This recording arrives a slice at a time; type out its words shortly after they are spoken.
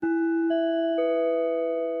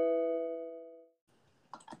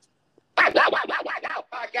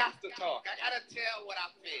gotta tell what I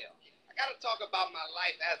feel. I gotta talk about my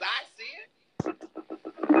life as I see it.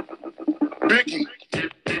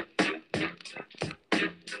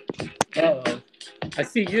 Uh-oh. I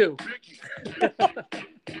see you.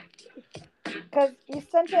 Because you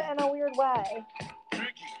sent it in a weird way.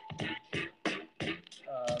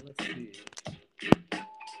 Let's see.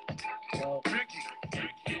 Well,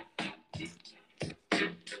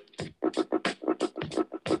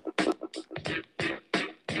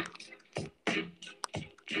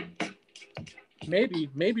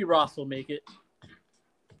 maybe Ross will make it.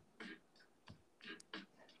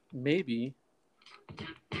 Maybe.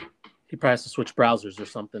 He probably has to switch browsers or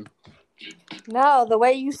something. No, the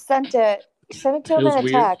way you sent it to him was in a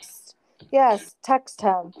weird? text. Yes, text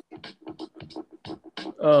him.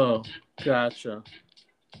 Oh, gotcha.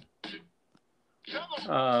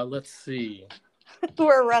 Let's see.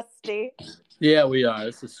 We're rusty. Yeah, we are.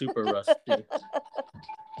 This is super rusty.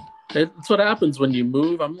 It's what happens when you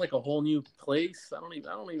move. I'm like a whole new place. I don't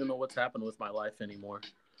even know what's happened with my life anymore.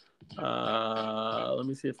 Let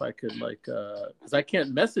me see if I could because I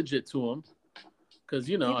can't message it to him because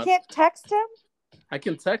you can't text him. I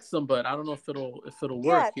can text him, but I don't know if it'll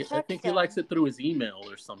work. Yeah, I think he likes it through his email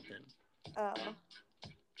or something. Oh.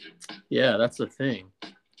 Yeah, that's the thing.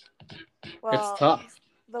 Well, it's tough.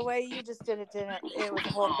 The way you just did it didn't. It was a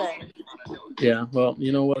whole thing. Yeah. Well,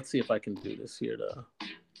 you know what? Let's see if I can do this here.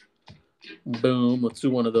 Boom. Let's do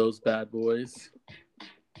one of those bad boys.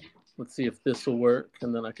 Let's see if this will work,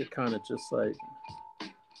 and then I could kind of just like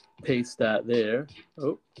paste that there.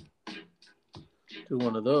 Oh. Do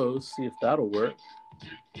one of those. See if that'll work.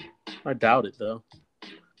 I doubt it though.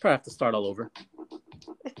 Probably have to start all over.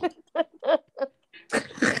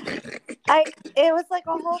 It was like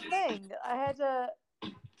a whole thing. I had to.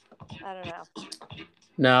 I don't know.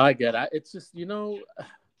 No, I get it. It's just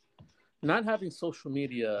not having social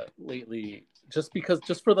media lately, just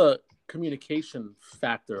for the communication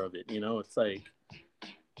factor of it. It's like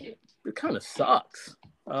it kind of sucks.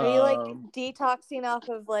 Are you like detoxing off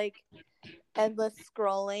of like endless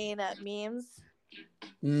scrolling at memes?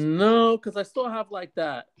 No, because I still have like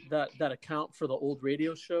that account for the old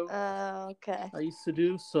radio show. Oh, okay. I used to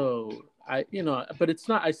do so. But it's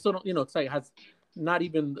not. I still don't. It's like it has not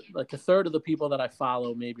even like a third of the people that I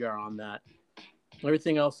follow maybe are on that.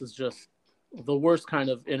 Everything else is just the worst kind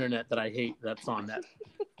of internet that I hate. That's on that,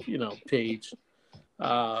 page.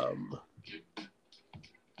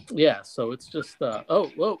 Yeah. So it's just.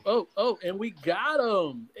 Oh, and we got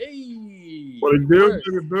him. Hey. What it do,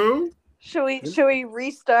 baby boo? Should we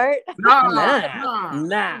restart?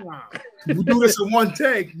 Nah. We do this in one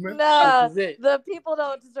take, man. No, the people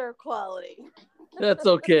don't deserve quality. That's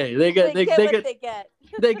okay. They get they get.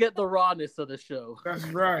 They get the rawness of the show. That's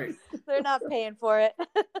right. They're not paying for it.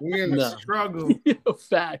 We're in the struggle.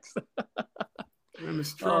 Facts. We're in the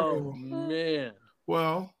struggle. Oh man.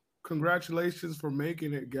 Well, congratulations for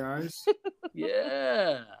making it, guys.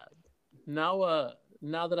 Yeah. Now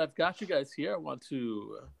that I've got you guys here, I want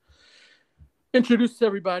to introduce to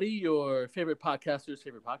everybody your favorite podcaster's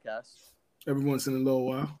favorite podcast. Every once in a little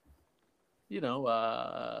while.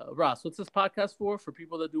 Ross, what's this podcast for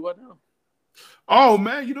people that do what now? Oh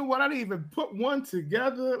man, you know what? I didn't even put one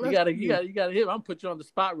together. You gotta hit. I'm put you on the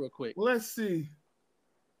spot real quick. Let's see.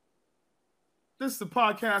 This is a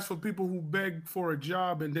podcast for people who beg for a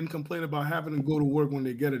job and then complain about having to go to work when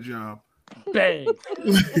they get a job. Bang.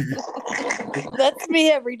 That's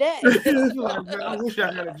me every day. Like, man, I wish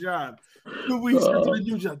I had a job. 2 weeks into the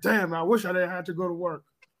new job. Damn, I wish I didn't have to go to work.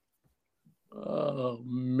 Oh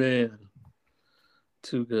man.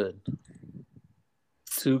 Too good.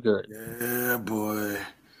 Yeah, boy.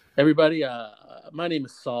 Everybody, my name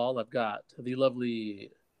is Saul. I've got the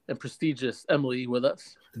lovely and prestigious Emily with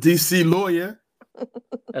us. DC lawyer.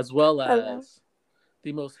 As well as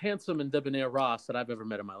the most handsome and debonair Ross that I've ever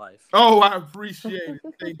met in my life. Oh, I appreciate it.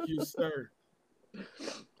 Thank you, sir.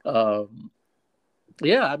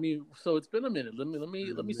 Yeah, I mean, so it's been a minute. Let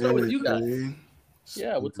me start with you guys.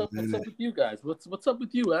 Yeah, what's up with you guys? What's up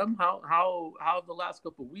with you, Em? How have the last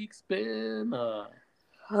couple of weeks been?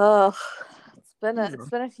 It's been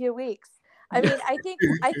a few weeks. I mean, I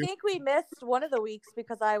think we missed one of the weeks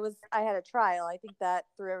because I had a trial. I think that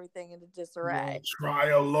threw everything into disarray.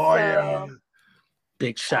 Trial lawyer. So,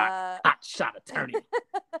 big shot, hot shot attorney.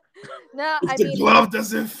 No, the glove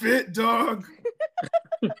doesn't fit, dog.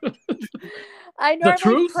 I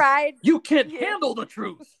normally pride. You can't handle the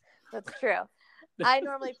truth. That's true. I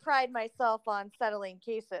normally pride myself on settling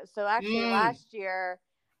cases. So actually, last year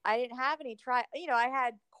I didn't have any trial. I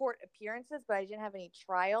had court appearances, but I didn't have any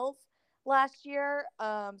trials last year.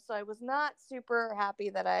 So I was not super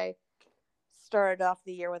happy that I started off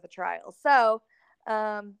the year with a trial. So,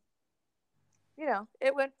 it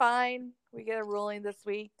went fine. We get a ruling this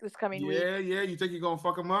coming week. Yeah. You think you're gonna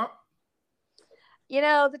fuck him up?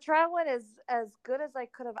 The trial went as good as I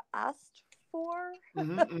could have asked for.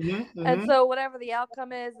 And so whatever the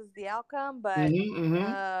outcome is the outcome. But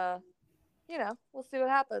we'll see what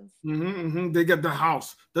happens. They get the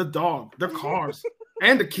house, the dog, the cars,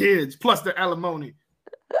 and the kids, plus the alimony.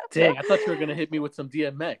 Dang, I thought you were gonna hit me with some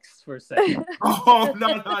DMX for a second. Oh no!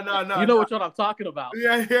 You know which one I'm talking about?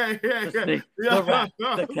 Yeah. The snake, the rat,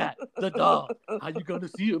 the cat, the dog. How you gonna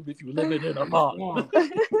see him if you live in a mall?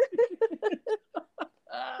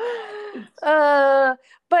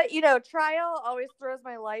 But trial always throws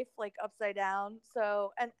my life like upside down.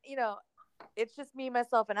 So, and it's just me,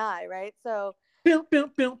 myself, and I, right? So normally,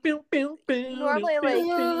 like,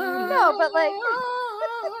 no, but like,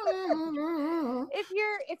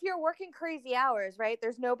 if you're working crazy hours, right?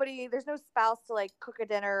 There's no spouse to like cook a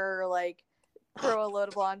dinner or like throw a load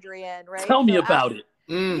of laundry in, right? Tell me about it.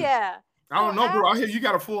 Yeah. I don't know, bro. I hear you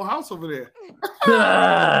got a full house over there.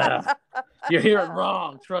 You're hearing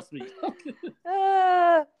wrong. Trust me.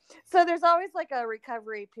 So there's always like a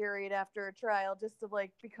recovery period after a trial, just to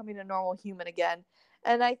like becoming a normal human again.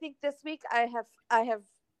 And I think this week I have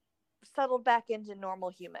settled back into normal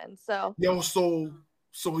human. So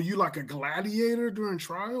so are you like a gladiator during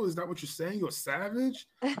trial? Is that what you're saying? You're a savage?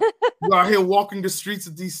 You out here walking the streets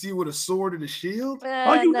of DC with a sword and a shield?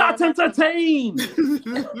 Are you not entertained?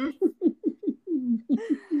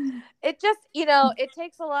 It just, it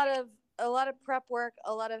takes a lot of prep work,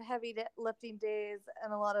 a lot of heavy lifting days,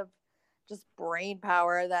 and a lot of just brain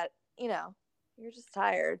power that, you're just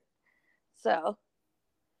tired. So.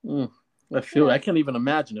 I feel I can't even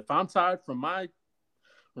imagine. If I'm tired from my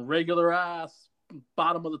regular ass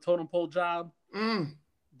bottom of the totem pole job,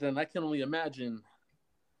 then I can only imagine.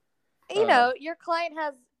 Your client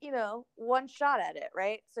has, one shot at it,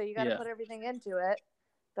 right? So you got to put everything into it.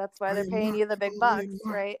 That's why they're paying you the big bucks,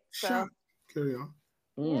 right? So carry on.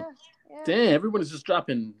 Yeah. Damn, everyone is just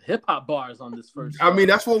dropping hip hop bars on this first show. I mean,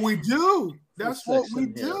 that's what we do. That's what we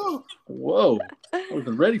do. Whoa, I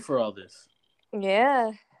wasn't ready for all this.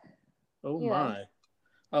 Yeah. Oh my.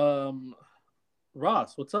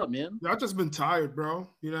 Ross, what's up, man? I've just been tired, bro.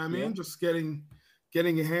 You know what I mean? Just getting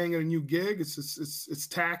a hang of a new gig. It's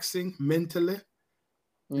taxing mentally.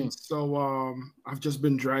 And so I've just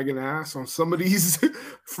been dragging ass on some of these.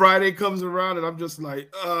 Friday comes around and I'm just like,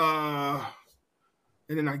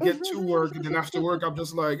 and then I get to work, and then after work I'm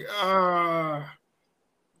just like,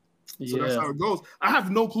 So that's how it goes. I have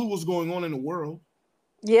no clue what's going on in the world.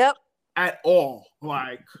 Yep. At all.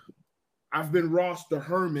 Like, I've been Ross the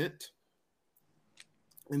hermit.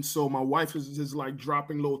 And so my wife is like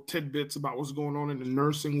dropping little tidbits about what's going on in the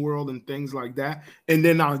nursing world and things like that. And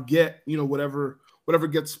then I'll get, whatever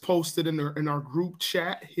gets posted in our group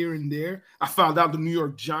chat here and there. I found out the New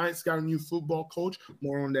York Giants got a new football coach.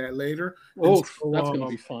 More on that later. Oh, so, that's going to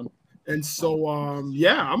be fun. And so,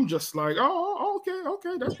 I'm just like,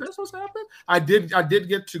 okay, that's what's happened. I did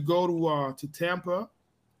get to go to Tampa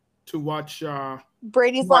to watch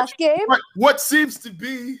Brady's last game. What seems to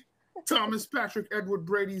be Thomas Patrick Edward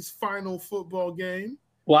Brady's final football game.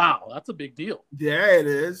 Wow, that's a big deal. Yeah, it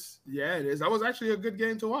is. That was actually a good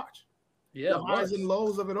game to watch. Yeah, the highs and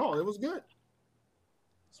lows of it all. It was good.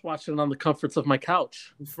 Just watching it on the comforts of my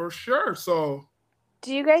couch. For sure. So,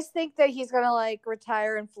 do you guys think that he's gonna like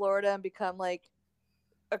retire in Florida and become like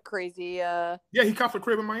a crazy? Yeah, he caught a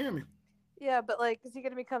crib in Miami. Yeah, but like, is he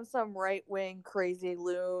gonna become some right wing crazy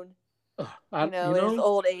loon? In his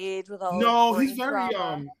old age with all. No, he's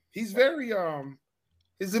very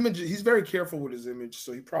his image. He's very careful with his image,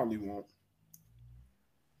 so he probably won't.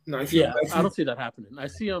 No, I don't see that happening. I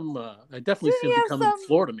see him. I definitely see him becoming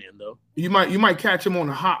Florida man, though. You might catch him on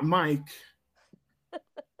a hot mic.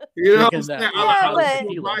 You know, but he had that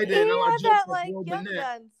like young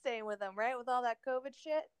gun staying with him, right? With all that COVID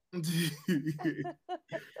shit.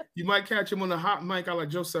 You might catch him on a hot mic, like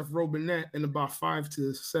Joseph Robinette, in about 5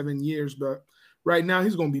 to 7 years, but right now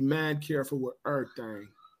he's gonna be mad careful with everything.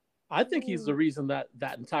 I think he's the reason that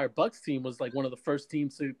entire Bucs team was like one of the first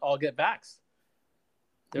teams to all get vaxxed.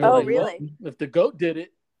 Oh, really? Well, if the GOAT did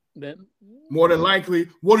it, then more than likely,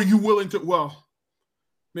 what are you willing to? Well,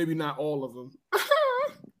 maybe not all of them.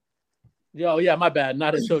 Yeah, my bad.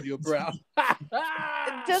 Not Antonio Brown. Doesn't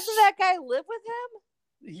that guy live with him?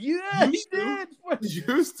 Yeah, he did.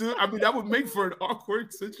 Used to. I mean, that would make for an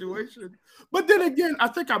awkward situation. But then again, I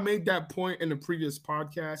think I made that point in the previous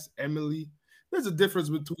podcast, Emily. There's a difference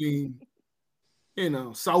between,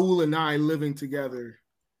 Saul and I living together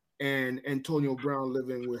and Antonio Brown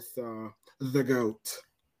living with the GOAT.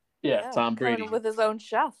 Yeah, Tom Brady with his own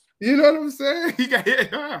chef. You know what I'm saying? He got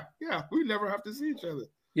yeah. We never have to see each other.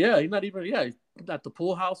 Yeah, he's not even at the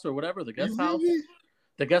pool house or whatever, the guest house.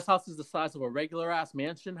 The guest house is the size of a regular ass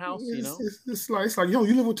mansion house. It's like yo,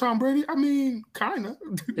 you live with Tom Brady? I mean, kinda.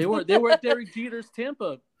 They were at Derek Jeter's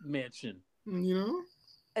Tampa mansion. You know,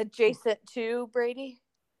 adjacent to Brady.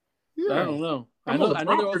 Yeah. I don't know. I know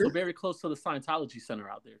they're also very close to the Scientology Center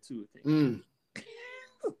out there too. I think.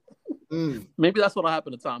 Maybe that's what'll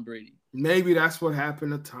happen to Tom Brady. Maybe that's what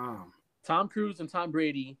happened to Tom. Tom Cruise and Tom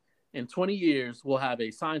Brady in 20 years will have a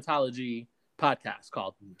Scientology podcast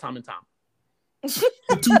called Tom and Tom.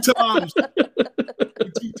 The two Toms.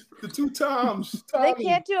 the two Toms. Tommy. They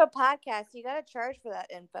can't do a podcast. You got to charge for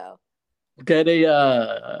that info. Get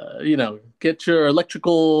get your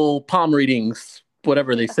electrical palm readings,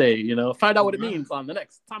 whatever they say, find out what it means on the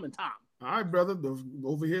next Tom and Tom. All right, brother.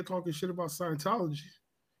 Over here talking shit about Scientology.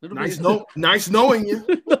 Nice knowing you.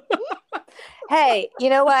 Hey, you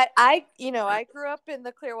know what? I grew up in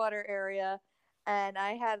the Clearwater area, and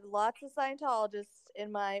I had lots of Scientologists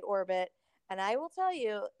in my orbit. And I will tell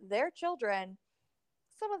you, their children,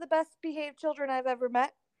 some of the best behaved children I've ever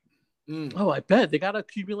met. Oh, I bet they got to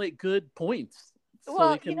accumulate good points. So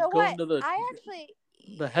they can go into the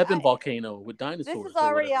heaven volcano with dinosaurs. This is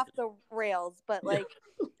already off the rails, but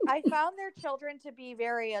I found their children to be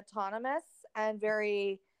very autonomous and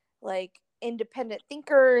very independent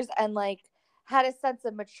thinkers and had a sense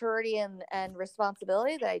of maturity and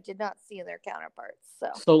responsibility that I did not see in their counterparts.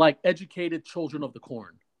 So educated children of the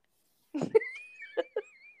corn.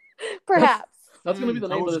 Perhaps that's going to be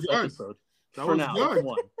the name of this episode. That was good.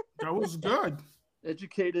 That was good.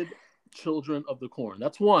 Educated children of the corn.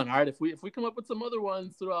 That's one. All right. If we come up with some other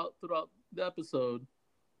ones throughout the episode,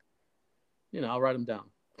 I'll write them down.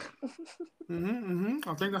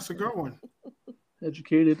 I think that's a good one.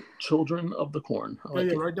 Educated children of the corn.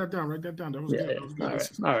 Write that down. That was good. That was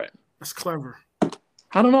good. All right. That's clever.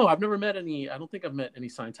 I don't know. I've never met any. I don't think I've met any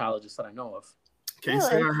Scientologists that I know of. Can't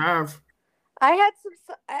say I have. I had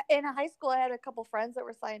in high school. I had a couple friends that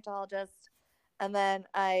were Scientologists, and then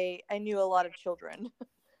I knew a lot of children.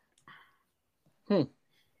 Anywho.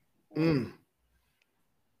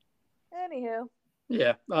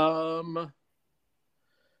 Yeah. I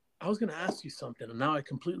was gonna ask you something, and now I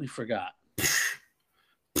completely forgot.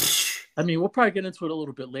 I mean, we'll probably get into it a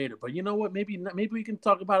little bit later, but you know what? Maybe we can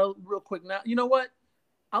talk about it real quick now. You know what?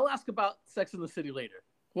 I'll ask about Sex in the City later.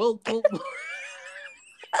 We'll...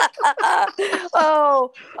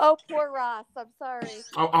 oh, poor Ross. I'm sorry.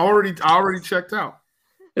 I already checked out.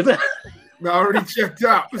 I already checked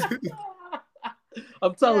out.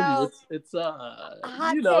 I'm telling you, it's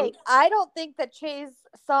hot take. I don't think that Che's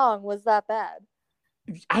song was that bad.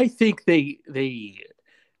 I think they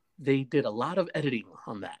did a lot of editing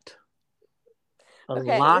on that.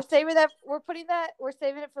 We're saving that. We're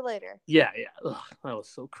saving it for later. Yeah. Ugh, that was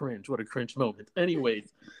so cringe. What a cringe moment.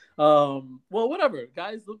 Anyways, well, whatever,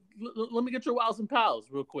 guys. Let me get your wows and pals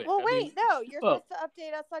real quick. Well, you're supposed to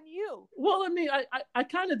update us on you. Well, I mean, I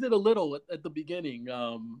kind of did a little at the beginning,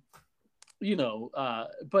 but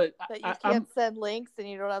that you can't send links and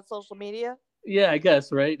you don't have social media. Yeah, I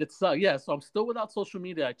guess, right? It's so I'm still without social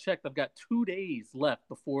media. I checked. I've got 2 days left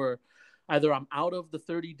before either I'm out of the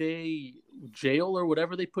 30-day jail or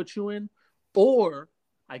whatever they put you in, or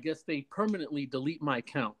I guess they permanently delete my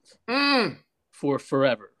account for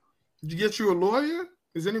forever. Did you get you a lawyer?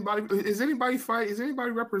 Is anybody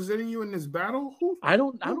representing you in this battle? I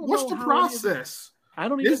don't What's know the process? I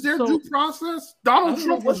don't even. Is there due process? Donald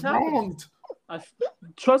Trump was wronged.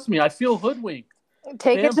 Trust me, I feel hoodwinked.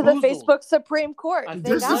 Take it to the Facebook Supreme Court.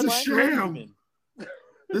 This is a sham.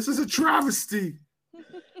 This is a travesty.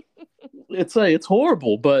 It's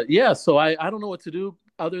horrible, but yeah. So I don't know what to do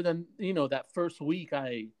other than that first week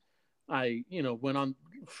I went on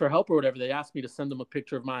for help or whatever. They asked me to send them a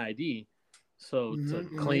picture of my ID, to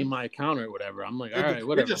claim my account or whatever. I'm like, all right,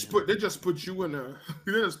 whatever. They just put you in a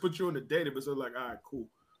database. They're like, all right, cool.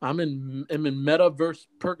 I'm in metaverse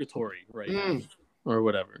purgatory right now or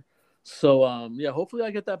whatever. So hopefully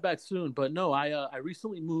I get that back soon. But no, I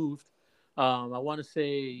recently moved. I want to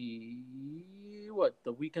say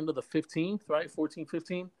the weekend of the 15th, right? 14,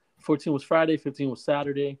 15. 14 was Friday, 15 was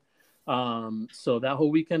Saturday. So that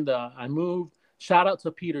whole weekend I moved. Shout out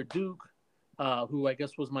to Peter Duke, who I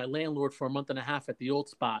guess was my landlord for a month and a half at the old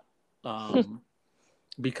spot.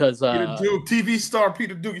 Because Peter Duke, TV star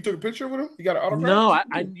Peter Duke, you took a picture with him? You got an autograph? No,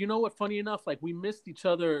 I you know what? Funny enough, we missed each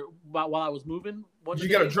other while I was moving. Did you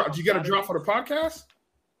get a drop? Did you get a drop for the podcast?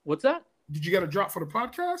 What's that? Did you get a drop for the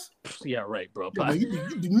podcast? Yeah, right, bro. Yeah,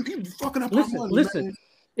 you be fucking up. Listen.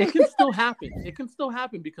 It can still happen. It can still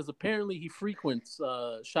happen because apparently he frequents.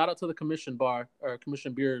 Shout out to the Commission Bar or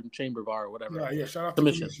Commission Beer and Chamber Bar or whatever. Yeah, shout out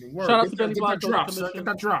Commission. To Commission. Shout out to Benny Blanco. Get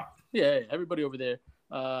that drop. Yeah, everybody over there.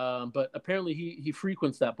 But apparently he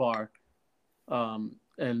frequents that bar,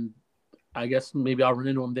 and I guess maybe I'll run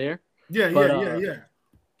into him there. Yeah.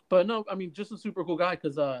 But no, I mean, just a super cool guy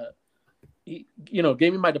because he, gave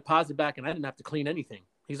me my deposit back and I didn't have to clean anything.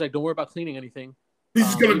 He's like, don't worry about cleaning anything. He's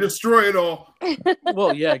just gonna destroy it all.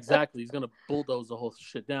 Well, yeah, exactly. He's gonna bulldoze the whole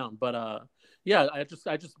shit down. But yeah, I just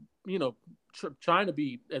trying to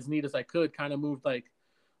be as neat as I could. Kind of moved like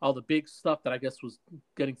all the big stuff that I guess was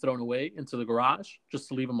getting thrown away into the garage, just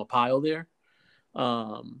to leave him a pile there.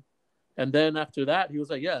 And then after that, he was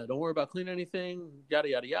like, yeah, don't worry about cleaning anything, yada,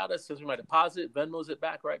 yada, yada. Sends me my deposit, Venmos it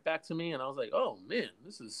right back to me. And I was like, oh, man,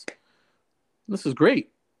 this is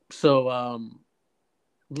great. So a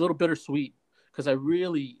little bittersweet because I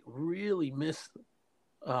really, really miss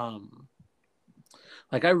I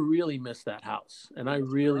really miss that house. And I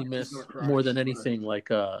really miss more than anything,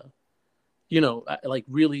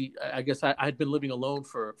 really, I guess I'd been living alone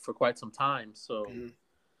for quite some time. So,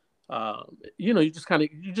 you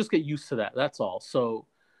just get used to that. That's all. So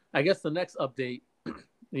I guess the next update,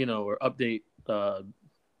 or update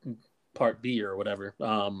part B or whatever,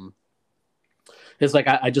 is like,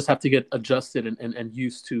 I just have to get adjusted and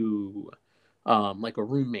used to like a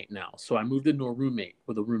roommate now. So I moved into a roommate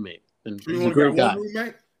with a roommate. And he's a great guy.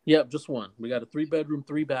 Roommate? Yeah, just one. We got a 3-bedroom,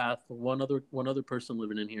 3-bath, one other person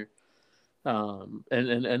living in here. And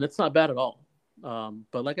it's not bad at all.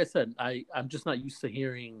 But like I said, I'm just not used to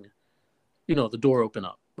hearing, the door open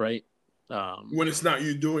up, right? When it's not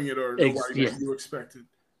you doing it or nobody that you expected.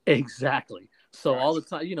 Exactly. So all the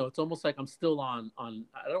time, it's almost like I'm still on I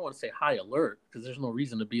don't want to say high alert because there's no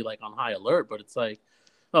reason to be like on high alert, but it's like,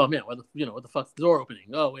 oh man, what the fuck's the door opening?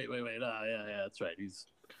 Oh wait. Yeah, that's right.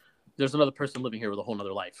 There's another person living here with a whole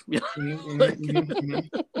nother life.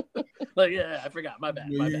 Like, yeah, I forgot. My bad.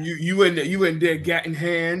 You in there, gat in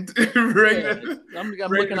hand, right? Yeah, I'm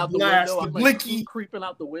looking out the window. I'm like creeping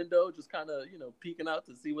out the window, just kind of peeking out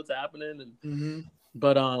to see what's happening. And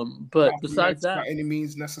but besides that, by any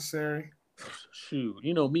means necessary. Shoot,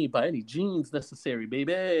 me, by any means necessary,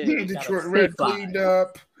 baby. Detroit Red cleaned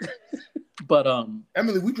up. But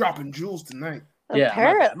Emily, we dropping jewels tonight. Yeah,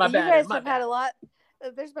 apparently my bad. You guys have had a lot.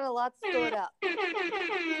 There's been a lot stored up. We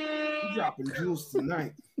dropping jewels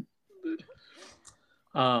tonight.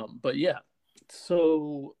 But yeah,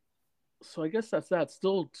 so I guess that's that.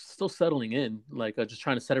 Still settling in, like just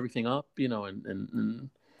trying to set everything up, and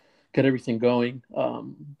get everything going.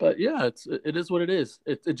 But yeah, it is what it is.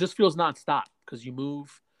 It just feels nonstop because you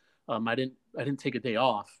move. I didn't take a day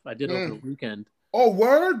off. I did over the weekend. Oh,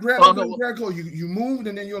 word! You moved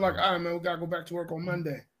and then you're like, all right, man, we gotta go back to work on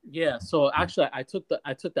Monday. Yeah. So actually, I took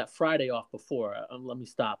that Friday off before. Let me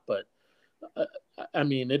stop, but. I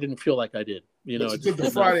mean, it didn't feel like I did. You took the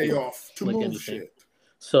Friday off to move anything. Shit.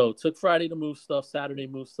 So took Friday to move stuff, Saturday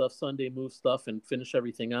move stuff, Sunday move stuff, and finish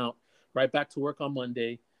everything out. Right back to work on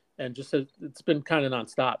Monday, and just it's been kind of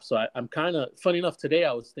nonstop. So I'm kind of funny enough. Today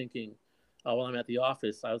I was thinking, while I'm at the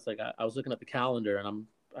office, I was like, I was looking at the calendar, and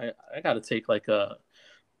I got to take I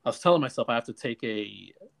was telling myself I have to take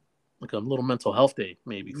a little mental health day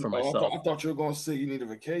maybe for myself. I thought you were going to say you need a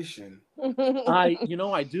vacation.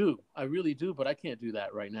 I do. I really do, but I can't do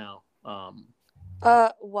that right now.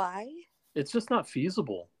 Why? It's just not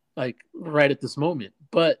feasible, like right at this moment.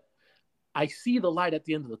 But I see the light at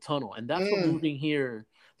the end of the tunnel, and that's what moving here.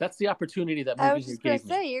 That's the opportunity that moving here gave me. I was just going to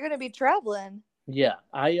say, you're going to be traveling. Yeah,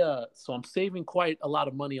 so I'm saving quite a lot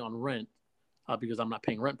of money on rent because I'm not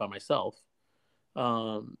paying rent by myself,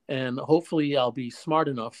 and hopefully I'll be smart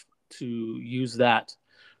enough to use that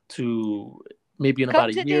to maybe in about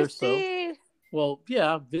a year or so. Well,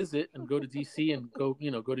 yeah, visit and go to DC and go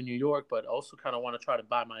to New York, but also kind of want to try to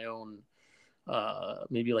buy my own,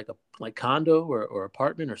 maybe like condo or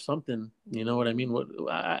apartment or something. You know what I mean?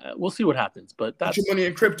 We'll see what happens, but that's put your money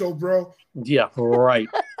in crypto, bro. Yeah, right.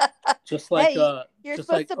 Just like you're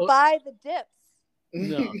supposed to buy the dips.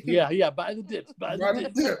 No, yeah, buy the dips. Buy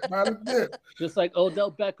the dip. Just like Odell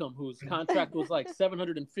Beckham, whose contract was like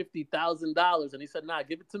 $750,000, and he said, "Nah,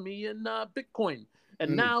 give it to me in Bitcoin."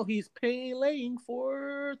 And now he's laying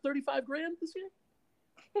for $35,000 this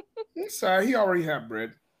year. Sorry, he already had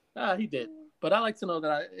bread. He did, but I like to know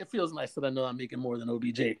that it feels nice that I know I'm making more than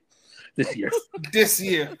OBJ this year. This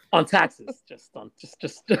year on taxes, just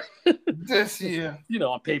this year.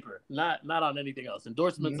 On paper, not on anything else.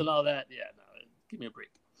 Endorsements and all that. Yeah, no. Give me a break.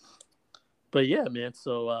 But yeah, man.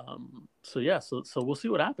 So we'll see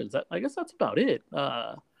what happens. I guess that's about it.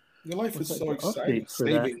 Your life is so like exciting.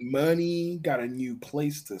 Saving money, got a new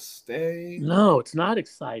place to stay. No, it's not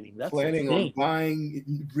exciting. That's planning on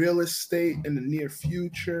buying real estate in the near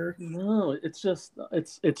future. No, it's just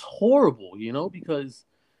it's horrible, you know, because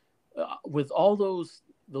with all those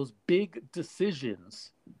big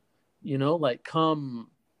decisions, you know, like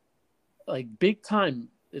come like big time.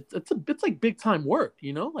 It's like big time work,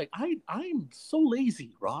 you know. Like I'm so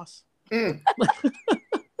lazy, Ross.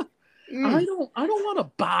 I don't want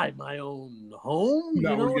to buy my own home.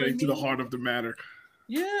 Now you know we're getting to the mean? heart of the matter.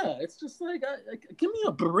 Yeah, it's just like, give me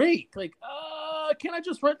a break. Like, can I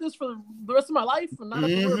just rent this for the rest of my life and not have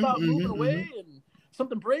to worry about moving away? And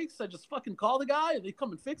something breaks, I just fucking call the guy and they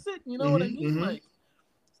come and fix it. You know what I mean? Like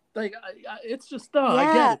it's just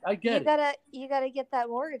I get it. You gotta get that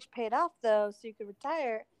mortgage paid off though, so you can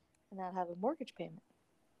retire and not have a mortgage payment.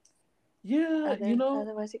 Yeah, you know.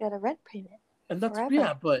 Otherwise, you got a rent payment. And that's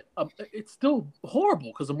forever. But it's still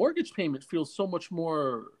horrible because a mortgage payment feels so much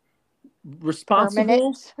more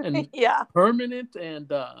responsible and permanent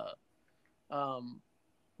and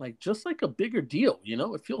like just like a bigger deal, you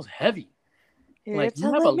know. It feels heavy. Like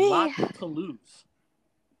you have a lot to lose,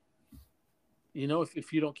 you know,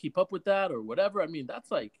 if you don't keep up with that or whatever. I mean,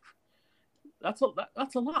 that's a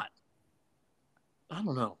lot. I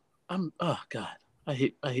don't know. God, I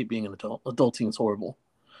hate being an adult. Adulting is horrible.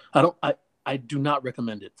 I do not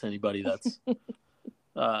recommend it to anybody that's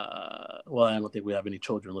well, I don't think we have any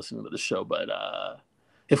children listening to the show, but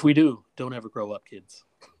if we do, don't ever grow up, kids.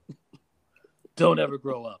 Don't ever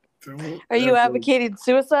grow up. Are you advocating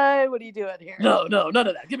suicide? What are you doing here? No, none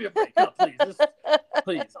of that. Give me a break. No, please.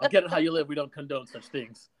 Please. I'll get it how you live. We don't condone such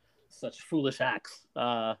things, such foolish acts.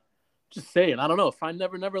 Just saying. I don't know. Find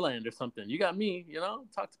Neverland or something. You got me, you know?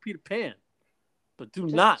 Talk to Peter Pan. But do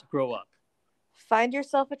not grow up. Find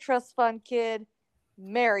yourself a trust fund, kid.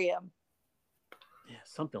 Marry him. Yeah,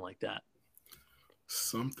 something like that.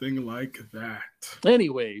 Something like that.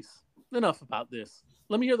 Anyways, enough about this.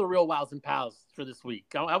 Let me hear the real wows and pals for this week.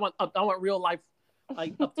 I want real life,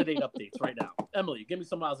 like up to date updates right now. Emily, give me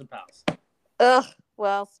some wows and pals.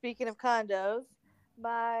 Well, speaking of condos,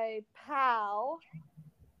 my pal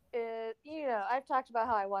is, you know, I've talked about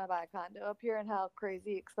how I want to buy a condo up here and how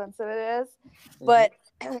crazy expensive it is. But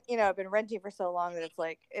you know, I've been renting for so long that it's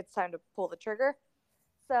like it's time to pull the trigger.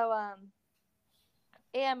 So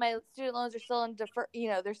and my student loans are still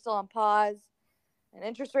they're still on pause. And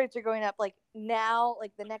interest rates are going up. Like now,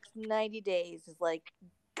 like the next 90 days is like,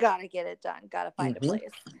 gotta get it done. Gotta find a place.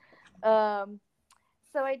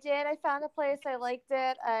 So I did. I found a place. I liked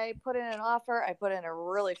it. I put in an offer. I put in a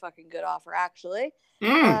really fucking good offer, actually.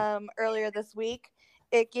 Earlier this week.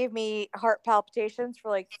 It gave me heart palpitations for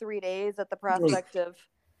like 3 days at the prospect of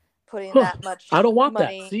putting that much I don't want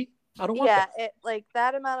money. that. See? I don't want that. Yeah, it like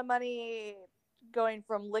that amount of money going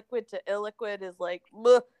from liquid to illiquid is like,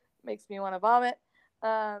 makes me want to vomit.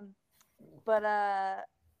 But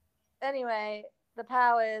anyway, the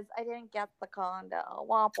POW is I didn't get the condo.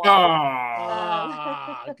 Womp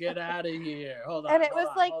womp. Get out of here. Hold on. And it was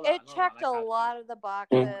like it checked a lot of the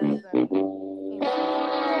boxes. And, you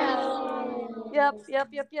know, yep.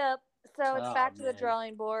 So it's back to the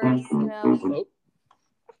drawing board, you know.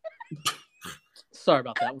 Sorry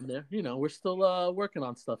about that one there. You know, we're still working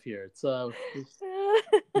on stuff here. It's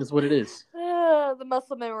what it is. The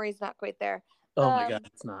muscle memory is not quite there. Oh my God,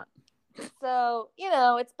 it's not. So, you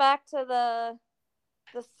know, it's back to the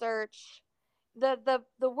search. The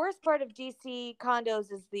worst part of DC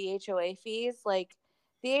condos is the HOA fees. Like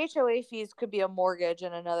the HOA fees could be a mortgage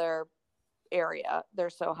in another area. They're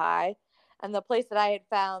so high. And the place that I had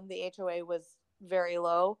found, the HOA was very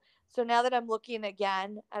low. So now that I'm looking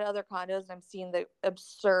again at other condos and I'm seeing the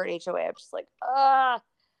absurd HOA, I'm just like, I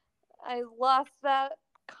lost that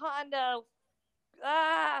condo.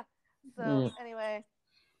 So anyway,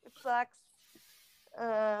 it sucks.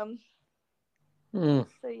 So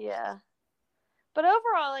yeah. But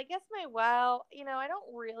overall, I guess my wow, you know,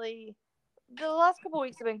 the last couple of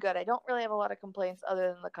weeks have been good. I don't really have a lot of complaints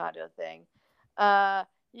other than the condo thing.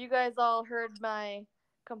 You guys all heard my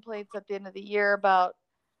complaints at the end of the year about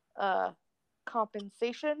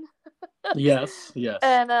compensation. Yes.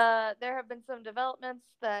 And there have been some developments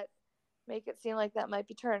that make it seem like that might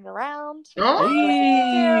be turning around.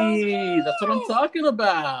 Hey, that's what I'm talking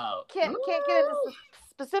about. Can't get into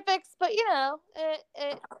specifics, but you know,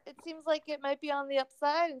 it seems like it might be on the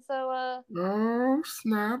upside, and so oh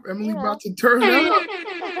snap! Emily about to turn up.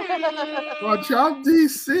 Watch out,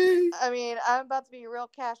 DC. I mean, I'm about to be real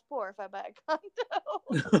cash poor if I buy a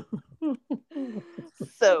condo.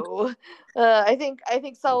 So, I think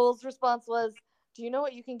Saul's response was, "Do you know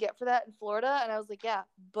what you can get for that in Florida?" And I was like, "Yeah,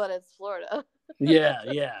 but it's Florida."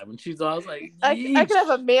 Yeah. When she's, I was like, I could have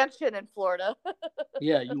a mansion in Florida.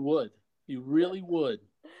 Yeah, you would. You really would.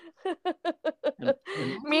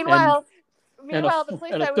 Meanwhile, the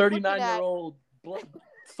place I was 39-year-old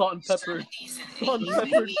salt and pepper man.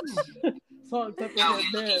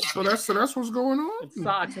 So that's what's going on. And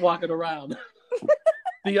socks walking around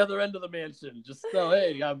the other end of the mansion. Just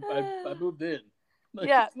hey, I moved in.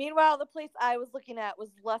 Yeah. Meanwhile, the place I was looking at was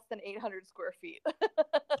less than 800 square feet.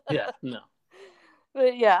 Yeah. No.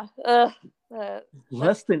 But yeah.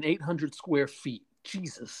 Less than 800 square feet.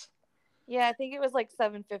 Jesus. Yeah, I think it was like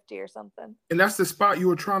 750 or something. And that's the spot you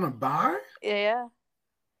were trying to buy? Yeah.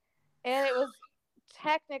 And it was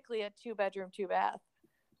technically a 2-bedroom, 2-bath.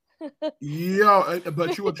 Yeah,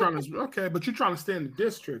 but you were trying to but you're trying to stay in the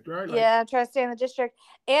district, right? Yeah, I'm trying to stay in the district.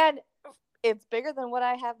 And it's bigger than what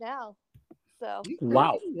I have now. So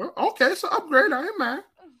wow. Okay, so upgrade, I am mad.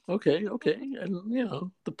 Okay.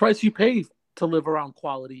 And the price you pay to live around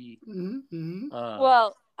quality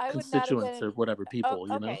well, I constituents or whatever people,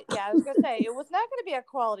 okay. Yeah, I was gonna say it was not gonna be a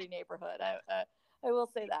quality neighborhood. I will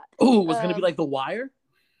say that. Oh, it was gonna be like The Wire?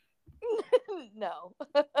 No.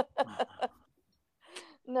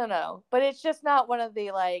 No. But it's just not one of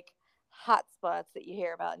the like hot spots that you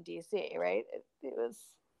hear about in DC, right? It was.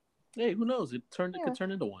 Hey, who knows? It could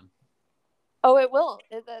turn into one. Oh, it will.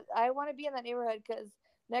 I want to be in that neighborhood because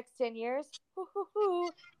next 10 years,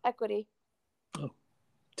 equity. Oh,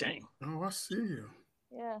 dang. Oh, I see you.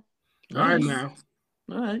 Yeah. All right, now.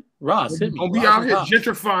 All right. Ross, hit me. Don't be out here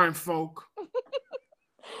gentrifying folk.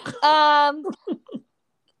 Damn.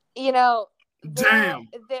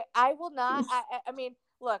 I will not. I mean,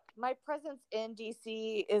 look, my presence in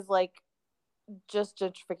DC is like just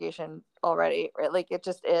gentrification already, right? Like it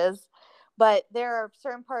just is. But there are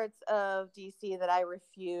certain parts of DC that I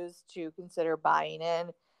refuse to consider buying in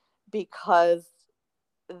because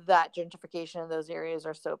that gentrification in those areas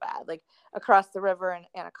are so bad. Like across the river in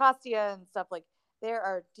Anacostia and stuff, like there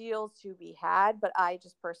are deals to be had, but I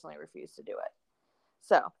just personally refuse to do it.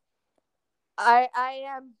 So I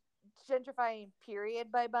am gentrifying period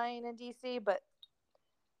by buying in DC, but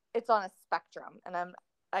it's on a spectrum and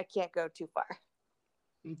I can't go too far.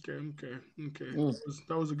 Okay.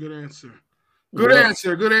 That was a good answer. Good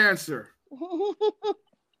answer.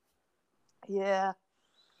 Yeah.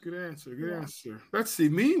 Good answer. Let's see.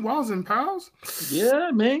 Me, Walls and Pals?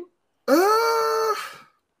 Yeah, man. I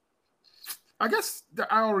guess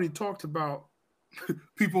I already talked about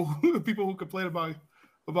people who complain about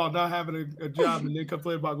not having a job and then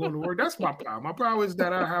complain about going to work. That's my problem. My problem is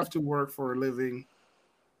that I have to work for a living.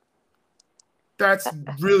 That's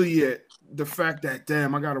really it. The fact that,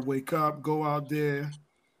 damn, I got to wake up, go out there,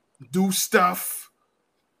 do stuff.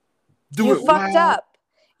 You fucked up.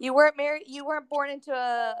 You weren't married. You weren't born into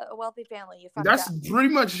a wealthy family. You fucked up. That's pretty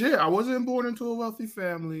much it. I wasn't born into a wealthy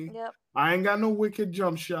family. Yep. I ain't got no wicked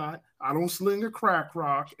jump shot. I don't sling a crack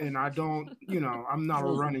rock, and I don't, I'm not a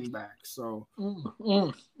running back. So,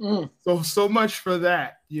 so much for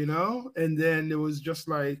that, And then it was just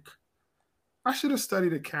like, I should have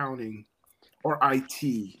studied accounting or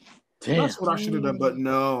IT. Damn. That's what I should have done. But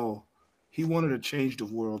no, he wanted to change the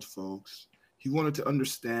world, folks. He wanted to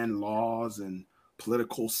understand laws and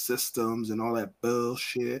political systems and all that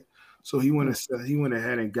bullshit. So he went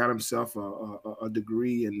ahead and got himself a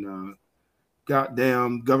degree in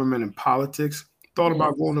goddamn government and politics. Thought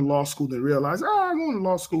about going to law school and realized, going to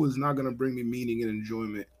law school is not going to bring me meaning and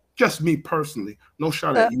enjoyment. Just me personally. No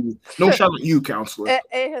shot at you. No shot at you, counselor.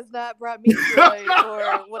 It has not brought me joy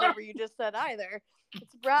or whatever you just said either.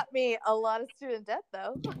 It's brought me a lot of student debt,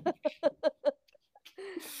 though.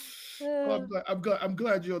 I'm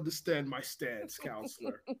glad you understand my stance,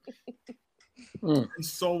 counselor. And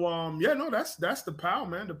so that's the power,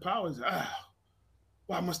 man. The power is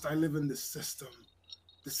why must I live in this system,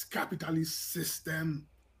 this capitalist system?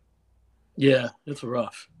 Yeah, it's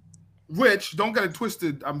rough. Which, don't get it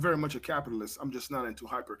twisted, I'm very much a capitalist. I'm just not into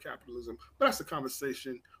hyper-capitalism. But that's a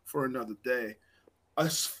conversation for another day.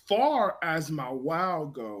 As far as my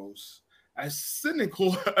WoW goes, as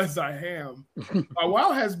cynical as I am, my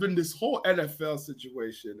WoW has been this whole NFL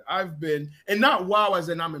situation. I've been, and not WoW as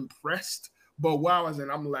in I'm impressed, but WoW as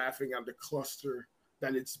in I'm laughing at the cluster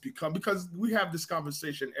that it's become, because we have this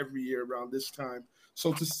conversation every year around this time.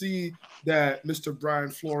 So to see that Mr. Brian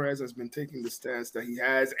Flores has been taking the stance that he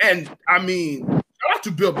has, and I mean, shout out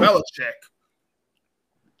to Bill Belichick.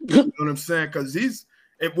 You know what I'm saying? Because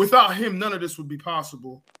without him, none of this would be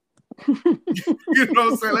possible. You know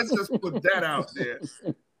what I'm saying? Let's just put that out there.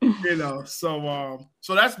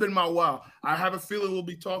 So that's been my WoW. I have a feeling we'll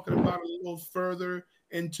be talking about it a little further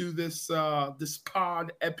into this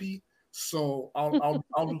pod epi So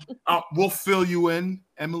we'll fill you in,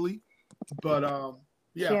 Emily. But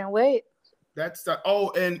yeah, can't wait. That's the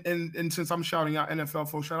and since I'm shouting out NFL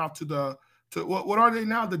folks, shout out to what are they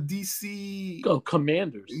now? The DC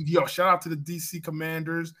Commanders. Yo, shout out to the DC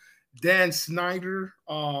Commanders. Dan Snyder.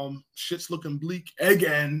 Shit's looking bleak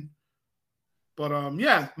again. But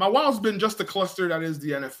yeah, my wow's been just the cluster that is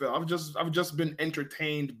the NFL. I've just been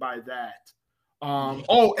entertained by that.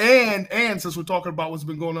 And since we're talking about what's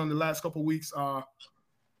been going on the last couple of weeks,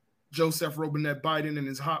 Joseph Robinette Biden and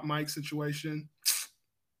his hot mic situation.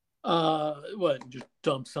 What, you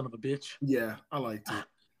dumb son of a bitch? Yeah, I liked it.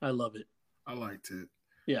 I love it. I liked it.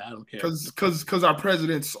 Yeah, I don't care. Because our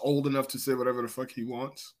president's old enough to say whatever the fuck he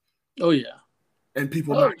wants. Oh yeah. And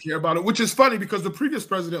people not care about it, which is funny because the previous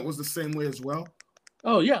president was the same way as well.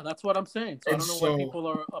 Oh yeah, that's what I'm saying. So I don't know why people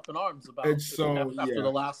are up in arms about after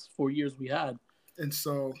the last 4 years we had. And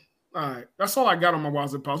so, all right, that's all I got on my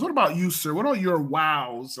wows and pals. What about you, sir? What are your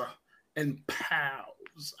wows and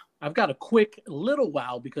pals? I've got a quick little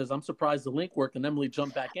wow because I'm surprised the link worked and Emily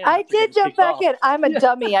jumped back in. I did jump back in. I'm a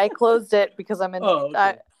dummy. I closed it because I'm in. Oh,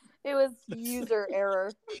 okay. It was user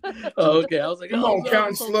error. Oh, okay. I was like, come on,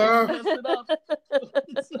 counselor.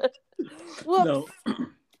 No.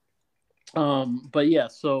 But yeah,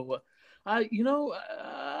 so my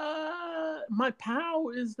pow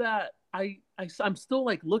is that I'm still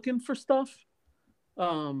like looking for stuff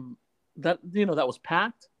that that was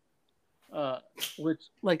packed. Which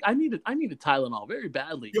like I needed Tylenol very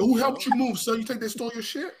badly. Yo, who helped you move, son? You think they stole your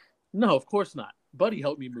shit? No, of course not. Buddy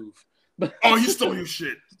helped me move. Oh, he stole your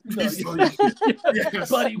shit. Yes.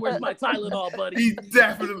 Buddy, where's my Tylenol, buddy? He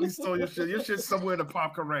definitely stole your shit. Your shit's somewhere in the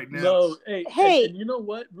popcorn right now. No, hey. And you know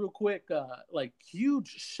what? Real quick, like huge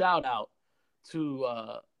shout out to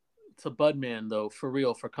Budman though, for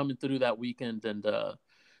real, for coming through that weekend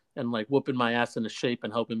and like whooping my ass into shape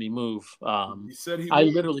and helping me move. He said I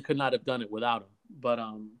literally could not have done it without him. But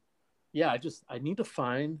yeah, I need to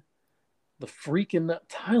find the freaking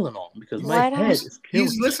Tylenol because my head is killing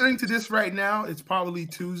He's listening to this right now. It's probably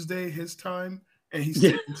Tuesday his time, and he's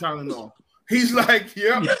taking Tylenol. He's like,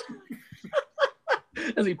 yep.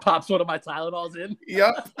 As he pops one of my Tylenols in.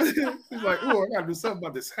 Yep. He's like, oh, I gotta do something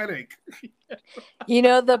about this headache.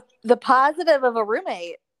 The positive of a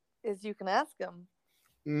roommate is you can ask him.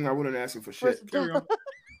 I wouldn't ask him for shit. Carry on.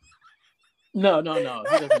 No. He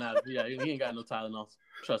doesn't have. Yeah, he ain't got no Tylenols.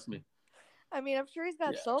 Trust me. I mean, I'm sure he's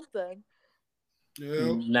got something.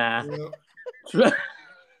 Yeah. Nah. Yeah.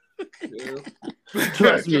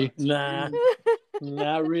 Trust me. Nah.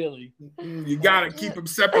 Not really. You gotta keep them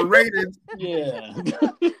separated. Yeah.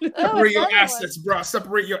 Separate your assets, bro.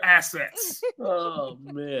 Separate your assets. Oh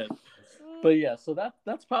man. But yeah, so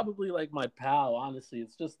that's probably like my pal. Honestly,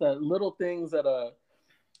 it's just that little things that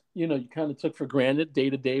you kind of took for granted day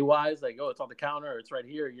to day wise. Like, oh, it's on the counter, or it's right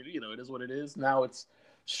here. It is what it is. Now it's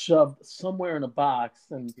shoved somewhere in a box,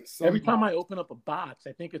 and every time I open up a box,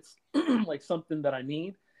 I think it's like something that I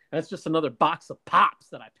need, and it's just another box of pops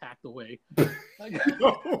that I packed away. Like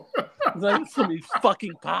so many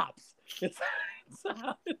fucking pops.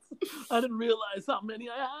 I didn't realize how many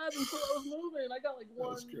I had until I was moving. I got like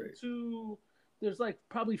 1, 2. There's like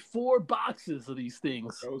probably 4 boxes of these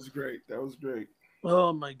things. That was great.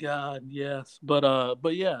 Oh my god, yes. But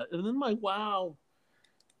yeah, and then my wow.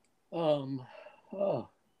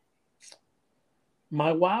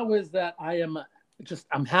 My wow is that I'm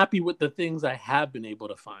happy with the things I have been able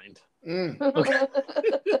to find. Okay.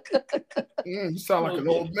 You sound like an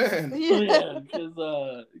old man. Yeah,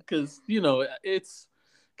 because it's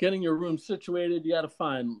getting your room situated. You got to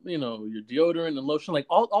find your deodorant and lotion, like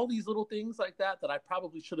all these little things like that I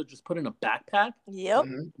probably should have just put in a backpack. Yep.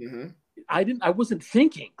 Mm-hmm. I wasn't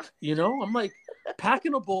thinking. I'm like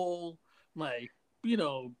packing a bowl, like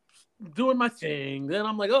doing my thing. Then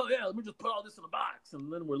I'm like, oh yeah, let me just put all this in a box,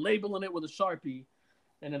 and then we're labeling it with a Sharpie,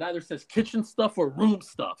 and it either says kitchen stuff or room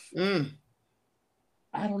stuff.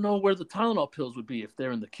 I don't know where the Tylenol pills would be if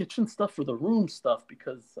they're in the kitchen stuff or the room stuff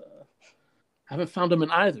because I haven't found them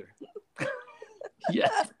in either.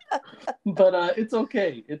 Yeah, but it's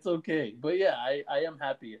okay. It's okay. But yeah, I am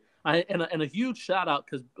happy. And a huge shout out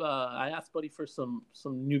because I asked Buddy for some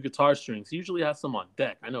new guitar strings. He usually has some on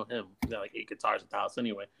deck. I know him. He's got like 8 guitars at the house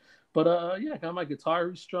anyway. But yeah, I got my guitar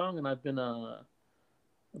restrung and I've been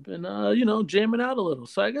jamming out a little.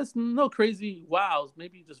 So I guess no crazy wows,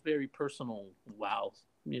 maybe just very personal wows,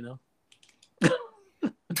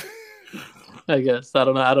 I guess. I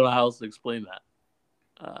don't know how else to explain that.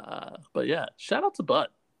 But yeah, shout out to Bud.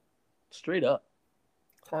 Straight up.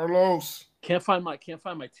 Carlos. Can't find my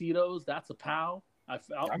Tito's. That's a pal. I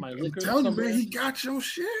found my liquor. Tell you, man, he got your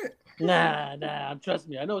shit. Nah. Trust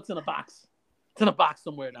me, I know it's in a box. It's in a box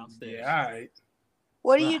somewhere downstairs. Yeah, all right.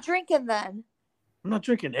 What are you drinking then? I'm not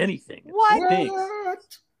drinking anything. What?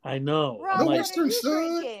 I know. Rob, No what Western are you Sun.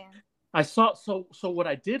 drinking? I saw. So what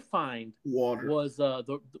I did find Water was I'm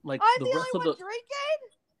the the rest only of one the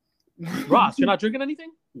drinking? Ross. You're not drinking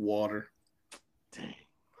anything? Water. Dang.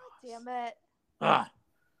 Damn it.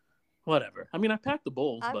 Whatever. I mean, I packed the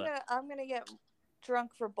bowls, I'm but gonna get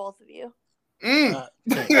drunk for both of you. thanks.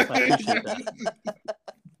 I appreciate that.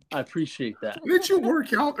 I appreciate that. Didn't you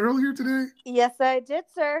work out earlier today? Yes, I did,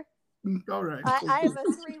 sir. All right. I have a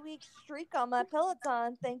 3-week streak on my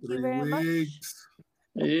Peloton. Thank you very much.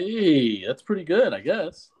 Hey, that's pretty good, I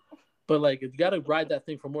guess. But like, you got to ride that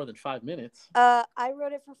thing for more than 5 minutes. I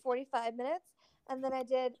rode it for 45 minutes, and then I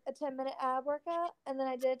did a 10-minute ab workout, and then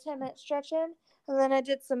I did a 10-minute stretching, and then I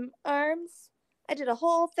did some arms. I did a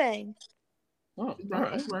whole thing. Oh, all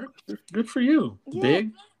right. Good for you. Yeah.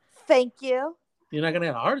 Big. Thank you. You're not gonna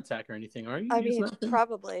have a heart attack or anything, are you? I mean,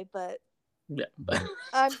 probably, but yeah.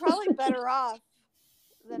 I'm probably better off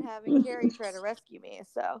than having Carrie try to rescue me.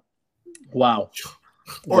 So. Wow.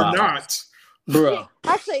 Or not, bro.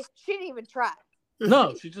 Actually, she didn't even try.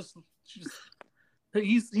 No, she just.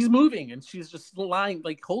 He's moving, and she's just lying,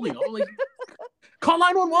 like holding on. Like, call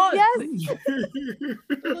 911. Yes.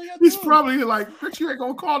 He's probably like, "Bitch, you ain't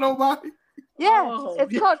gonna call nobody." Yeah,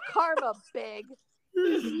 it's called karma, big.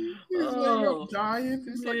 He's like, dying.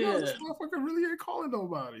 He's like, "Yo, this motherfucker really ain't calling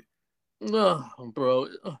nobody." Oh, bro.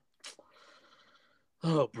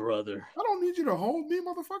 Oh, brother. I don't need you to hold me,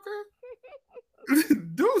 motherfucker.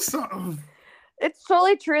 Do something. It's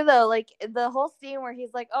totally true though. Like the whole scene where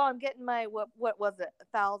he's like, "Oh, I'm getting my what was it,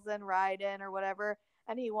 1,000 ride in or whatever,"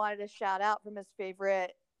 and he wanted a shout out from his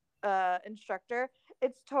favorite instructor.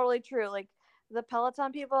 It's totally true. Like the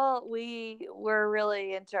Peloton people, we're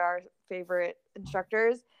really into our favorite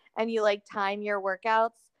instructors, and you like time your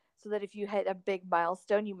workouts so that if you hit a big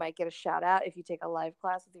milestone, you might get a shout out if you take a live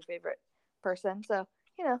class with your favorite person. So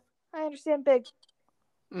I understand big.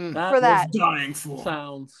 For that. Dying for.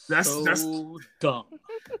 Sounds that's dumb.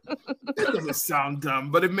 It doesn't sound dumb,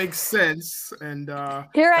 but it makes sense. And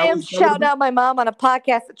here I am shouting out my mom on a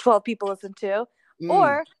podcast that 12 people listen to,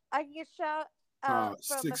 or I can get shout out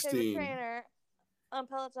from 16. My favorite trainer on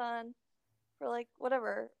Peloton for like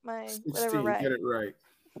whatever 16, right. Get it right.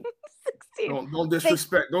 16. Don't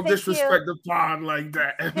disrespect. Don't disrespect the pod like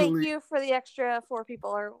that. Emily. Thank you for the extra 4 people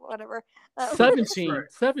or whatever.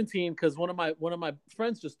 17, because one of my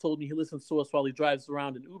friends just told me he listens to us while he drives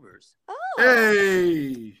around in Ubers. Oh.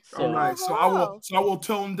 Hey. All right. So I will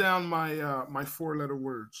tone down my my 4-letter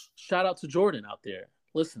words. Shout out to Jordan out there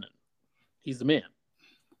listening. He's the man.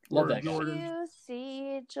 Love that guy. If you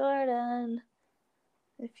see Jordan.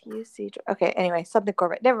 Okay, anyway, something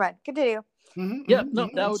corporate. Never mind. Continue. Yeah, no,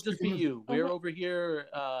 that would just be you. We're over here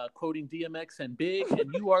quoting DMX and Big,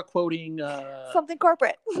 and you are quoting something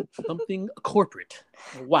corporate. Something corporate.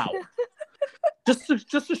 Wow. just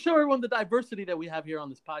to show everyone the diversity that we have here on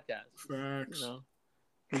this podcast. Facts.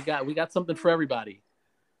 We got something for everybody.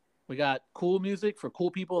 We got cool music for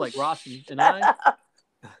cool people like Ross and I,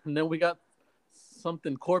 and then we got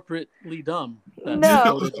something corporately dumb that's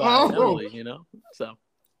quoted by Emily. So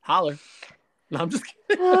holler. No, I'm just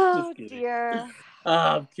kidding. Oh, dear.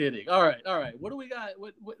 I'm kidding. All right. What do we got?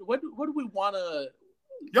 What do we want to?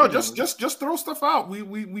 Yo, just throw stuff out. We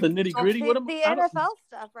the nitty gritty. The NFL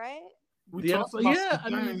stuff, right? I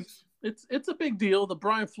mean, it's a big deal. The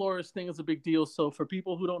Brian Flores thing is a big deal. So for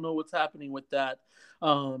people who don't know what's happening with that,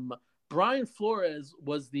 Brian Flores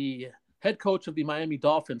was the head coach of the Miami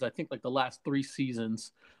Dolphins, I think like the last 3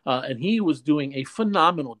 seasons, and he was doing a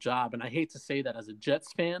phenomenal job. And I hate to say that as a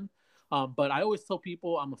Jets fan. But I always tell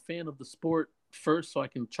people I'm a fan of the sport first, so I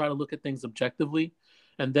can try to look at things objectively.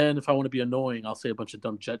 And then if I want to be annoying, I'll say a bunch of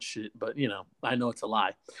dumb Jet shit. But, I know it's a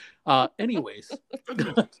lie. Anyways,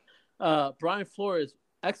 Brian Flores,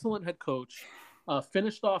 excellent head coach,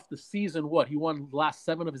 finished off the season. He won the last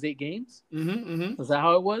 7 of his 8 games? Is that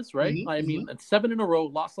how it was, right? I mean, 7 in a row,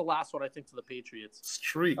 lost the last one, I think, to the Patriots.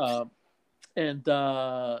 Streak. And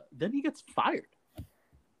then he gets fired.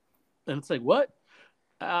 And it's like, what?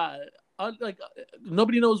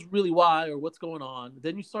 Nobody knows really why or what's going on.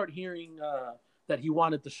 Then you start hearing that he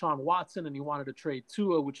wanted Deshaun Watson and he wanted to trade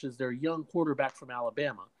Tua, which is their young quarterback from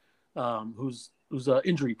Alabama, who's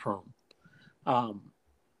injury prone.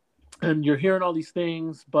 And you're hearing all these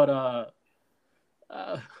things, but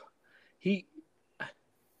he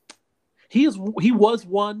was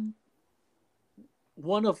one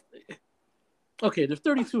of. Okay, there's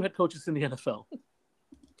 32 head coaches in the NFL.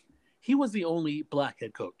 He was the only black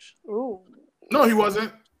head coach. Ooh. No, he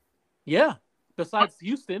wasn't. Yeah. Besides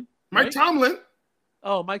Houston. Mike right? Tomlin.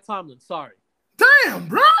 Oh, Mike Tomlin. Sorry. Damn,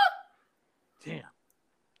 bro. Damn.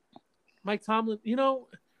 Mike Tomlin.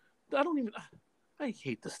 I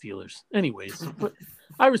hate the Steelers. Anyways, but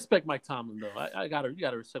I respect Mike Tomlin though. You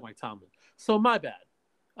gotta respect Mike Tomlin. So my bad.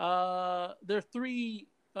 There are 3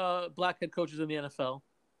 black head coaches in the NFL: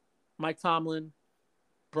 Mike Tomlin,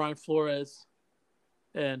 Brian Flores,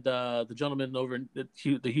 and the gentleman over in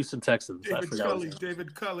the Houston Texans. David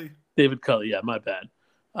Culley. David Culley. Yeah, my bad.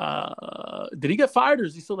 Did he get fired, or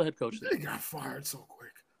is he still the head coach? He got fired so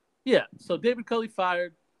quick. Yeah. So David Culley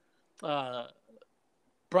fired.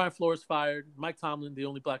 Brian Flores fired. Mike Tomlin, the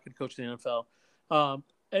only black head coach in the NFL.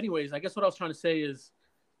 Anyways, I guess what I was trying to say is,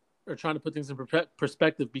 or trying to put things in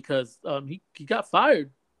perspective, because he got fired.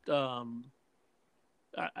 I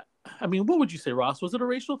mean, what would you say, Ross? Was it a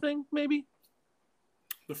racial thing, maybe?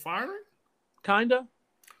 The firing? Kinda.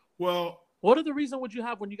 Well, what other reason would you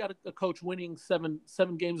have when you got a coach winning seven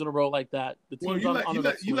games in a row like that? The team's you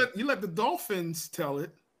let the Dolphins tell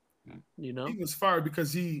it. You know, he was fired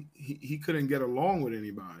because he couldn't get along with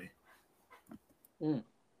anybody.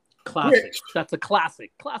 Classic. That's a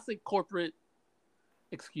classic corporate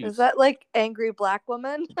excuse. Is that like angry black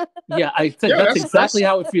woman? Yeah, I think that's exactly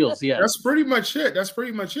how it feels. Yeah, that's pretty much it.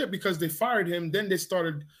 Because they fired him. Then they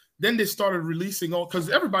started releasing all,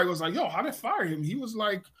 because everybody was like, "Yo, how did they fire him? He was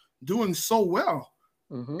like doing so well."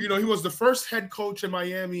 Mm-hmm. He was the first head coach in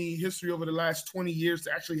Miami history over the last 20 years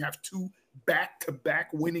to actually have 2 back-to-back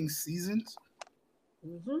winning seasons.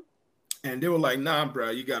 Mm-hmm. And they were like, "Nah, bro,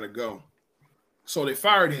 you gotta go." So they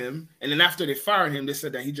fired him, and then after they fired him, they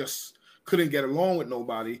said that he just couldn't get along with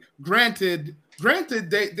nobody. Granted,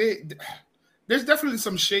 there's definitely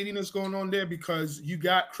some shadiness going on there, because you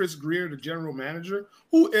got Chris Greer, the general manager,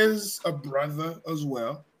 who is a brother as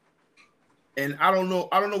well. And I don't know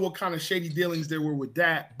what kind of shady dealings there were with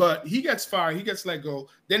that, but he gets fired, he gets let go.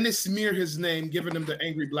 Then they smear his name, giving him the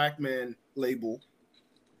angry black man label,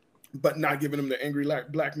 but not giving him the angry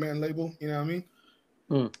black man label. You know what I mean?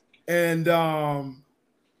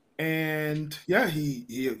 And yeah,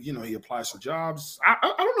 he applies for jobs.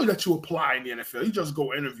 I don't know that you apply in the NFL. You just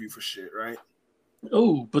go interview for shit, right?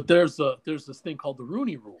 Oh, but there's this thing called the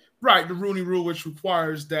Rooney Rule. Right, the Rooney Rule, which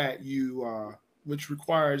requires that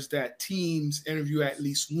teams interview at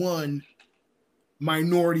least one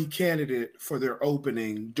minority candidate for their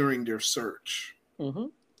opening during their search. Mm-hmm.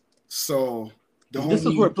 So this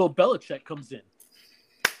is where Bill Belichick comes in.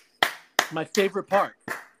 My favorite part.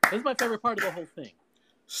 This is my favorite part of the whole thing.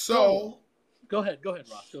 So go ahead,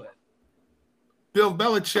 Ross. Go ahead. Bill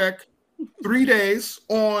Belichick, 3 days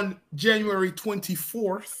on January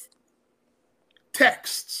 24th,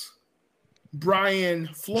 texts Brian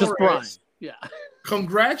Flores. Just Brian. Yeah.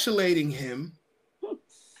 Congratulating him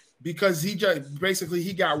because he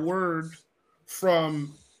got word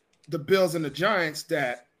from the Bills and the Giants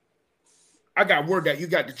that I got word that you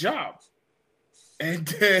got the job, and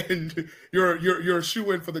then you're a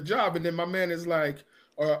shoe-in for the job. And then my man is like,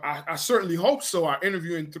 I certainly hope so. I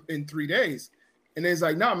interview in 3 days, and then he's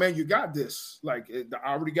like, "Nah, man, you got this. Like, I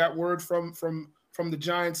already got word from the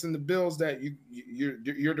Giants and the Bills that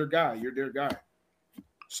you're their guy. You're their guy."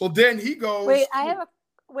 So then he goes. Wait,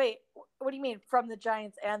 what do you mean from the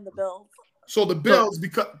Giants and the Bills? So the Bills,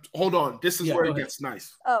 because hold on, this is where it gets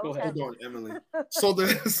nice. Oh, okay. Hold on, Emily. So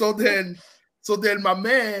then my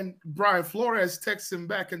man Brian Flores texts him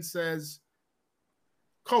back and says,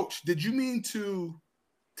 "Coach, did you mean to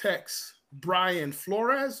text Brian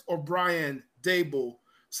Flores or Brian Daboll?"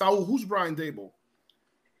 Saul, who's Brian Daboll?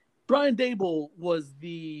 Brian Daboll was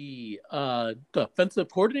the offensive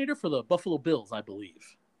coordinator for the Buffalo Bills, I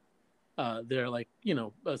believe. They're like,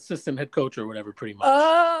 assistant head coach or whatever, pretty much.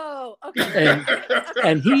 Oh, okay.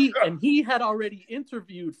 And he had already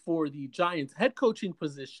interviewed for the Giants head coaching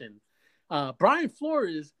position. Brian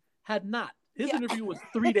Flores had not. His interview was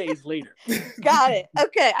 3 days later. Got it.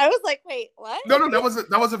 Okay, I was like, wait, what? No,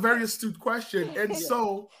 that was a very astute question. And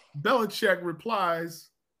so Belichick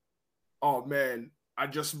replies, "Oh man, I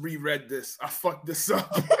just reread this. I fucked this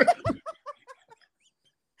up."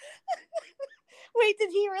 Wait,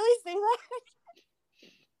 did he really say that?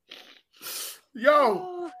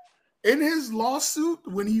 Yo, in his lawsuit,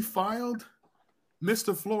 when he filed,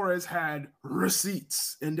 Mr. Flores had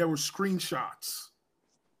receipts and there were screenshots.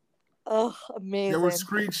 Oh, amazing. There were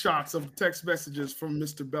screenshots of text messages from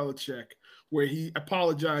Mr. Belichick where he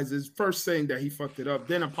apologizes, first saying that he fucked it up,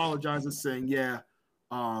 then apologizes saying,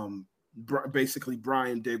 basically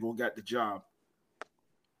Brian Daboll got the job.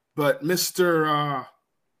 But Mr.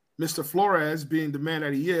 Flores, being the man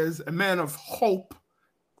that he is, a man of hope,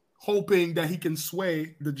 hoping that he can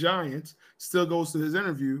sway the Giants, still goes to his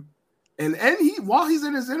interview. And while he's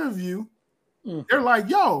in his interview, they're like,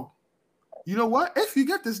 yo, you know what? If you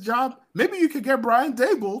get this job, maybe you could get Brian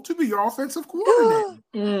Daboll to be your offensive coordinator.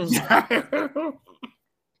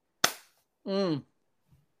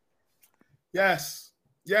 Yes.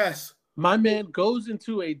 My man goes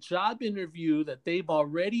into a job interview that they've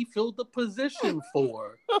already filled the position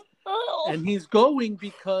for. And he's going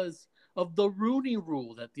because of the Rooney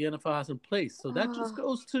Rule that the NFL has in place. So that just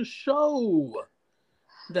goes to show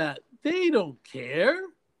that they don't care.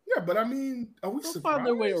 Yeah, but I mean, are we surprised? They'll find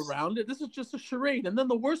their way around it. This is just a charade. And then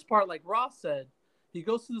the worst part, like Ross said, he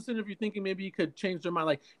goes to this interview thinking maybe he could change their mind.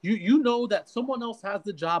 Like, you know that someone else has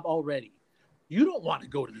the job already. You don't want to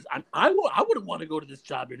go to this. I wouldn't want to go to this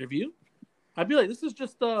job interview. I'd be like, this is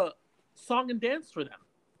just a song and dance for them.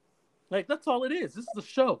 Like, that's all it is. This is a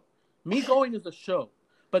show. Me going is a show.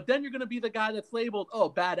 But then you're going to be the guy that's labeled,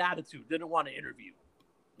 bad attitude, didn't want to interview.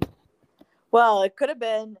 Well, it could have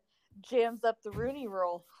been jams up the Rooney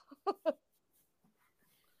Rule.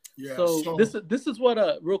 Yeah. So this is what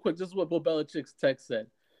real quick. This is what Bill Belichick's text said.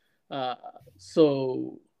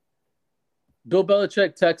 So Bill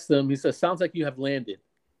Belichick texts him. He says, "Sounds like you have landed.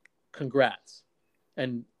 Congrats."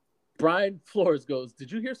 And Brian Flores goes,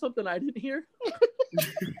 "Did you hear something I didn't hear?"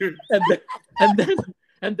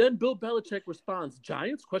 and then Bill Belichick responds,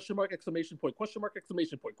 "Giants? ? Exclamation point! Exclamation point!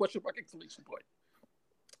 Exclamation point!"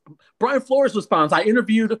 Brian Flores responds, "I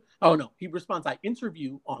interview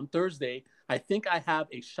on Thursday. I think I have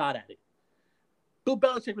a shot at it." Bill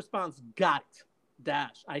Belichick responds, "Got it.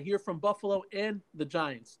 Dash. I hear from Buffalo and the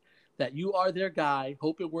Giants that you are their guy.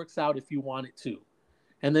 Hope it works out if you want it to."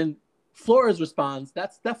 And then Flores responds,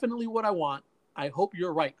 "That's definitely what I want. I hope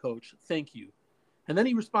you're right, Coach. Thank you." And then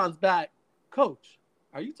he responds back, "Coach,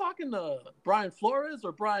 are you talking to Brian Flores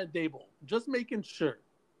or Brian Daboll? Just making sure."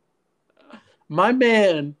 My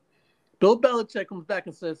man, Bill Belichick, comes back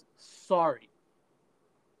and says, "Sorry,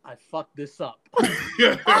 I fucked this up."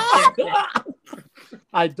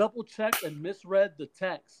 I double-checked and misread the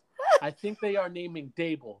text. I think they are naming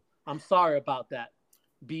Daboll. I'm sorry about that.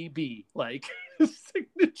 BB, like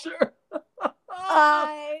signature.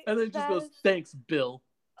 And then just goes, "Thanks, Bill."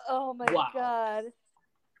 Oh my God.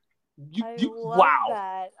 I love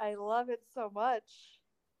that. I love it so much.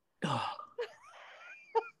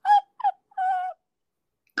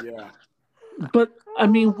 Yeah. But I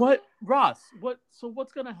mean, what, Ross?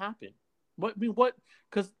 What's gonna happen? What?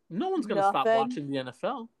 Because no one's gonna stop watching the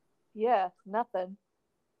NFL. Yeah, nothing.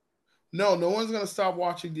 No one's gonna stop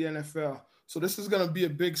watching the NFL. So this is gonna be a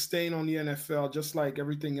big stain on the NFL, just like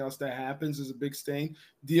everything else that happens is a big stain.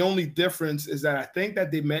 The only difference is that I think that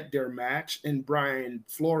they met their match in Brian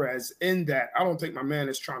Flores. In that, I don't think my man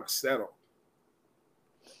is trying to settle.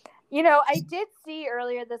 You know, I did see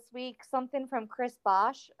earlier this week something from Chris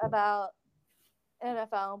Bosh about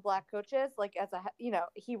NFL and black coaches. Like,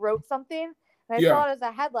 he wrote something, and I saw it as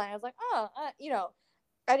a headline. I was like,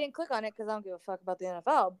 I didn't click on it because I don't give a fuck about the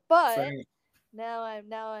NFL. But now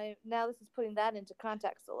this is putting that into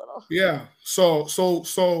context a little. Yeah. So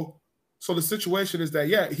the situation is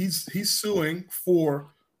that he's suing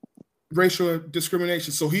for racial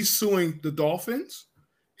discrimination. So he's suing the Dolphins.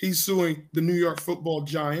 He's suing the New York Football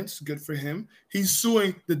Giants. Good for him. He's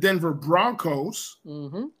suing the Denver Broncos.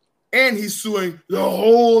 Mm-hmm. And he's suing the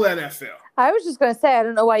whole NFL. I was just going to say, I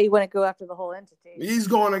don't know why you wouldn't go after the whole entity. He's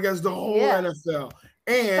going against the whole NFL.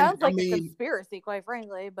 And sounds like a conspiracy, quite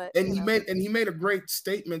frankly. But he made a great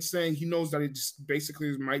statement saying he knows that it just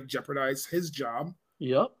basically might jeopardize his job.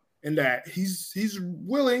 Yep. And that he's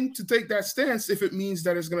willing to take that stance if it means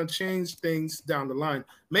that it's going to change things down the line.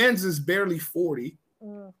 Mans is barely 40.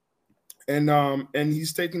 And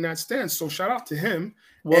he's taking that stance. So shout out to him.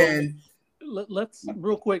 Well, and let's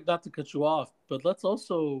real quick, not to cut you off, but let's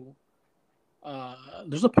also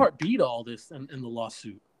there's a part B to all this in the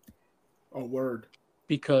lawsuit. Oh, word.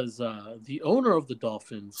 Because the owner of the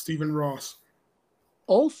Dolphins, Stephen Ross,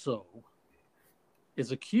 also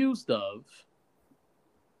is accused of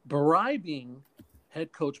bribing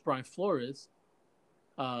head coach Brian Flores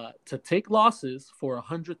to take losses for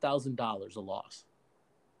 $100,000 a loss.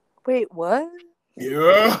 Wait, what?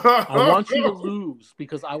 Yeah. I want you to lose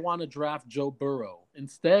because I want to draft Joe Burrow.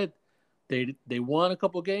 Instead, they won a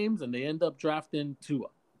couple games and they end up drafting Tua.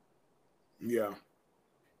 Yeah.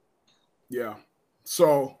 Yeah.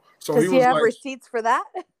 So does he have receipts for that?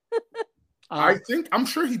 I'm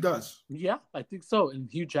sure he does. Yeah, I think so. And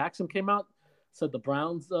Hugh Jackson came out, said the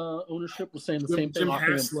Browns ownership was saying the same thing,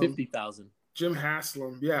 offering him $50,000. Jim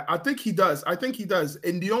Haslam. Yeah, I think he does.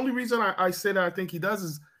 And the only reason I say that I think he does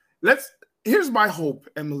is here's my hope,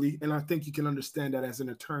 Emily, and I think you can understand that as an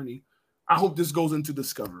attorney. I hope this goes into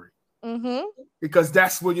discovery. Mm-hmm. Because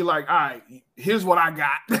that's when you're like, all right, here's what I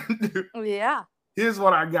got. Yeah. Here's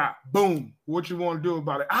what I got. Boom. What you want to do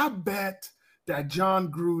about it? I bet that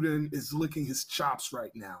John Gruden is licking his chops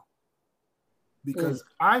right now. Because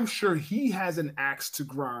I'm sure he has an axe to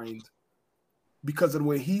grind because of the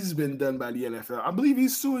way he's been done by the NFL. I believe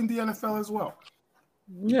he's suing the NFL as well.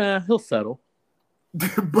 Yeah, he'll settle.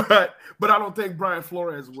 but I don't think Brian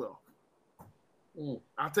Flores will.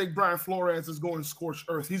 I think Brian Flores is going scorched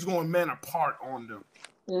earth. He's going man apart on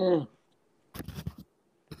them.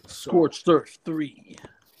 Scorched earth 3.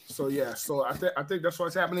 So yeah, so I think that's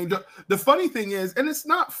what's happening. The funny thing is, and it's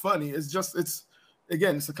not funny,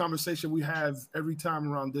 it's a conversation we have every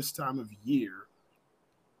time around this time of year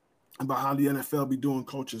about how the NFL be doing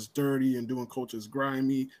coaches dirty and doing coaches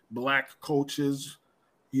grimy, black coaches,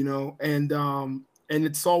 and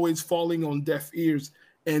it's always falling on deaf ears.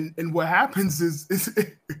 And what happens is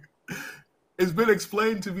it's been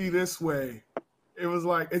explained to me this way. It was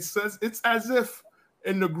like it's as if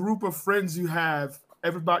in the group of friends you have,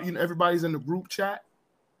 everybody's in the group chat,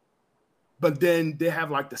 but then they have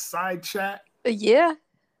like the side chat. Yeah.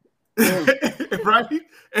 Right?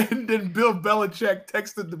 And then Bill Belichick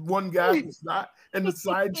texted the one guy who's not in the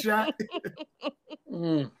side chat.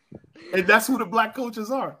 And that's who the black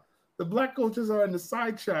coaches are. The black coaches are in the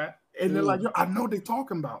side chat. And they're like, yo, I know they're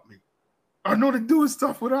talking about me. I know they're doing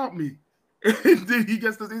stuff without me. And then he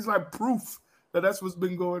gets this, he's like proof that that's what's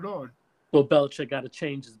been going on. Well, Belichick got to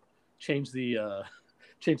change the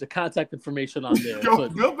contact information on there. Yo,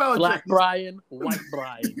 Bill Belichick, Black Brian, White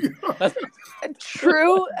Brian.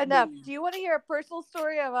 True enough. Do you want to hear a personal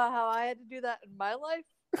story about how I had to do that in my life?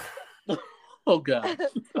 Oh, God.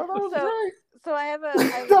 So I have a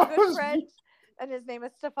good friend, and his name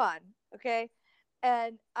is Stefan, okay?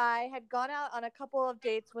 And I had gone out on a couple of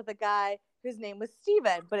dates with a guy whose name was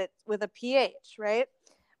Steven, but it's with a PH, right?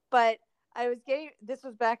 But this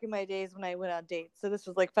was back in my days when I went on dates. So this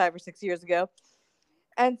was like 5 or 6 years ago.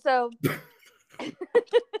 And so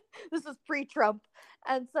this was pre-Trump.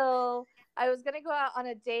 And so I was going to go out on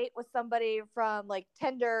a date with somebody from like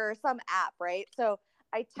Tinder or some app, right? So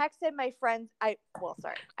I texted my friends. I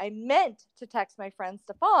meant to text my friend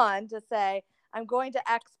Stefan to say, I'm going to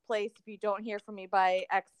X place. If you don't hear from me by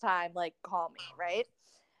X time, like call me, right?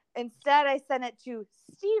 Instead, I sent it to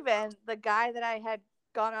Steven, the guy that I had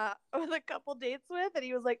gone out with a couple dates with. And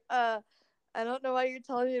he was like, I don't know why you're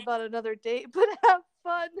telling me about another date, but have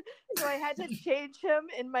fun. So I had to change him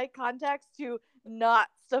in my contacts to not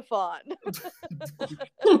Stefan.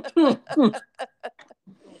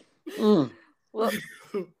 Whoops.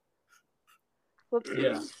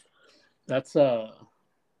 Yeah. That's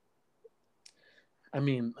I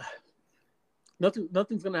mean,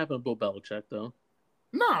 nothing's gonna happen to Bill Belichick though.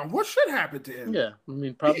 Nah, what should happen to him? Yeah, I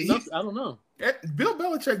mean, probably nothing. I don't know. Bill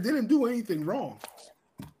Belichick didn't do anything wrong.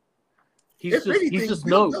 He just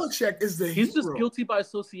knows. Belichick is the hero. He's just guilty by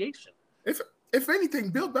association. If anything,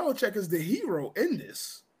 Bill Belichick is the hero in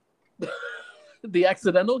this. The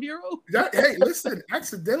accidental hero? Hey, listen,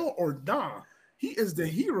 accidental or not, he is the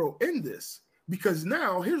hero in this. Because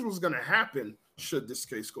now, here's what's going to happen should this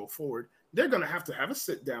case go forward. They're going to have a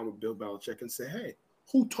sit down with Bill Belichick and say, hey,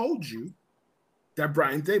 who told you that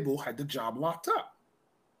Brian Daboll had the job locked up?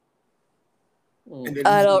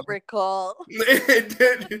 I don't recall. And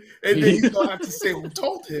then he's going to have to say who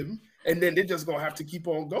told him. And then they're just going to have to keep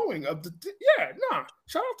on going. Shout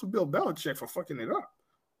out to Bill Belichick for fucking it up.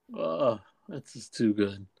 Oh, this is too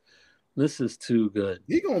good. This is too good.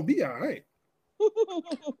 He's going to be all right.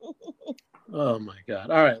 Oh, my God.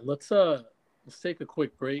 All right, let's take a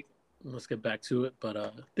quick break. Let's get back to it. But I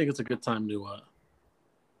think it's a good time to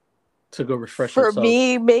go refresh For ourselves.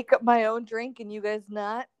 me, make up my own drink and you guys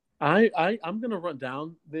not? I'm going to run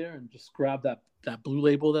down there and just grab that blue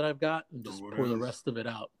label that I've got and just pour the rest of it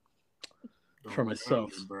out for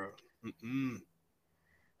myself.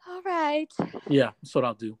 All right. Yeah, that's what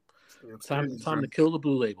I'll do. Time to kill the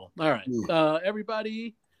blue label. All right.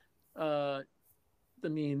 Everybody, I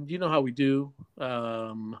mean, you know how we do.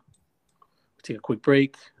 Take a quick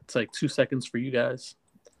break. It's like 2 seconds for you guys.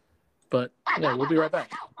 But yeah, we'll be right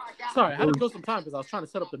back. Sorry, I had to go some time because I was trying to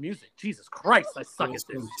set up the music. Jesus Christ, I suck at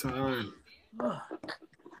this. Time.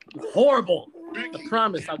 Horrible. I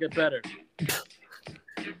promise I'll get better.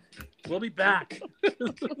 We'll be back. I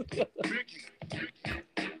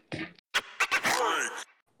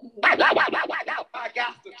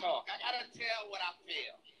got to talk. I got to tell what I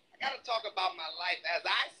feel. I got to talk about my life as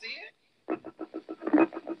I see it.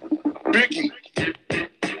 Ricky.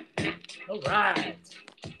 All right.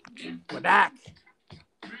 We're back.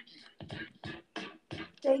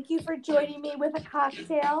 Thank you for joining me with a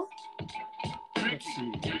cocktail. Let's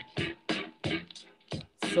see.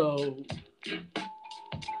 So,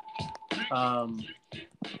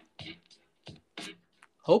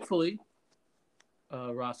 hopefully,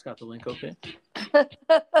 Ross got the link okay.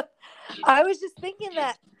 I was just thinking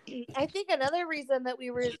that I think another reason that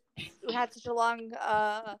we had such a long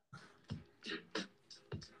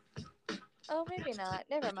oh, maybe not.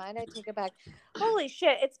 Never mind. I take it back. Holy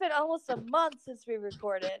shit. It's been almost a month since we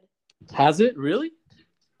recorded. Has it? Really?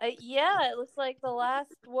 Yeah, it looks like the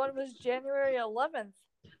last one was January 11th.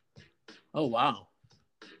 Oh, wow.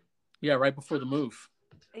 Yeah, right before the move.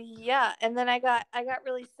 Yeah, and then I got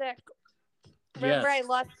really sick. Remember, yes.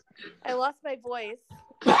 I lost my voice.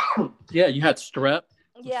 Yeah, you had strep.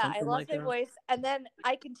 Yeah, I lost my voice, and then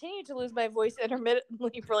I continued to lose my voice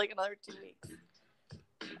intermittently for like another 2 weeks.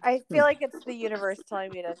 I feel like it's the universe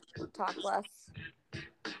telling me to talk less.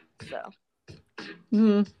 So.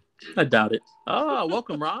 I doubt it. Oh,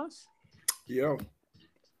 welcome, Ross. Yo.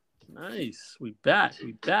 Nice. We back.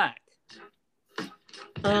 Back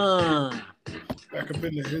up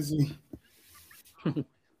in the hizzy.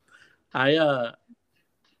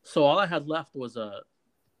 So all I had left was a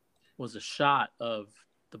shot of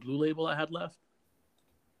the Blue Label I had left.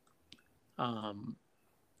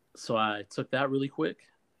 So I took that really quick.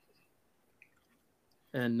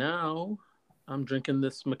 And now I'm drinking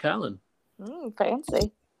this Macallan.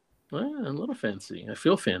 Fancy. Yeah, a little fancy. I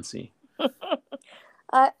feel fancy.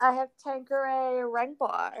 I have Tanqueray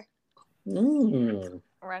Rengbar.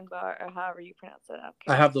 Rengbar, or however you pronounce it. Okay.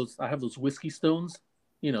 I have those whiskey stones,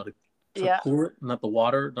 to cool it, not the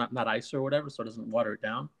water, not ice or whatever, so it doesn't water it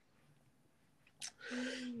down.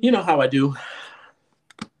 You know how I do.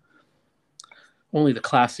 Only the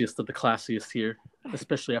classiest of the classiest here,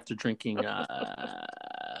 especially after drinking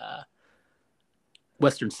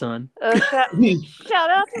Western Sun. Oh, shout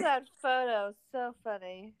out to that photo. So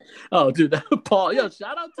funny. Oh, dude, Paul. Yo,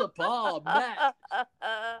 shout out to Paul, Matt.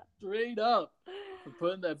 Straight up for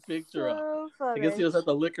putting that picture up. Funny. I guess he was at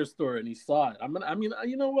the liquor store and he saw it.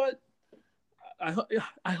 You know what?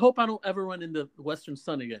 I hope I don't ever run into Western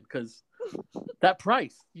Sun again, because that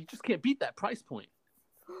price, you just can't beat that price point.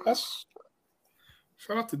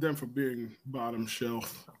 Shout out to them for being bottom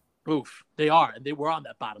shelf. Oof, they are. They were on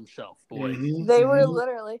that bottom shelf, boy. Mm-hmm. They were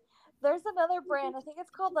literally. There's another brand. I think it's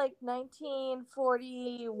called like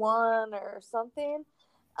 1941 or something.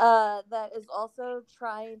 That is also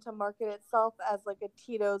trying to market itself as like a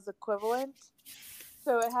Tito's equivalent.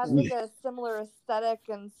 So it has like a similar aesthetic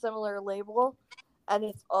and similar label, and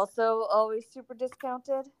it's also always super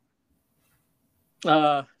discounted.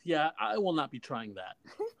 Yeah, I will not be trying that.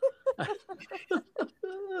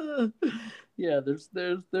 Yeah, there's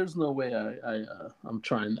no way I'm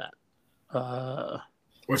trying that.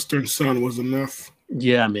 Western Sun was enough.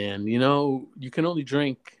 Yeah, man. You can only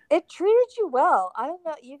drink. It treated you well. I don't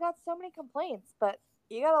know. You got so many complaints, but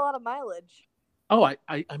you got a lot of mileage. Oh, I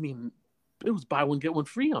mean, it was buy one get one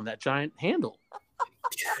free on that giant handle.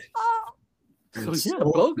 So yeah,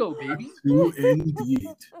 BOGO, baby. Indeed.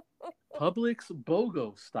 Publix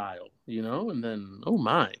BOGO style, and then oh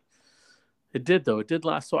my, it did though. It did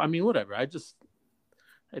last. So I mean, whatever. I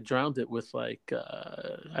drowned it with like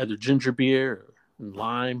either ginger beer and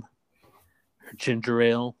lime or ginger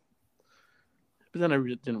ale. But then I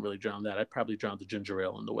didn't really drown that. I probably drowned the ginger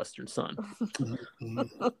ale in the Western Sun.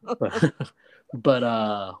 but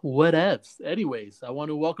whatevs. Anyways, I want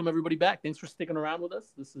to welcome everybody back. Thanks for sticking around with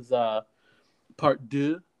us. This is part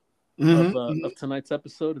 2 of tonight's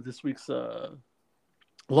episode of this week's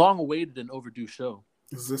long-awaited and overdue show.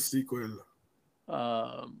 This is a sequel.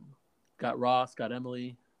 Got Ross, got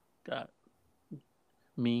Emily, got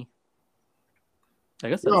me. I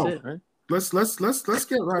guess that's it, right? Let's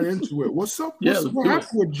get right into it. What's up? What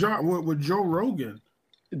happened with Joe Rogan?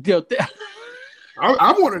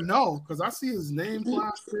 I want to know, because I see his name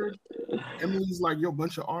plastered. Emily's like, yo,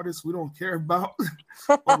 bunch of artists we don't care about.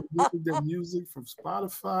 Their music from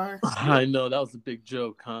Spotify. I know, that was a big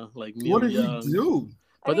joke, huh? Like, Neil what did Young. he do?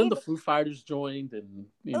 But then the Foo Fighters joined, and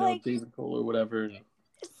David Cole or whatever.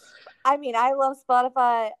 I mean, I love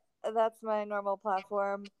Spotify. That's my normal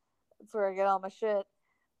platform. That's where I get all my shit.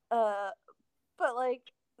 But like,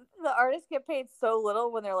 the artists get paid so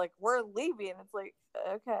little when they're like, we're leaving. It's like,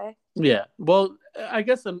 okay. Yeah. Well, I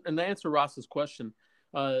guess, and to answer Ross's question,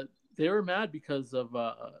 they were mad because of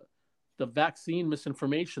the vaccine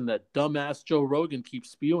misinformation that dumbass Joe Rogan keeps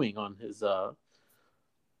spewing on his, on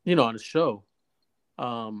his show.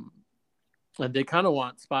 And they kind of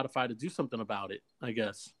want Spotify to do something about it, I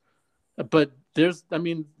guess. But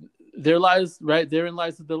therein lies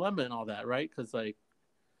the dilemma and all that, right? Because like,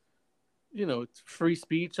 it's free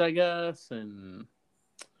speech, I guess. And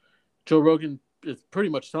Joe Rogan is pretty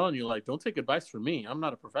much telling you, like, don't take advice from me. I'm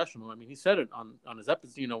not a professional. I mean, he said it on his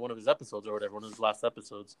episode, one of his episodes or whatever, one of his last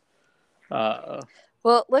episodes.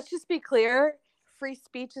 Well, let's just be clear. Free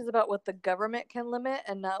speech is about what the government can limit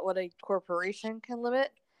and not what a corporation can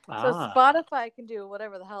limit. So Spotify can do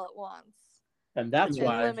whatever the hell it wants. And that's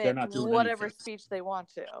why they're not doing whatever anything. speech they want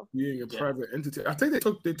to. Being a private entity. I think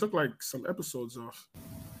they took like some episodes off.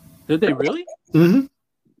 Did they really? Mm-hmm.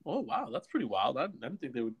 Oh, wow. That's pretty wild. I didn't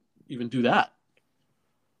think they would even do that.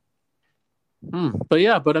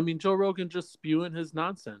 But I mean, Joe Rogan just spewing his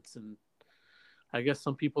nonsense, and I guess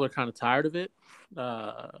some people are kind of tired of it.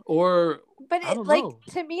 To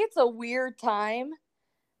me, it's a weird time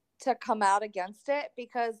to come out against it,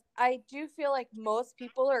 because I do feel like most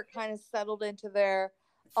people are kind of settled into their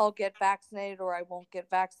I'll get vaccinated or I won't get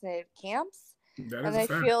vaccinated camps. And I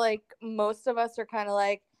feel like most of us are kind of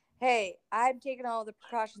like, hey, I'm taking all the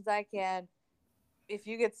precautions I can. If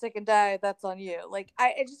you get sick and die, that's on you. Like,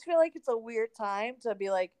 I just feel like it's a weird time to be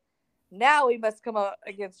like, now we must come out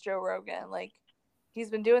against Joe Rogan. Like, he's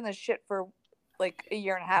been doing this shit for like a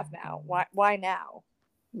year and a half now. Why now?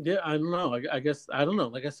 Yeah, I don't know. I guess, I don't know.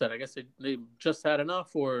 Like I said, I guess they just had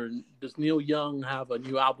enough, or does Neil Young have a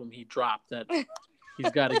new album he dropped that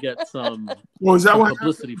he's got to get some is that what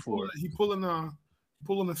publicity for? He pulling a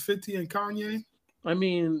 50 and Kanye? I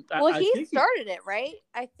mean, he started it, right?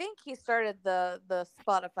 I think he started the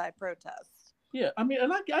Spotify protest. Yeah, I mean,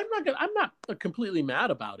 and I'm not completely mad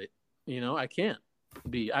about it. I can't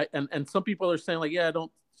be. And some people are saying like, yeah,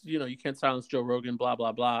 don't, you can't silence Joe Rogan, blah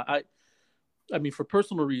blah blah. I mean, for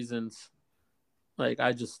personal reasons, like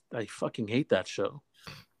I fucking hate that show,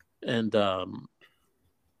 and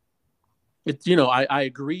it's I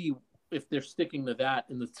agree if they're sticking to that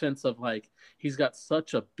in the sense of like he's got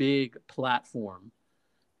such a big platform,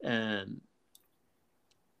 and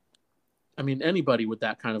I mean anybody with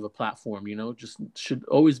that kind of a platform, just should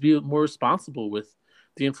always be more responsible with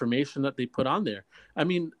the information that they put on there. I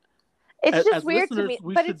mean, it's just weird to me,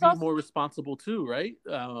 we but should it's be also more responsible too, right?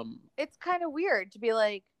 It's kind of weird to be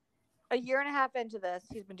like a year and a half into this.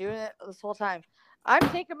 He's been doing it this whole time. I'm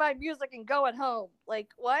taking my music and going home. Like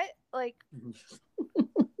what? Like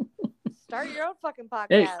start your own fucking podcast.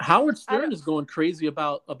 Hey, Howard Stern is going crazy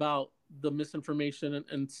about the misinformation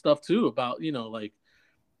and stuff too. About like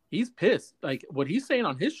he's pissed. Like what he's saying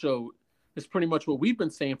on his show is pretty much what we've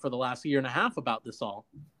been saying for the last year and a half about this all.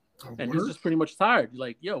 And he's just pretty much tired.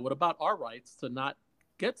 Like, yo, what about our rights to not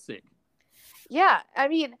get sick? Yeah, I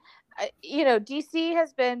mean, DC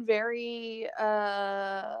has been very,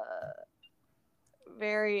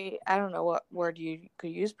 very, I don't know what word you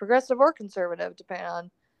could use, progressive or conservative, depending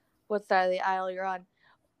on what side of the aisle you're on.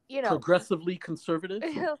 Progressively conservative?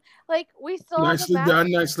 Like, we still nicely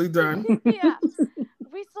done. Yeah.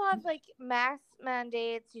 We still have, like, mask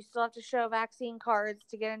mandates. You still have to show vaccine cards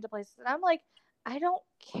to get into places. And I'm like, I don't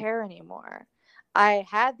care anymore. I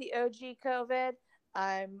had the OG COVID.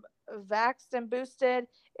 I'm vaxxed and boosted.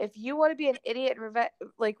 If you want to be an idiot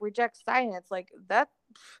and reject science, like that,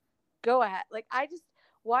 go ahead. Like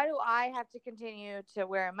why do I have to continue to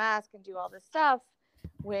wear a mask and do all this stuff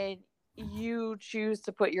when you choose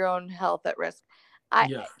to put your own health at risk?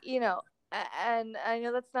 And I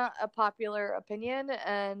know that's not a popular opinion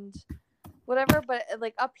and whatever, but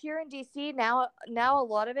like up here in DC now a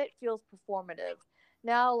lot of it feels performative.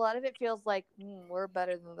 Now a lot of it feels like we're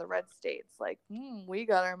better than the red states. Like we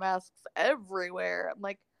got our masks everywhere. I'm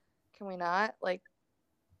like, can we not? Like,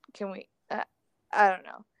 can we? I don't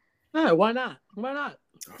know. Yeah, why not? Why not?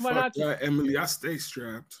 Why not? Emily, I stay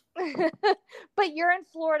strapped. But you're in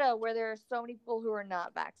Florida where there are so many people who are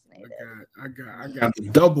not vaccinated. I got the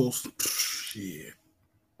doubles. Shit.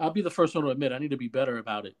 I'll be the first one to admit I need to be better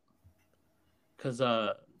about it. Because,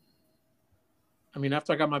 I mean,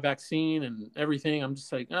 after I got my vaccine and everything, I'm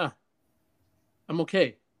just like, I'm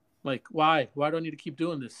okay. Like, why? Why do I need to keep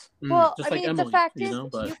doing this? Well, just like Emily, the fact is,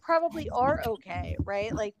 but... you probably are okay,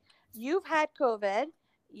 right? Like, you've had COVID,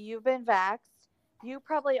 you've been vaxxed, you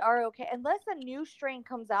probably are okay. Unless a new strain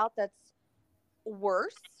comes out that's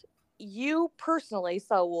worse, you personally,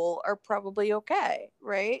 Saul, are probably okay,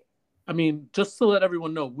 right? I mean, just to let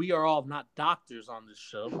everyone know, we are all not doctors on this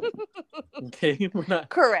show. Okay? We're not.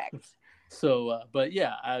 Correct. So, but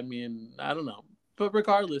yeah, I mean, I don't know. But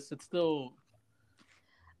regardless, it's still.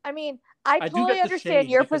 I mean, I totally understand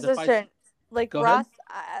your position. Ross,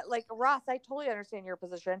 I totally understand your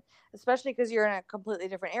position, especially because you're in a completely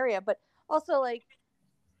different area. But also, like,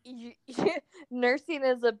 nursing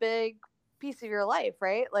is a big piece of your life,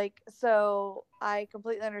 right? Like, so I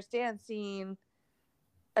completely understand seeing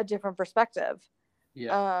a different perspective.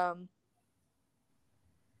 Yeah.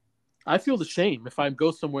 I feel the shame if I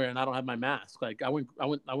go somewhere and I don't have my mask. Like I went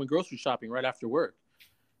grocery shopping right after work,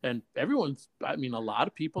 and a lot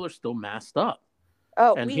of people are still masked up.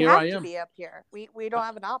 Oh, and we here have I to am. be up here. We don't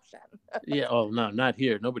have an option. Yeah. Oh no, not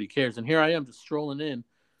here. Nobody cares. And here I am just strolling in,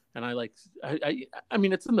 and I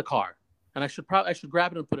mean, it's in the car, and I should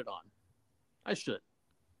grab it and put it on. I should,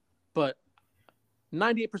 but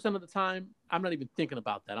 98% of the time, I'm not even thinking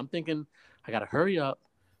about that. I'm thinking I gotta hurry up.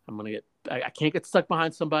 I can't get stuck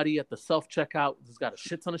behind somebody at the self checkout who's got a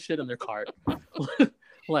shit ton of shit in their cart.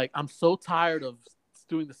 Like I'm so tired of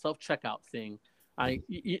doing the self checkout thing. I'm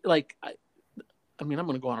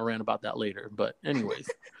gonna go on a rant about that later. But anyways,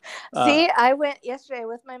 see, I went yesterday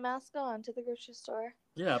with my mask on to the grocery store.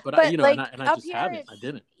 Yeah, but I just haven't. I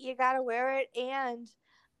didn't. You gotta wear it, and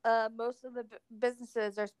most of the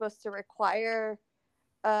businesses are supposed to require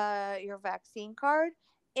your vaccine card.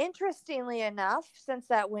 Interestingly enough, since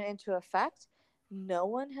that went into effect, no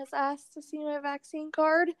one has asked to see my vaccine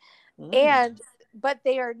card. But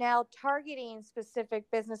they are now targeting specific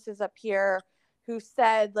businesses up here who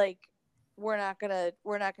said, like, we're not gonna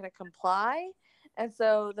comply. And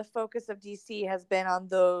so the focus of DC has been on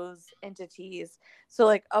those entities. So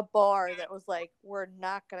like a bar that was like, we're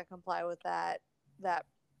not gonna comply with that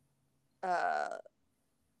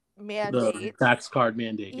mandate, the vax card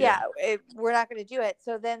mandate. We're not going to do it.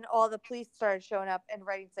 So then all the police started showing up and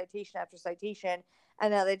writing citation after citation,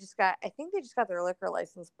 and now I think they just got their liquor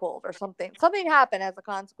license pulled or something happened as a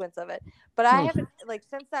consequence of it. But I haven't, like,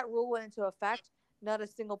 since that rule went into effect, not a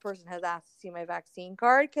single person has asked to see my vaccine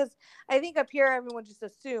card, because I think up here everyone just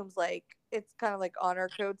assumes like it's kind of like honor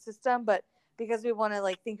code system, but because we want to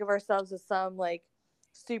like think of ourselves as some like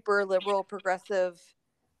super liberal progressive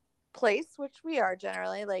place, which we are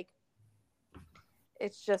generally, like,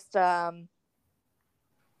 it's just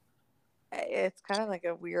it's kind of like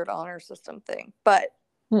a weird honor system thing, but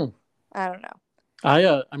I don't know. I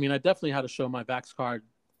definitely had to show my vax card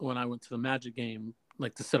when I went to the Magic game,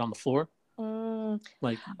 like to sit on the floor.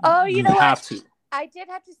 Like, you know have what? to. I did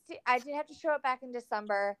have to show it back in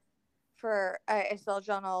December for I saw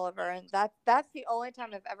John Oliver, and that's the only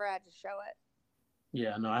time I've ever had to show it.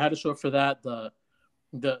 Yeah, no, I had to show it for that. The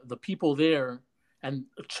people there, and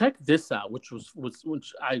check this out, which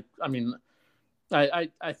I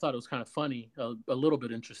thought it was kind of funny, a little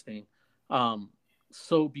bit interesting.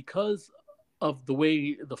 So because of the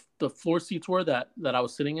way the floor seats were that I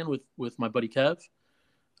was sitting in with my buddy Kev,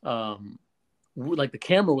 like the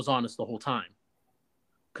camera was on us the whole time,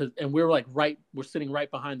 and we're sitting right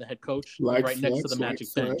behind the head coach, like right next to the Magic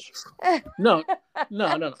bench. No.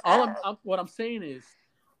 What I'm saying is,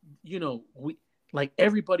 we, like,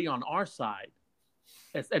 everybody on our side,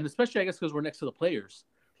 and especially I guess because we're next to the players,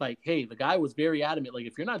 like, hey, the guy was very adamant, like,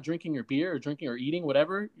 if you're not drinking your beer or drinking or eating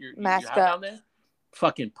whatever you have down there,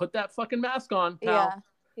 fucking put that fucking mask on, pal.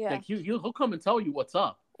 Yeah. Like he'll come and tell you what's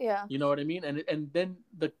up. Yeah. You know what I mean? And then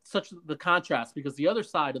the contrast, because the other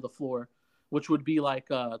side of the floor, which would be like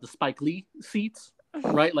the Spike Lee seats,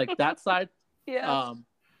 right? Like that side. Yeah.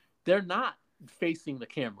 They're not facing the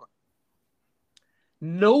camera.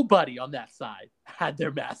 Nobody on that side had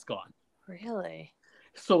their mask on. Really?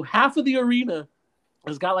 So half of the arena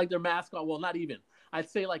has got like their mask on. Well, not even. I'd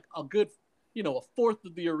say like a good, a fourth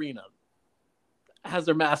of the arena has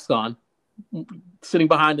their mask on, sitting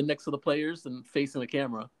behind and next to the players and facing the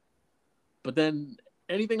camera. But then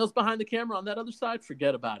anything else behind the camera on that other side,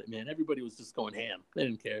 forget about it, man. Everybody was just going ham. They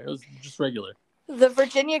didn't care. It was just regular. The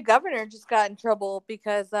Virginia governor just got in trouble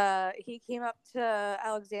because he came up to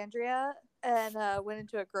Alexandria and went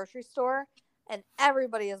into a grocery store, and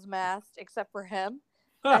everybody is masked except for him.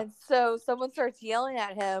 And so someone starts yelling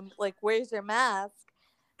at him, like, where's your mask?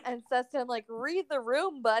 And says to him, like, read the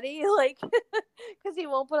room, buddy, like, because he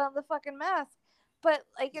won't put on the fucking mask. But,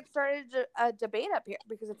 like, it started a debate up here,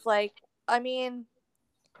 because it's like, I mean,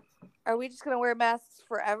 are we just going to wear masks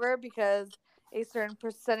forever because a certain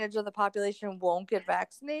percentage of the population won't get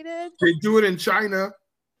vaccinated? They do it in China.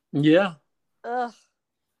 Yeah. Ugh.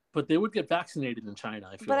 But they would get vaccinated in China,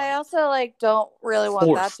 I feel. But I also, like, don't really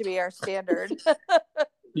want that to be our standard.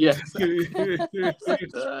 Yeah, exactly.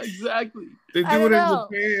 They do it in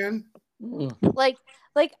Japan. Like,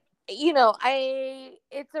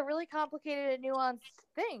 it's a really complicated and nuanced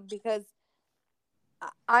thing, because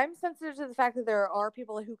I'm sensitive to the fact that there are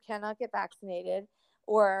people who cannot get vaccinated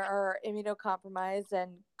or are immunocompromised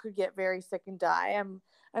and could get very sick and die. I'm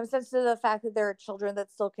sensitive to the fact that there are children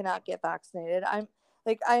that still cannot get vaccinated. I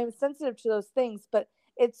am sensitive to those things, but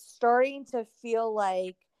it's starting to feel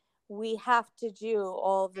like we have to do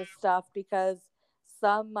all of this stuff because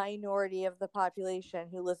some minority of the population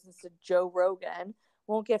who listens to Joe Rogan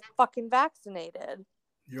won't get fucking vaccinated.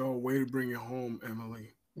 Yo, way to bring it home,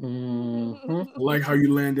 Emily. Mm-hmm. I like how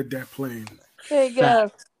you landed that plane. There you go.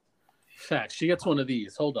 Fact. She gets one of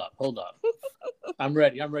these. Hold up. I'm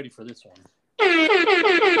ready for this one.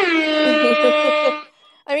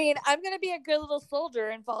 I mean, I'm going to be a good little soldier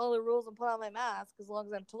and follow the rules and put on my mask as long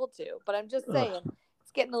as I'm told to. But I'm just saying,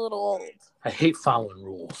 it's getting a little old. I hate following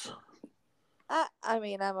rules. I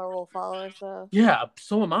mean, I'm a rule follower, so. Yeah,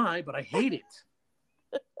 so am I, but I hate it.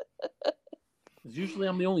 Because usually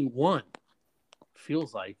I'm the only one.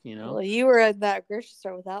 Feels like, you know. Well, you were in that grocery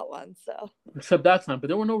store without one, so. Except that time, but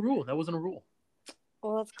there were no rules. That wasn't a rule.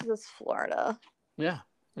 Well, that's because it's Florida. Yeah,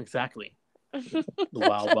 exactly. The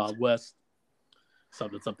Wild Wild West.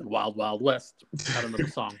 Something Wild Wild West. I don't know the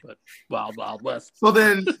song, but Wild Wild West. So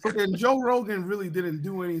then Joe Rogan really didn't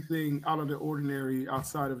do anything out of the ordinary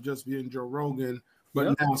outside of just being Joe Rogan.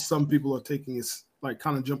 But now some people are taking it, like,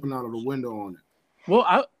 kind of jumping out of the window on it.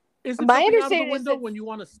 Well, is it my understanding out of the window when you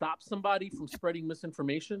want to stop somebody from spreading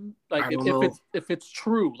misinformation? Like if it's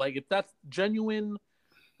true, like if that's genuine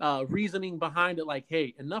reasoning behind it, like,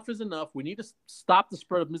 hey, enough is enough. We need to stop the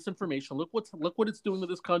spread of misinformation. Look what it's doing to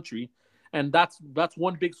this country. And that's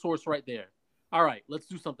one big source right there. All right, let's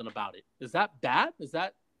do something about it. Is that bad? Is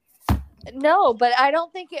that? No, but I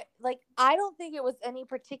don't think it was any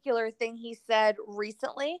particular thing he said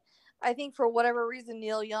recently. I think for whatever reason,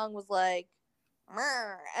 Neil Young was like,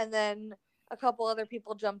 "Meh," and then a couple other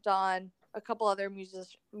people jumped on, a couple other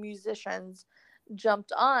musicians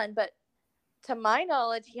jumped on. But to my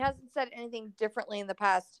knowledge, he hasn't said anything differently in the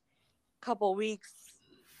past couple weeks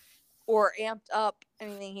or amped up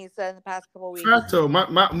anything he said in the past couple weeks. Facto.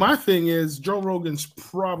 My thing is Joe Rogan's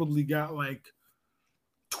probably got like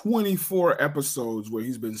 24 episodes where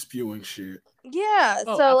he's been spewing shit. Yeah.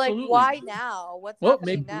 So absolutely. Like, why now? What's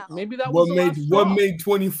happening now? Maybe that was what made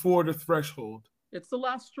 24 the threshold. It's the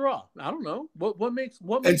last straw. I don't know what makes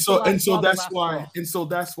that's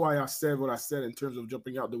why I said what I said in terms of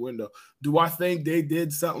jumping out the window. Do I think they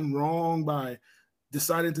did something wrong by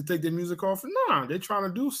deciding to take their music off? Nah, they're trying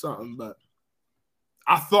to do something, but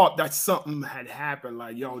I thought that something had happened.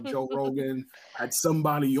 Like, yo, Joe Rogan had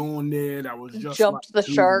somebody on there that was just jumped the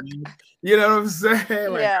shark. You know what I'm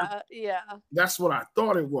saying? Like, yeah. That's what I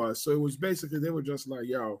thought it was. So it was basically they were just like,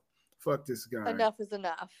 yo, fuck this guy. Enough is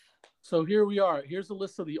enough. So here we are. Here's a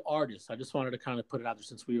list of the artists. I just wanted to kind of put it out there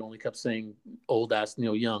since we only kept saying old ass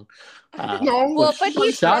Neil Young. But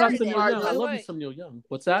he shout out to Neil Young. I love me some Neil Young.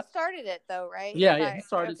 What's that? He started it though, right? Yeah, he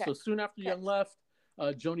started. Okay. So soon after Young left,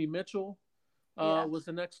 Joni Mitchell was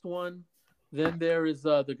the next one. Then there is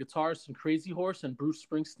the guitarist from Crazy Horse and Bruce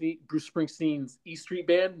Springsteen's E Street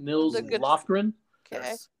Band, Nils Lofgren.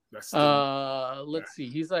 Okay. Let's see.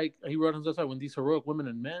 He wrote on his website, when these heroic women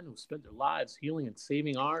and men who spend their lives healing and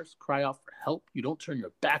saving ours cry out for help, you don't turn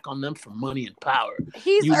your back on them for money and power.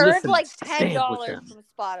 He's earned like $10 from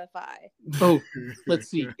Spotify. Oh, let's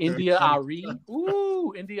see. India Arie.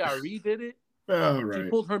 Ooh, India Arie did it. All right. She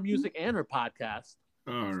pulled her music and her podcast.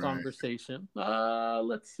 All right. Conversation.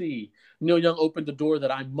 Let's see. Neil Young opened the door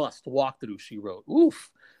that I must walk through, she wrote.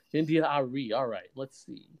 Oof. India Arie. All right, let's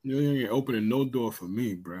see. You ain't opening no door for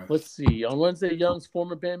me, bro. Let's see. On Wednesday, Young's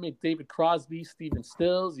former bandmate David Crosby, Stephen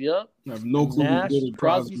Stills. Yep. I have no clue Nash, who David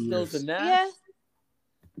Crosby, Stills, and Nash. Yeah.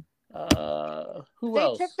 Who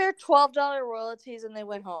else? They took their $12 royalties and they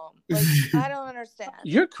went home. Like, I don't understand.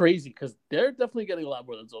 You're crazy because they're definitely getting a lot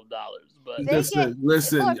more than $12. But listen.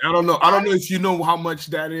 Look, I don't know if you know how much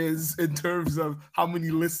that is in terms of how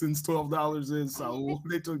many listens $12 is. So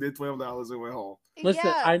they took their $12 and went home. Listen,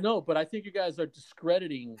 I know, but I think you guys are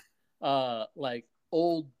discrediting like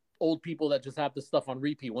old people that just have this stuff on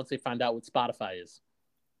repeat once they find out what Spotify is.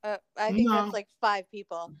 I think that's like 5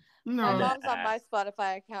 people. No, my mom's on my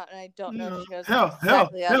Spotify account, and I don't know if she knows how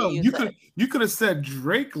to use it. You could have said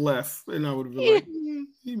Drake left, and I would have been like,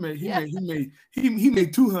 he made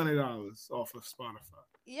 $200 off of Spotify.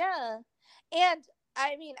 Yeah, and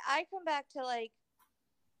I mean, I come back to like,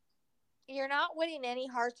 you're not winning any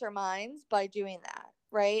hearts or minds by doing that,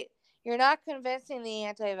 right? You're not convincing the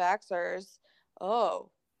anti-vaxxers.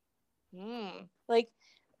 Like,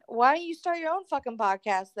 why don't you start your own fucking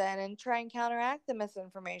podcast then and try and counteract the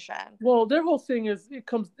misinformation? Well, their whole thing is it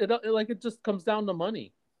just comes down to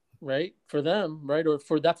money, right? For them, right? Or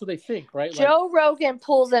that's what they think, right? Joe Rogan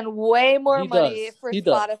pulls in way more money for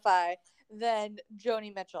Spotify than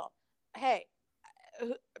Joni Mitchell. Hey,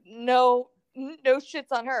 no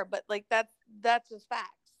shits on her, but like that's just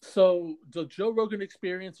facts. So the Joe Rogan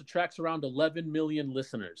Experience attracts around 11 million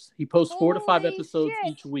listeners. He posts 4 to 5 episodes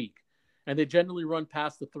each week. And they generally run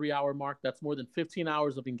past the 3-hour mark. That's more than 15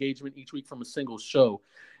 hours of engagement each week from a single show.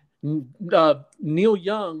 Neil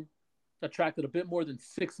Young attracted a bit more than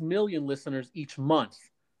 6 million listeners each month.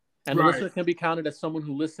 And the listener can be counted as someone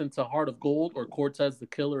who listened to Heart of Gold or Cortez the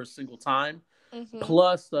Killer a single time. Mm-hmm.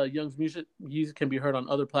 Plus, Young's music can be heard on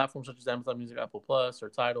other platforms such as Amazon Music, Apple Plus, or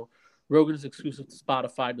Tidal. Rogan is exclusive to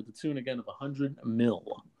Spotify to the tune, again, of 100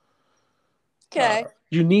 mil. Okay.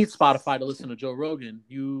 You need Spotify to listen to Joe Rogan.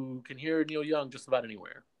 You can hear Neil Young just about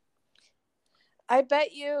anywhere. I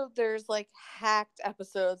bet you there's like hacked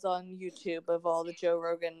episodes on YouTube of all the Joe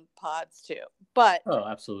Rogan pods too. But oh,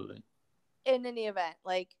 absolutely. In any event,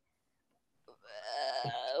 like,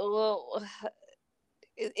 well,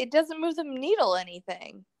 it doesn't move the needle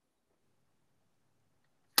anything.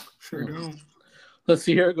 Sure don't. Let's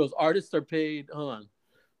see. Here it goes. Artists are paid. Hold on.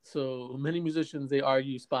 So many musicians, they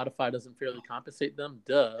argue Spotify doesn't fairly compensate them.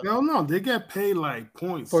 Duh. No, they get paid like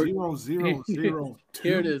 0.0002.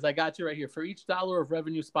 Here it is. I got you right here. For each dollar of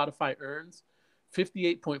revenue Spotify earns,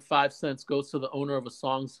 58.5 cents goes to the owner of a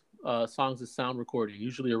song's sound recording,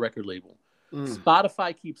 usually a record label.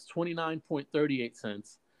 Spotify keeps 29.38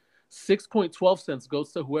 cents. 6.12 cents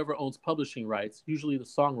goes to whoever owns publishing rights, usually the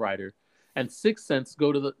songwriter, and 6 cents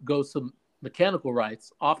goes to mechanical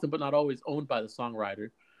rights, often but not always owned by the songwriter,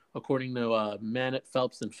 according to Mannett,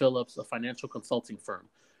 Phelps, and Phillips, a financial consulting firm.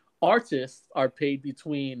 Artists are paid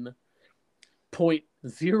between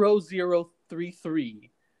 0.0033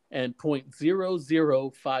 and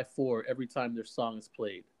 0.0054 every time their song is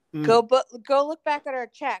played. Go look back at our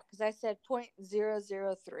chat because I said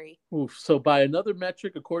 0.003. Oof. So by another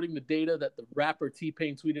metric, according to data that the rapper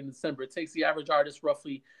T-Pain tweeted in December, it takes the average artist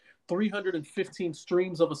roughly 315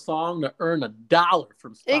 streams of a song to earn $1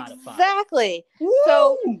 from Spotify. Exactly.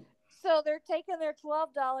 Woo! So they're taking their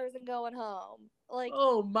 $12 and going home. Like,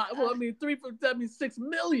 oh my! Well, I mean, that means 6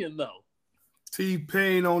 million though.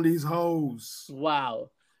 T-Pain on these hoes. Wow.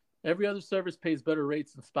 Every other service pays better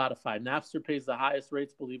rates than Spotify. Napster pays the highest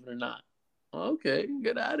rates, believe it or not. Okay,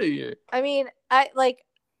 get out of here. I mean, I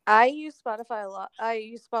use Spotify a lot. I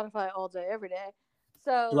use Spotify all day, every day.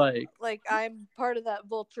 So, like I'm part of that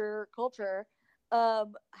vulture culture.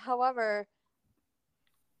 However,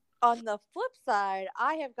 on the flip side,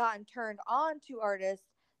 I have gotten turned on to artists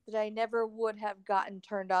that I never would have gotten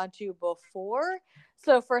turned on to before.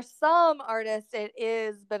 So for some artists, it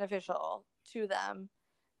is beneficial to them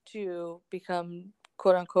to become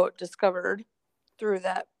quote unquote discovered through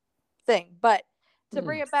that thing. But to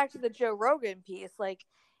bring it back to the Joe Rogan piece, like,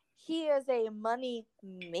 he is a money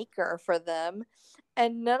maker for them,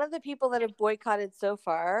 and none of the people that have boycotted so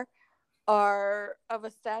far are of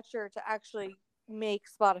a stature to actually make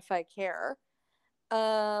Spotify care.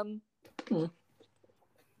 You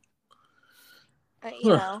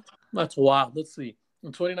know, that's wild. Let's see.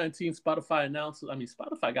 In 2019, Spotify announced,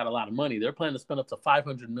 Spotify got a lot of money. They're planning to spend up to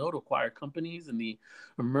 $500 million to acquire companies in the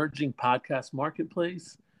emerging podcast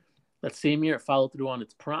marketplace. That same year, it followed through on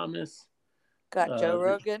its promise. Got Joe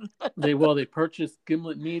Rogan. They purchased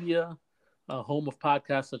Gimlet Media, home of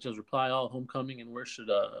podcasts such as Reply All, Homecoming, and Where Should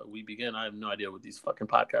We Begin? I have no idea what these fucking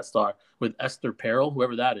podcasts are. With Esther Perel,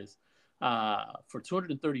 whoever that is, for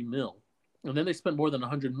 $230 million. And then they spent more than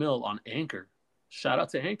 $100 million on Anchor. Shout out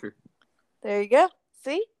to Anchor. There you go.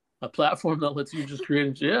 See? A platform that lets you just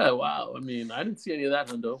create. Yeah, wow. I mean, I didn't see any of that,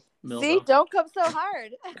 Hundo. See, don't come so hard.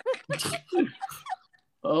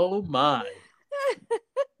 Oh, my.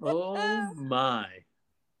 Oh, my.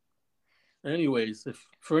 Anyways, if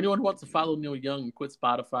for anyone who wants to follow Neil Young and quit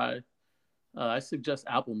Spotify, I suggest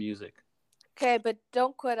Apple Music. Okay, but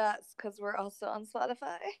don't quit us because we're also on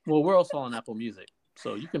Spotify. Well, we're also on Apple Music,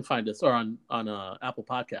 so you can find us, or on Apple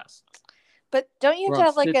Podcasts. But don't you have to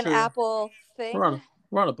have Stitcher, like an Apple thing? We're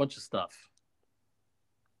on a bunch of stuff.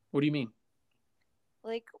 What do you mean?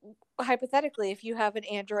 Like, hypothetically, if you have an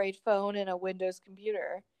Android phone and a Windows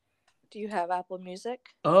computer, do you have Apple Music?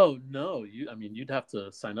 Oh no, you'd have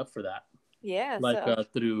to sign up for that. Yeah,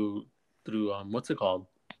 through what's it called?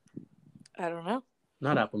 I don't know.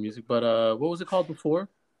 Not Apple Music, but what was it called before?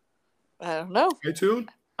 I don't know. iTunes.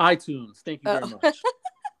 Thank you very much.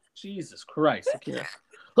 Jesus Christ, I can't.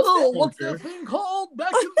 Oh, what's that thing called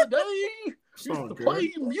back in the day? Used to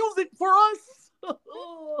play music for us.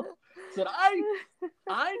 Said I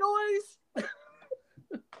noise.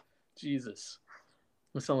 Jesus,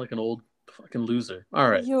 I sound like an old fucking loser. All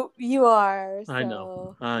right, you are. So. I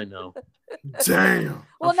know. Damn.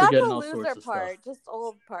 Well, not the loser part, just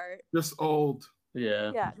old part. Just old.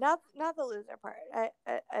 Yeah. Yeah, not the loser part. I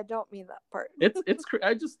don't mean that part. It's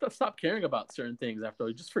I just stopped caring about certain things after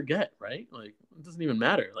I just forget, right? Like, it doesn't even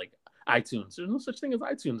matter. Like iTunes, there's no such thing as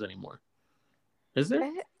iTunes anymore. Is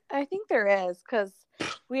there? I think there is, because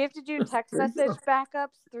we have to do text message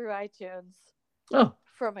backups through iTunes. Oh,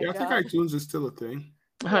 from my job. I think iTunes is still a thing.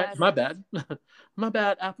 All right, my bad. My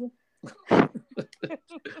bad, Apple.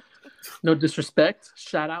 No disrespect.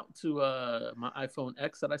 Shout out to my iPhone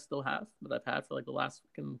X that I still have, that I've had for like the last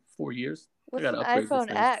fucking 4 years. What's an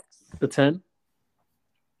iPhone X? The 10.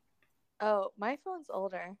 Oh, my phone's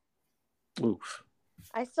older. Oof.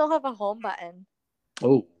 I still have a home button.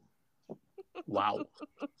 Oh. Wow.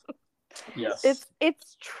 Yes.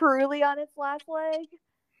 It's truly on its last leg,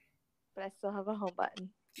 but I still have a home button.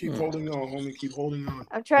 Keep holding on, homie. Keep holding on.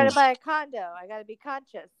 I'm trying to buy a condo. I got to be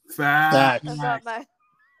conscious. Facts. About my...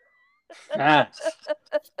 Facts.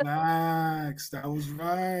 That was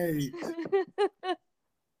right.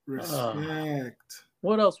 Respect.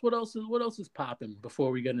 What else? What else is popping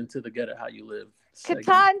before we get into the Get It How You Live segment?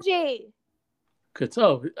 Ketanji.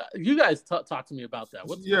 Oh, you guys talk to me about that.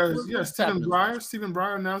 What's Stephen Breyer. Stephen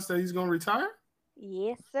Breyer announced that he's going to retire.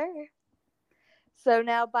 Yes, sir. So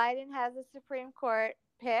now Biden has a Supreme Court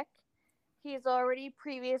pick. He's already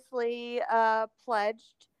previously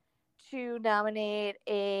pledged to nominate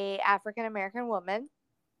a African American woman.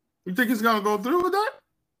 You think he's going to go through with that?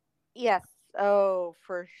 Yes. Oh,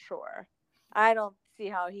 for sure. I don't see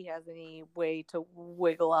how he has any way to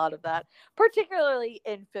wiggle out of that, particularly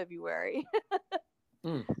in February.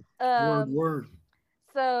 Word.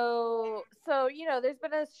 So there's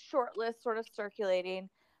been a short list sort of circulating,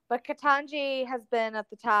 but Ketanji has been at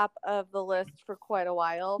the top of the list for quite a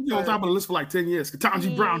while. On top of the list for like 10 years.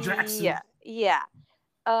 Ketanji Brown Jackson. Yeah.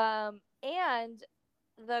 And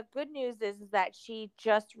the good news is that she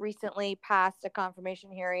just recently passed a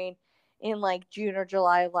confirmation hearing in like June or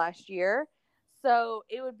July of last year. So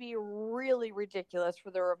it would be really ridiculous for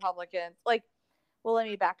the Republicans. Let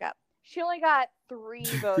me back up. She only got 3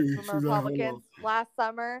 votes from Republicans last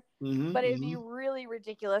summer, but it would be really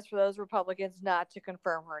ridiculous for those Republicans not to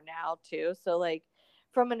confirm her now too. So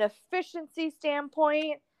from an efficiency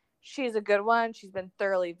standpoint, she's a good one. She's been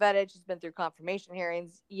thoroughly vetted. She's been through confirmation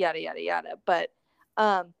hearings, yada, yada, yada. But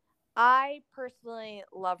I personally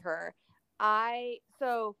love her.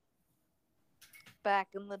 So back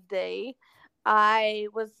in the day, I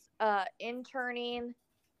was interning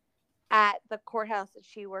at the courthouse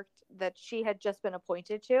that she had just been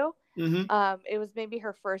appointed to. It was maybe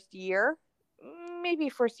her first year, maybe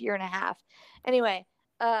first year and a half. Anyway,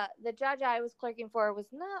 the judge I was clerking for was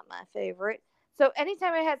not my favorite. So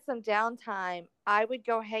anytime I had some downtime, I would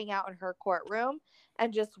go hang out in her courtroom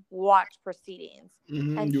and just watch proceedings.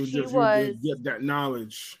 And she was get that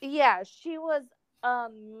knowledge. Yeah, she was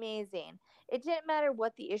amazing. It didn't matter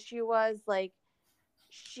what the issue was.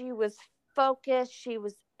 She was focused. She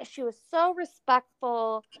was so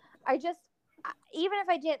respectful. Even if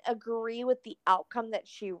I didn't agree with the outcome that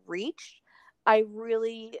she reached, I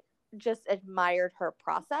really just admired her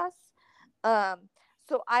process.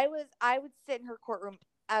 So I would sit in her courtroom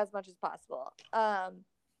as much as possible,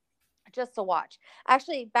 just to watch.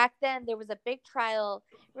 Actually, back then there was a big trial.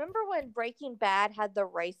 Remember when Breaking Bad had the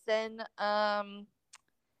ricin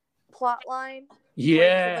plot line? Yeah.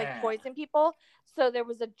 Where you could, poison people. So there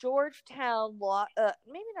was a Georgetown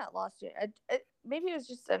maybe not law student, maybe it was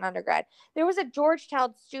just an undergrad. There was a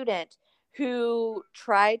Georgetown student who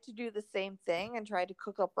tried to do the same thing and tried to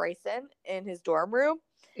cook up ricin in his dorm room.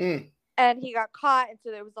 And he got caught, and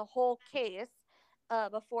so there was a whole case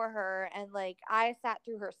before her, and I sat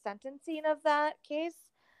through her sentencing of that case,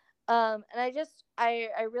 and I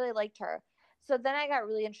really liked her. So then I got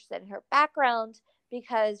really interested in her background,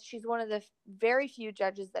 because she's one of the very few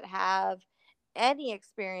judges that have any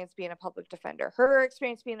experience being a public defender. Her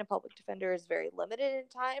experience being a public defender is very limited in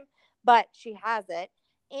time, but she has it,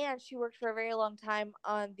 and she worked for a very long time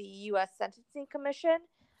on the U.S. Sentencing Commission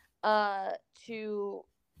to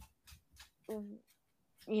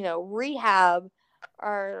rehab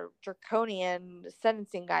our draconian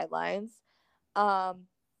sentencing guidelines.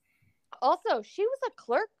 Also, she was a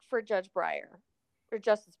clerk for Justice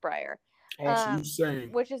Breyer. Also,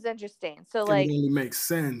 saying, which is interesting. So, it only makes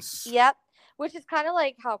sense. Yep. Which is kind of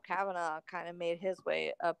like how Kavanaugh kind of made his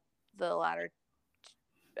way up the ladder.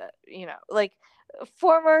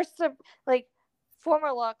 Former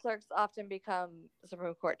law clerks often become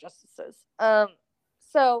Supreme Court justices.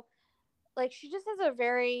 So she just has a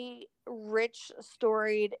very rich,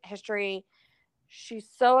 storied history. She's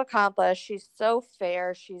so accomplished. She's so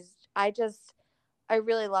fair. I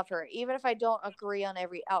really love her. Even if I don't agree on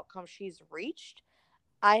every outcome she's reached,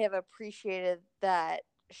 I have appreciated that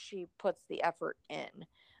she puts the effort in.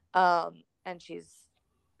 And she's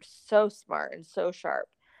so smart and so sharp.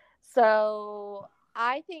 So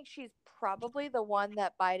I think she's probably the one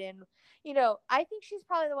that Biden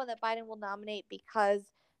will nominate, because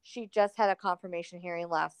she just had a confirmation hearing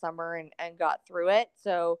last summer and got through it.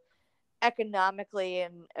 So economically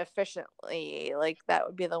and efficiently, like that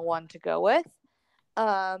would be the one to go with.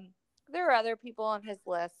 There are other people on his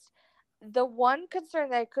list. The one concern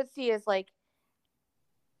that I could see is like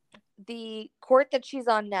the court that she's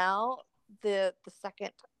on now, the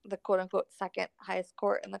quote unquote second highest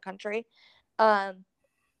court in the country.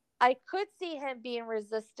 I could see him being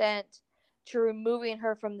resistant to removing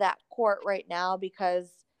her from that court right now because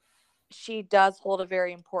she does hold a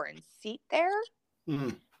very important seat there.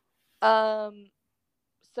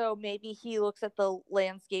 So maybe he looks at the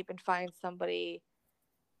landscape and finds somebody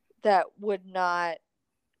that would not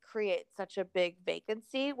create such a big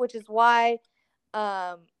vacancy, which is why,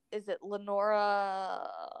 is it Lenora?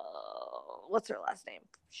 What's her last name?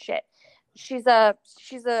 Shit. She's on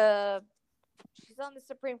the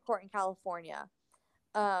Supreme Court in California.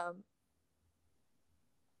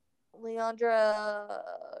 Leandra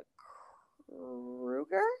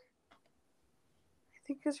Kruger, I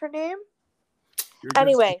think is her name.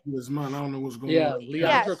 Anyway, I don't know what's going on.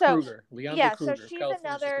 Leandra Kruger. So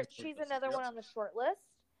she's another one on the short list.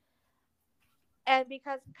 And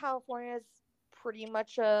because California is pretty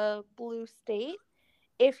much a blue state,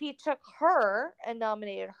 if he took her and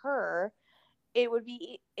nominated her, it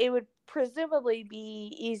would presumably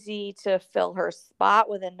be easy to fill her spot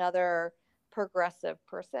with another progressive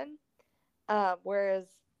person. Whereas,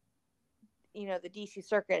 the DC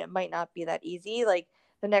circuit, it might not be that easy. Like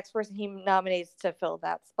the next person he nominates to fill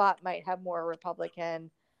that spot might have more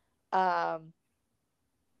Republican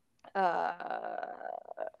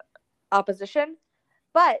opposition.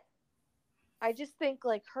 But I just think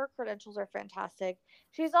like her credentials are fantastic.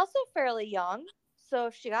 She's also fairly young. So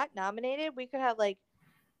if she got nominated, we could have like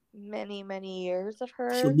many, many years of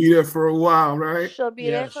her. She'll be there for a while, right? She'll be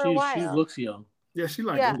there for a while. She looks young. Yeah, she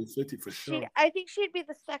like under 50 for sure. I think she'd be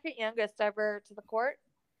the second youngest ever to the court.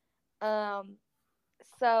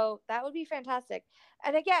 So that would be fantastic.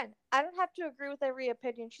 And again, I don't have to agree with every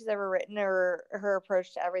opinion she's ever written or her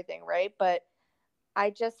approach to everything, right? But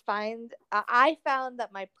I found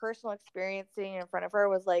that my personal experience sitting in front of her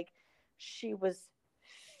was like, she was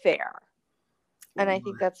fair. And I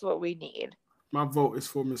think that's what we need. My vote is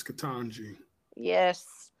for Miss Ketanji. Yes.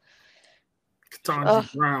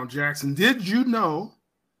 Ketanji Brown Jackson. Did you know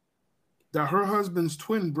that her husband's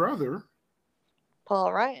twin brother,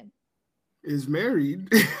 Paul Ryan, is married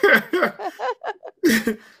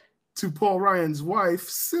to Paul Ryan's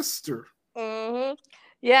wife's sister? Mm-hmm.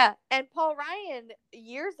 Yeah. And Paul Ryan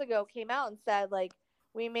years ago came out and said, like,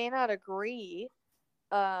 we may not agree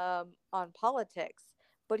on politics,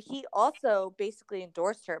 but he also basically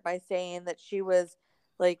endorsed her by saying that she was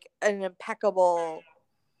like an impeccable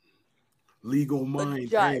legal mind.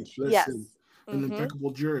 Judge. Hey, listen, yes. An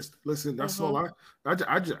impeccable jurist. Listen, that's all I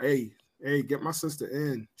just hey, get my sister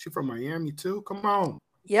in. She from Miami too. Come on.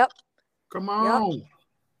 Yep. Come on.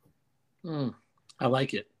 Yep. I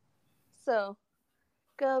like it. So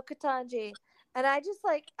go Ketanji. And I just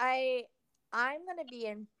like I'm gonna be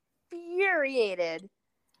infuriated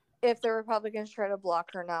if the Republicans try to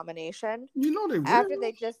block her nomination. They will. After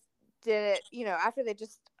they just did it, after they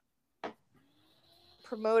just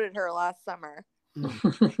promoted her last summer.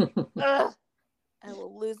 Ugh, I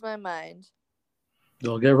will lose my mind.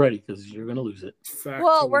 Don't get ready because you're going to lose it.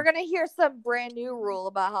 Well, we're going to hear some brand new rule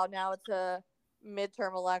about how now it's a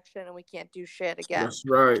midterm election and we can't do shit again. That's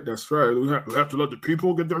right. We have to let the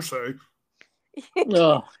people get their say.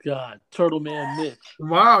 Oh, God. Turtle Man Mitch.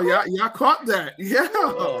 Wow. Y'all caught that. Yeah.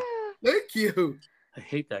 Thank you. I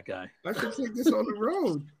hate that guy. I should take this on the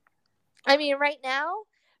road. I mean, right now,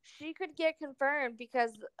 she could get confirmed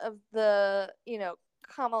because of the,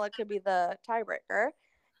 Kamala could be the tiebreaker.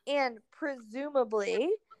 And presumably,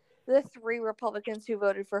 the 3 Republicans who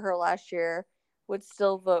voted for her last year would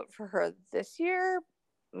still vote for her this year.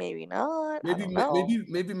 Maybe not. Maybe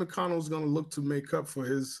McConnell's going to look to make up for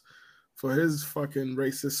his fucking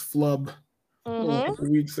racist flub a couple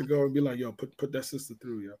weeks ago and be like, yo, put that sister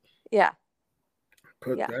through, yo. Yeah.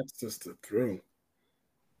 Put that sister through.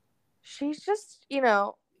 She's just,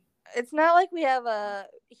 it's not like we have a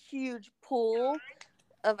huge pool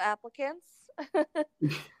of applicants.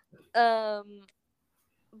 But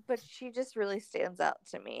she just really stands out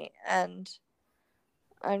to me. And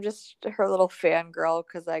I'm just her little fangirl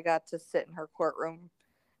because I got to sit in her courtroom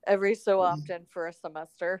every so often for a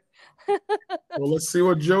semester. Well, let's see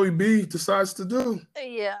what Joey B decides to do.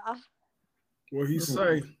 Yeah. What he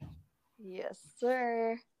say? Yes,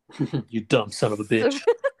 sir. You dumb son of a bitch.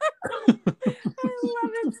 I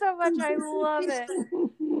love it so much. I love it.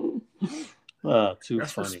 Too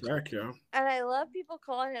That's funny. Respect, yo. And I love people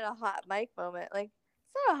calling it a hot mic moment. Like,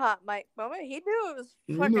 it's not a hot mic moment. He knew it was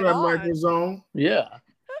fucking that on. mic was on. Yeah.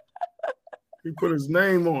 He put his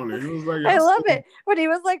name on it. He was like, I love it. But he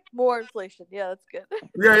was like, more inflation. Yeah, that's good.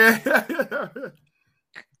 Yeah.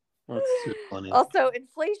 That's too funny. Also,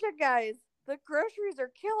 inflation, guys. The groceries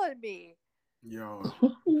are killing me. Yo,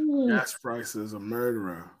 gas prices a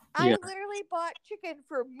murderer. I literally bought chicken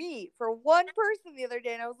for me, for one person the other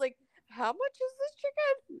day, and I was like, how much is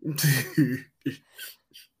this chicken?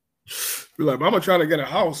 You're like, I'm gonna try to get a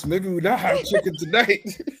house. Maybe we not have chicken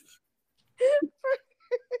tonight.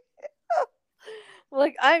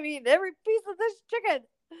 Like, I mean, every piece of this chicken.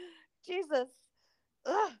 Jesus.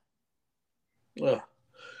 Ugh. Ugh.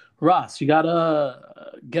 Ross, you gotta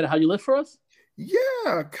get How You Live for us?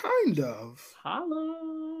 Yeah, kind of.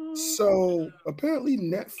 Holla. So apparently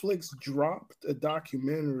Netflix dropped a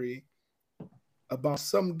documentary about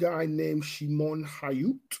some guy named Shimon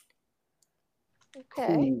Hayut.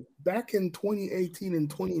 Okay. Who back in 2018 and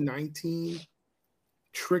 2019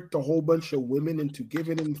 tricked a whole bunch of women into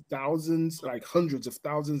giving him thousands, like hundreds of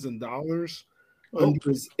thousands of dollars under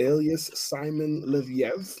his alias Simon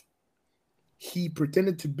Leviev. He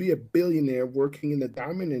pretended to be a billionaire working in the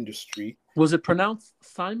diamond industry. Was it pronounced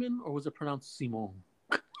Simon or was it pronounced Simon?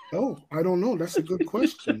 Oh, I don't know. That's a good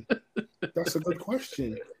question.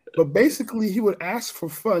 But basically, he would ask for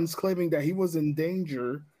funds, claiming that he was in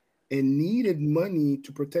danger and needed money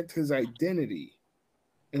to protect his identity.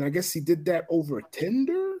 And I guess he did that over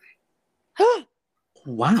Tinder.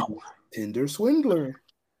 Wow. Tinder swindler.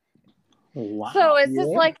 Wow. So is this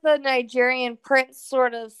like the Nigerian prince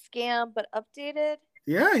sort of scam, but updated?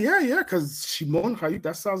 Yeah. Because Shimon Hayut,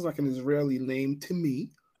 that sounds like an Israeli name to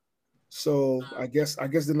me. So I guess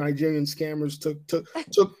the Nigerian scammers took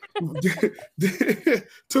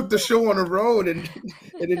took the show on the road and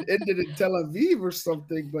it ended in Tel Aviv or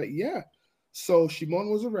something. But yeah, so Shimon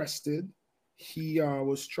was arrested. He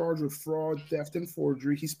was charged with fraud, theft, and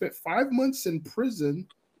forgery. He spent 5 months in prison,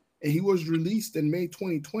 and he was released in May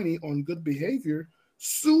 2020 on good behavior.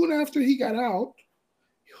 Soon after he got out,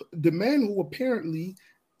 the man who apparently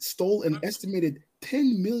stole an estimated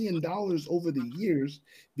 $10 million over the years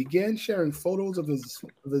began sharing photos of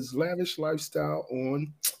his lavish lifestyle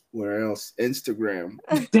on where else? Instagram.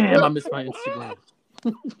 Damn, I miss my Instagram.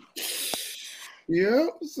 Yeah,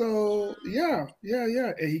 so yeah.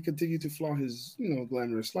 And he continued to flaunt his,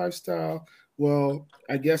 glamorous lifestyle. Well,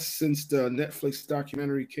 I guess since the Netflix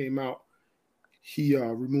documentary came out, he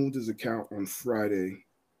removed his account on Friday.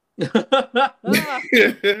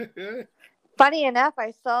 Funny enough,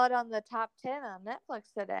 I saw it on the top 10 on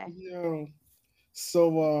Netflix today. Yeah.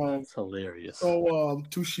 So that's hilarious. So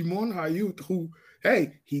to Shimon Hayut, who,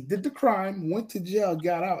 hey, he did the crime, went to jail,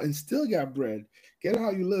 got out, and still got bread. Get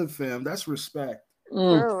how you live, fam. That's respect.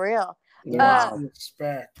 For real. Wow.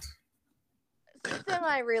 Respect.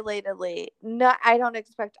 Semi-relatedly, no, I don't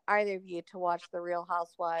expect either of you to watch The Real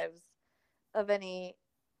Housewives of any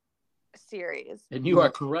series. And you are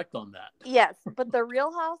correct on that. Yes, but The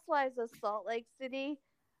Real Housewives of Salt Lake City,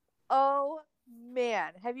 oh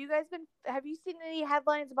man. Have you seen any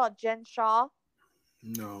headlines about Jen Shaw?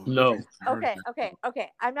 No. Okay.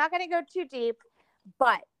 I'm not going to go too deep,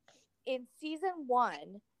 but in season 1,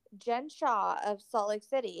 Jen Shaw of Salt Lake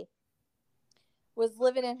City was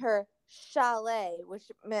living in her chalet,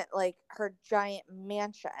 which meant like her giant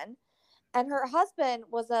mansion. And her husband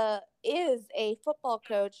is a football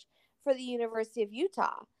coach for the University of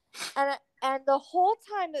Utah. And the whole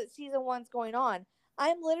time that season 1's going on,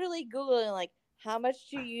 I'm literally Googling like, how much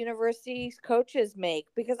do university coaches make?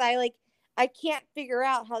 Because I can't figure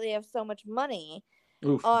out how they have so much money.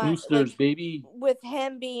 Oof, boosters, baby. With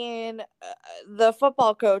him being the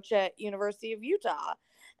football coach at University of Utah.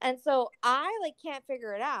 And so I can't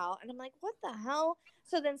figure it out. And I'm like, what the hell?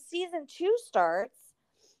 So then season 2 starts.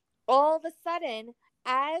 All of a sudden,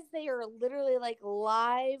 as they are literally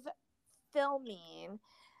live filming,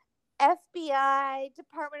 FBI,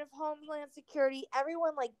 Department of Homeland Security,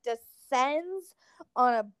 everyone descends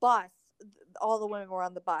on a bus. All the women were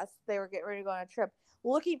on the bus. They were getting ready to go on a trip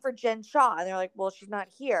looking for Jen Shaw. And they're like, well, she's not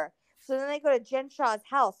here. So then they go to Jen Shaw's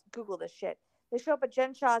house. Google this shit. They show up at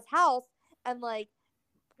Jen Shaw's house and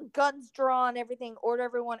guns drawn, everything, order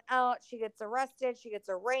everyone out. She gets arrested. She gets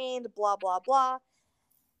arraigned, blah, blah, blah.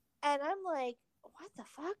 And I'm like, what the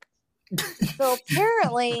fuck? So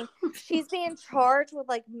apparently she's being charged with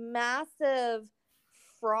massive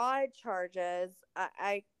fraud charges.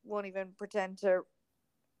 I won't even pretend to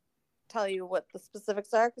tell you what the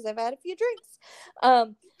specifics are because I've had a few drinks.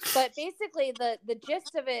 But basically the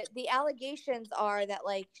gist of it, the allegations are that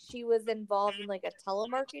she was involved in a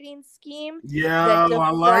telemarketing scheme. Yeah, that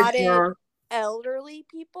I like her. Elderly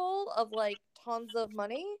people of tons of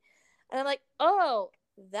money. And I'm like, oh,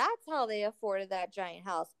 That's how they afforded that giant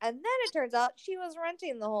house. And then it turns out she was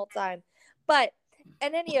renting the whole time. But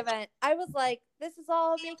in any event, I was like, this is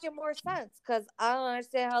all making more sense because I don't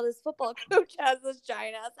understand how this football coach has this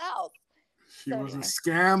giant ass house. He was a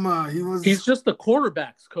scammer. He's just the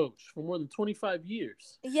quarterbacks coach for more than 25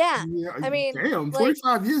 years. Yeah. I mean, damn,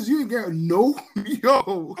 25 years, you ain't got no,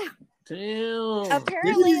 yo. Damn.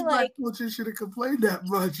 Apparently, like, coaches should have complained that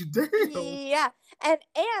much. Damn. Yeah. And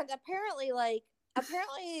apparently,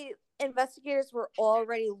 investigators were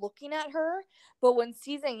already looking at her, but when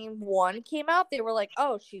season 1 came out, they were like,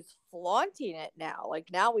 oh, she's flaunting it now. Like,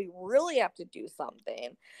 now we really have to do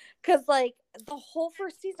something. Because, like, the whole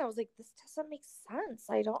first season, I was like, this doesn't make sense.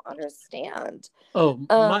 I don't understand. Oh,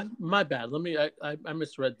 my bad. I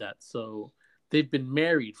misread that. So they've been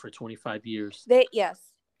married for 25 years. Yes.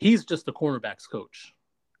 He's just the cornerbacks coach.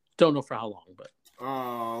 Don't know for how long, but.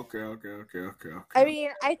 Oh, okay. I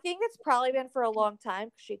mean, I think it's probably been for a long time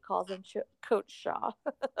because she calls him Coach Shaw.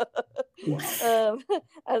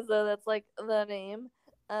 As though that's like the name.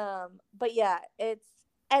 But yeah, it's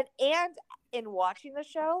and in watching the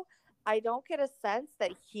show, I don't get a sense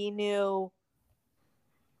that he knew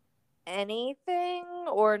anything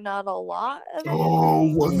or not a lot of anything.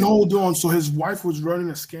 Oh, well, hold on. So his wife was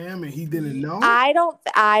running a scam and he didn't know? I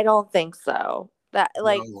don't think so. That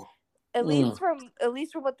like. No. At least from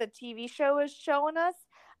what the TV show is showing us,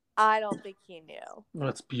 I don't think he knew.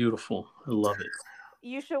 That's beautiful. I love it.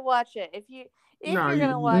 You should watch it if you're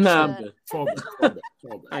gonna watch it. I'm good. Fall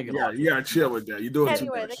back. You gotta chill with that. You're doing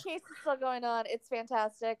anyway. The case is still going on. It's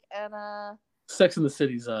fantastic, and Sex in the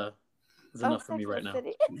City's is enough for me right now.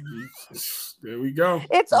 There we go.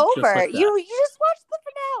 It's over. Like you just watched the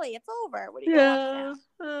finale. It's over. What are you gonna watch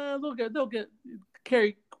now? They'll get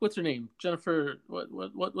Carrie. What's her name? Jennifer.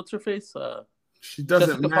 What's her face? She doesn't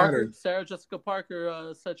Jessica matter. Parker. Sarah Jessica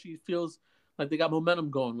Parker said she feels like they got momentum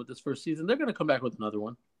going with this first season. They're gonna come back with another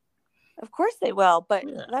one. Of course they will, but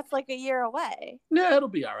that's like a year away. Yeah, it'll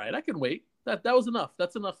be all right. I can wait. That was enough.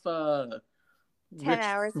 That's enough. 10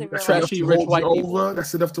 hours of trashy rich white people.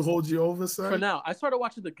 That's enough to hold you over, sir. For now, I started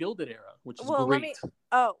watching the Gilded Era, which is great.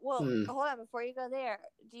 Hold on. Before you go there,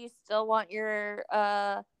 do you still want your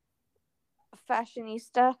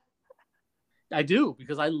fashionista? I do,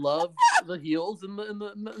 because I love the heels and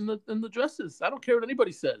the dresses. I don't care what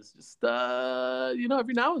anybody says. Just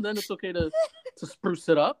every now and then it's okay to spruce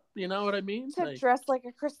it up. You know what I mean? To dress like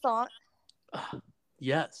a croissant.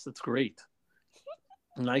 Yes, it's great.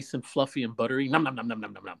 Nice and fluffy and buttery. Nom nom nom nom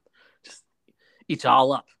nom nom nom. Just eat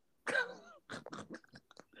y'all up.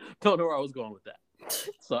 Don't know where I was going with that.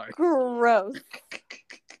 Sorry. Gross.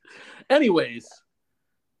 Anyways,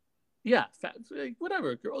 yeah,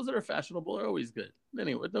 whatever. Girls that are fashionable are always good.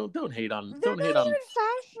 Anyway, don't hate on. They're not even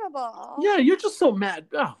fashionable. Yeah, you're just so mad.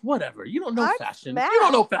 Oh, whatever. You don't know fashion. Mad. You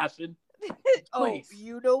don't know fashion. Oh,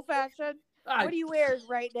 you know fashion? What are you wearing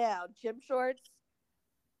right now? Gym shorts?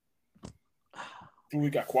 We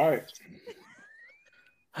got quiet.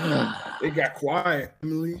 It got quiet,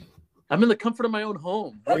 Emily. I'm in the comfort of my own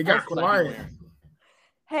home. They got quiet.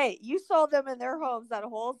 Hey, you saw them in their homes that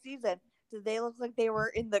whole season. Did they look like they were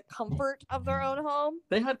in the comfort of their own home?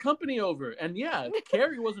 They had company over. And yeah,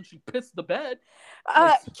 Carrie wasn't. She pissed the bed.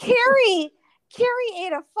 Carrie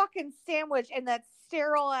ate a fucking sandwich in that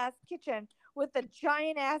sterile ass kitchen with a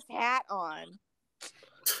giant ass hat on.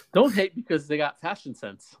 Don't hate because they got fashion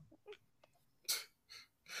sense.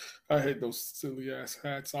 I hate those silly ass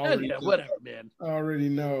hats. Whatever, man. I already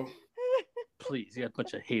know. Please, you got a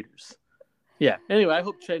bunch of haters. Yeah. Anyway, I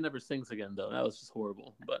hope Che never sings again, though. That was just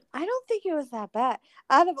horrible. But I don't think it was that bad.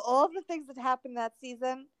 Out of all the things that happened that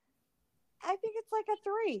season, I think it's like a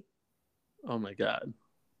 3. Oh my God,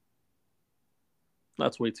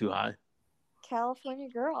 that's way too high. California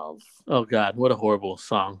Girls. Oh God, what a horrible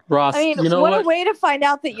song, Ross. I mean, what a way to find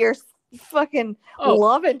out that your fucking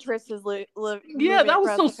love interest is yeah, that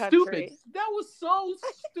was so stupid. That was so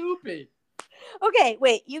stupid. Okay,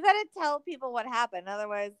 wait. You got to tell people what happened,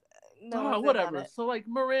 otherwise. No, whatever. So like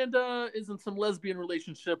Miranda is in some lesbian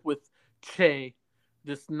relationship with Che,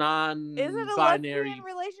 this non-binary. Is it a lesbian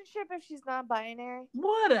relationship if she's non-binary?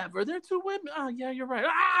 Whatever. They're two women. Oh yeah, you're right.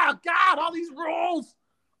 God, all these rules.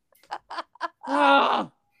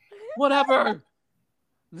 Whatever.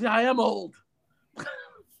 I am old.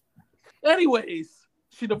 Anyways,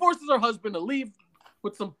 she divorces her husband to leave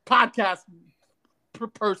with some podcast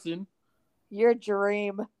person. Your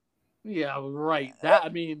dream. Yeah, right. I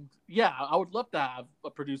would love to have a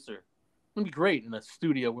producer. It'd be great in a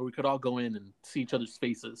studio where we could all go in and see each other's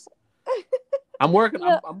faces. I'm working.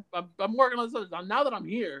 I'm working on this. Now that I'm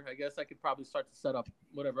here, I guess I could probably start to set up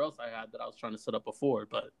whatever else I had that I was trying to set up before.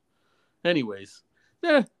 But, anyways,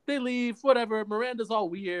 They leave, whatever. Miranda's all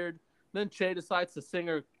weird. Then Che decides to sing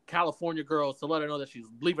her California Girls to let her know that she's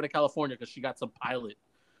leaving to California because she got some pilot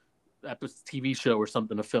at this TV show or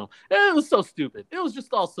something to film. And it was so stupid. It was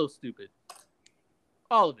just all so stupid.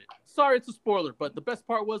 All of it. Sorry, it's a spoiler, but the best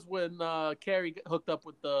part was when Carrie hooked up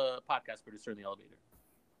with the podcast producer in the elevator.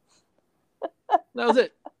 That was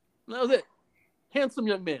it. That was it. Handsome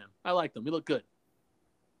young man. I liked him. He looked good.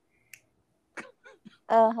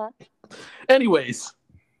 Anyways,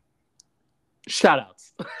 shout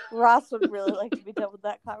outs. Ross would really like to be done with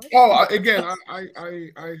that conversation. Oh, again,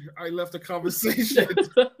 I left the conversation.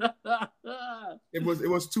 It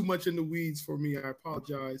was too much in the weeds for me. I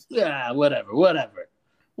apologize. Yeah, whatever.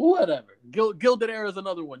 Gilded Era is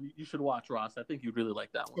another one you should watch, Ross. I think you'd really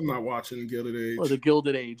like that one. I'm not watching Gilded Age. Or the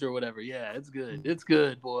Gilded Age or whatever. Yeah, it's good. It's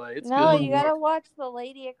good, boy. It's no, good. You gotta watch The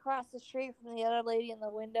Lady Across the Street from the Other Lady in the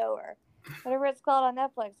Window or whatever it's called on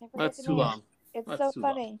Netflix. That's too long. It's so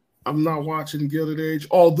funny. Long. I'm not watching Gilded Age,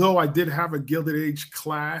 although I did have a Gilded Age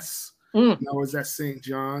class. I was at St.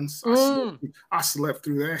 John's. I slept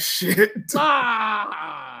through that shit.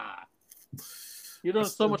 You know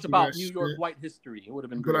so much about New York white history. It would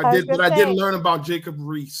have been great. But I did learn about Jacob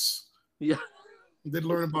Riis. Yeah. I did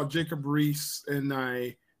learn about Jacob Riis, and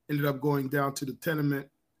I ended up going down to the Tenement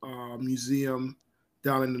Museum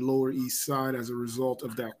down in the Lower East Side as a result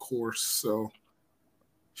of that course. So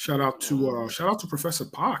shout out to Professor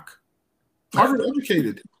Pak. Harvard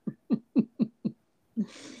educated.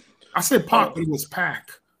 I said Pak, but it was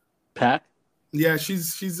Pak. Pak? Yeah,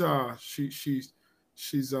 she's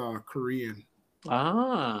Korean.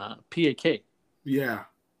 PAK. Yeah.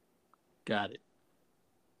 Got it.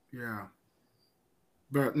 Yeah.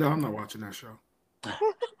 But no, I'm not watching that show.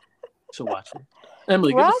 Should watch it.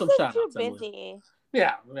 Emily, give us some shout outs. Busy.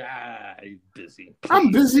 Yeah, you're busy.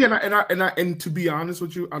 I'm busy, and to be honest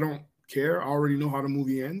with you, I don't care. I already know how the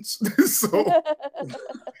movie ends. So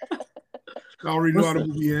I already know how the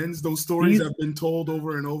movie ends. Those stories have been told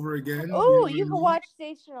over and over again. Oh, you can watch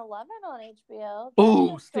Station 11 on HBO.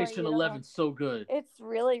 Oh, Station 11's so good. It's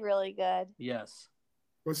really, really good. Yes.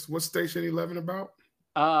 What's Station 11 about?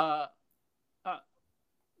 I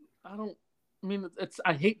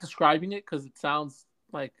hate describing it because it sounds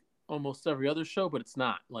like almost every other show, but it's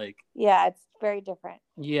not. Like, yeah, it's very different.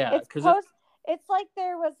 Yeah, because it's like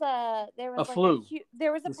there was a flu.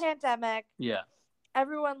 There was a pandemic. Yeah.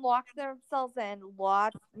 Everyone locked themselves in.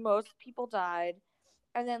 Most people died,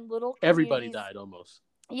 and then everybody died almost.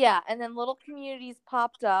 Yeah, and then little communities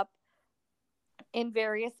popped up in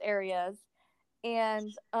various areas, and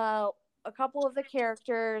a couple of the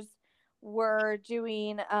characters were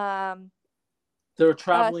doing they were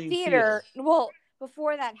traveling theater. Well,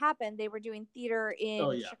 before that happened, they were doing theater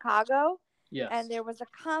in Chicago. Yes. And there was a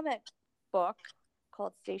comic book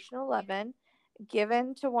called Station 11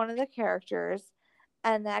 given to one of the characters.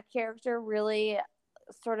 And that character really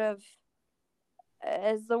sort of,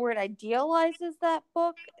 as the word, idealizes that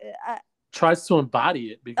book. Tries to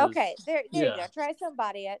embody it. Okay, there you go. Tries to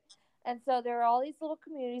embody it. And so there are all these little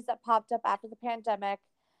communities that popped up after the pandemic.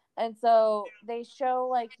 And so they show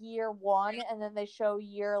like year 1 and then they show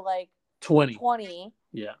year like 20.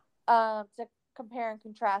 Yeah. To compare and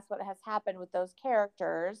contrast what has happened with those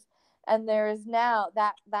characters. And there is now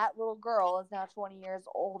that little girl is now 20 years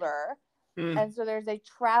older. And so there's a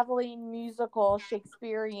traveling musical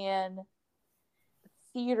Shakespearean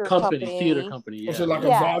theater company. Yeah. So like a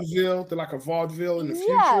vaudeville? They're like a vaudeville in the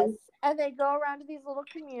future? Yes. And they go around to these little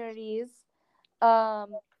communities. But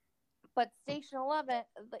Station 11,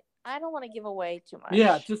 I don't want to give away too much.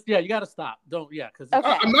 Yeah, you got to stop. Don't, because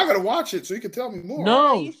I'm not going to watch it, so you can tell me more.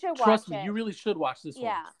 No, you should trust me, you really should watch this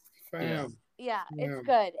one. Fam. Yeah, it's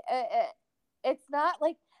good. It's not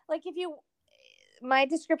like if you. My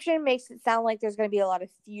description makes it sound like there's going to be a lot of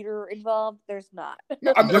theater involved. There's not.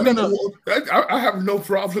 I have no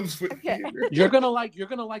problems with theater. You're gonna like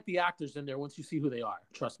the actors in there once you see who they are.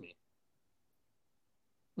 Trust me.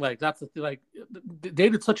 Like that's they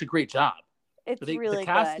did such a great job. It's really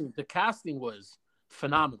good. The casting was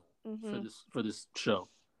phenomenal for this show.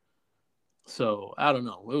 So I don't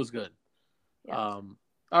know. It was good. Yeah. All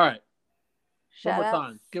right. One more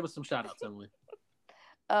time. Give us some shout outs, Emily.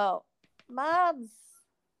 Oh. Moms.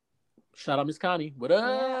 Shout out Miss Connie. What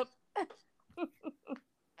up? Yeah.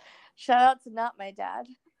 Shout out to not my dad.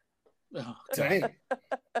 Oh, dang.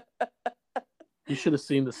 You should have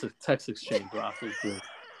seen this text exchange, Ross.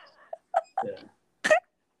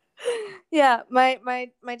 Yeah, my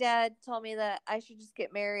dad told me that I should just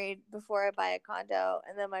get married before I buy a condo,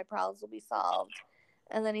 and then my problems will be solved.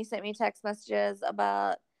 And then he sent me text messages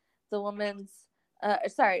about Bible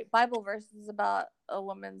verses about a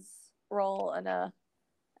woman's role in a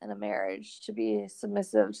in a marriage to be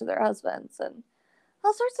submissive to their husbands and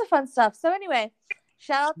all sorts of fun stuff. So anyway,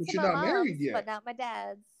 shout out to my moms, but not my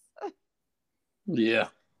dads. Yeah.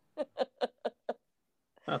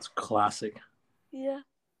 That's classic. Yeah.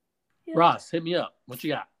 Ross, hit me up. What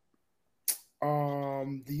you got?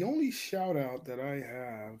 The only shout out that I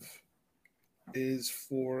have is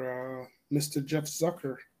for Mr. Jeff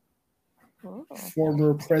Zucker,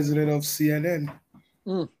 former president of CNN,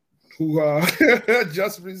 who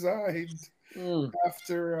just resigned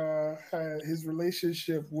after his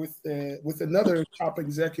relationship with another top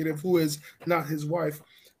executive who is not his wife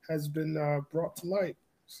has been brought to light.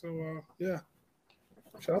 So yeah,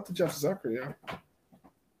 shout out to Jeff Zucker.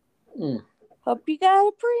 Yeah. Hope you got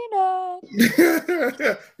a prenup.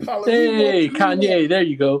 Hey, Kanye, there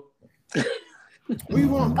you go. We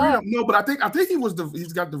want prenup. No, but I think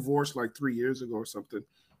he's got divorced like 3 years ago or something.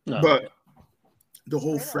 No. But the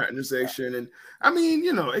whole fraternization, and I mean,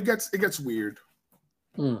 it gets weird.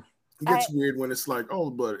 It gets weird when it's like,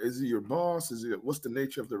 oh, but is he your boss? What's the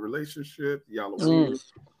nature of the relationship? Y'all are weird.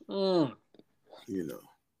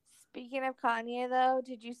 Speaking of Kanye, though,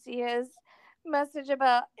 did you see his message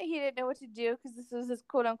about he didn't know what to do because this was his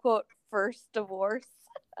quote unquote first divorce?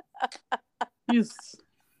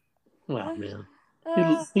 Man,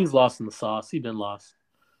 he's lost in the sauce. He's been lost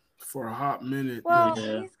for a hot minute. Well,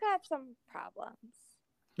 he's got some problems.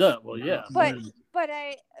 Yeah, well, yeah. But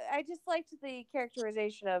I just liked the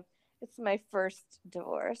characterization of it's my first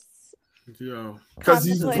divorce. Yeah, because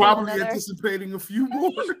he's probably anticipating a few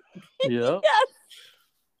more. Yeah. Yes.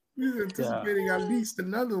 He's anticipating at least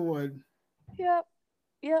another one. Yep.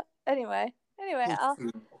 Anyway,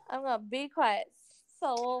 I'm gonna be quiet.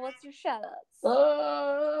 So, what's your shout outs?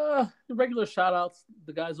 The regular shout outs.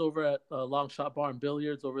 The guys over at Long Shot Bar and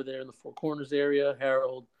Billiards over there in the Four Corners area.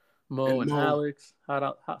 Harold, Mo, and Alex. Shout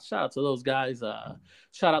out to those guys.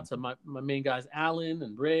 Shout out to my main guys, Alan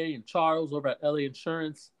and Ray and Charles over at LA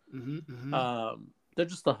Insurance. They're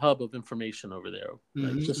just a hub of information over there.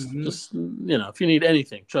 Just if you need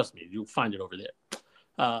anything, trust me, you'll find it over there.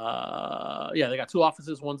 They got 2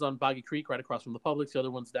 offices. One's on Boggy Creek, right across from the Publix. The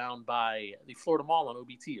other one's down by the Florida Mall on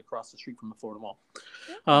OBT, across the street from the Florida Mall.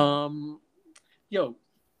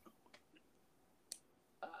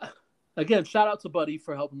 Again, shout out to Buddy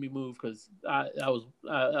for helping me move because I was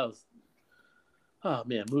oh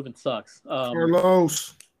man, moving sucks.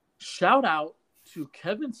 Carlos. Shout out to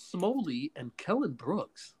Kevin Smoley and Kellen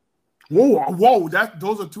Brooks. Whoa!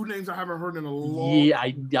 Those are 2 names I haven't heard in a long. Yeah,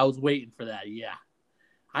 I was waiting for that. Yeah.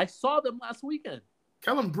 I saw them last weekend.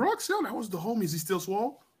 Kellen Brooks, that was the homie. Is he still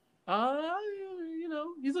swole?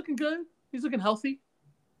 He's looking good. He's looking healthy.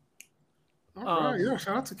 All right,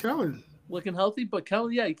 shout out to Kellen. Looking healthy, but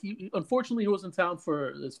Kellen, unfortunately, he was in town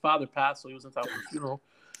for his father passed, so he was in town for the funeral.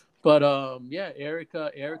 But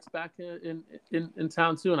Eric's back in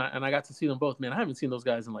town too, and I got to see them both. Man, I haven't seen those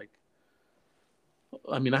guys in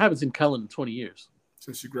I haven't seen Kellen in 20 years.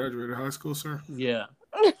 Since you graduated high school, sir? Yeah.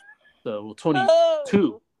 So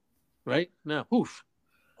 22, right? Now, oof.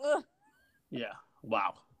 Yeah.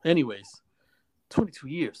 Wow. Anyways, 22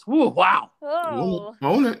 years. Woo, wow. Oh.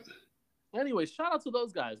 Own it. Anyways, shout out to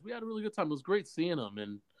those guys. We had a really good time. It was great seeing them,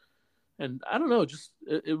 and I don't know, just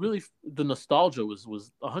it really, the nostalgia was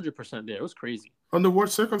 100% there. It was crazy. Under what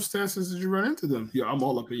circumstances did you run into them? Yeah, I'm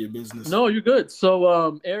all up in your business. No, you're good.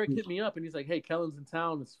 So Eric hit me up and he's like, "Hey, Kellen's in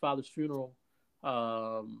town. It's father's funeral."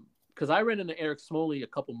 Because I ran into Eric Smoley a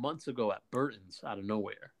couple months ago at Burton's out of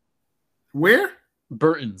nowhere. Where?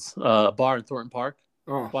 Burton's, bar in Thornton Park.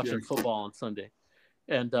 Watching football on Sunday.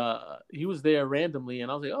 And he was there randomly, and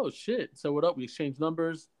I was like, oh, shit. So what up? We exchanged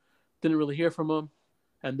numbers. Didn't really hear from him.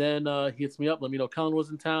 And then he hits me up, let me know Kellen was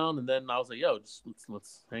in town. And then I was like, yo, just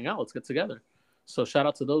let's hang out. Let's get together. So shout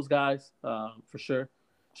out to those guys for sure.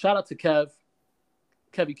 Shout out to Kev.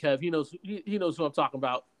 He knows who I'm talking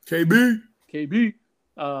about. KB.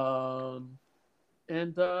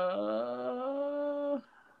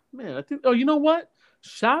 Man, I think. Oh, you know what?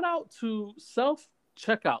 Shout out to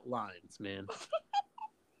self-checkout lines, man.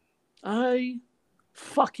 I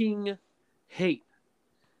fucking hate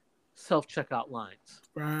self-checkout lines.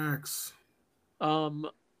 Facts.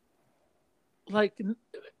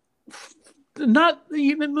 Not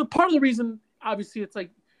even part of the reason. Obviously, it's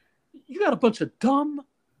like you got a bunch of dumb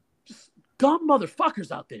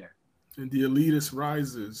motherfuckers out there. And the elitist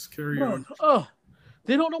rises. Carry on.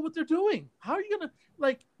 They don't know what they're doing. How are you gonna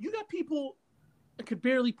you got people that could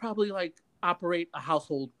barely probably operate a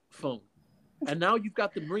household phone. And now you've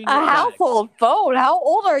got the bring a household phone. How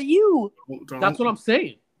old are you? That's what I'm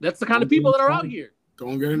saying. That's the kind of people that are out here.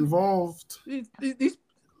 Don't get involved. It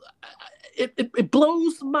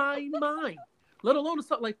blows my mind. Let alone a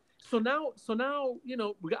something like so now you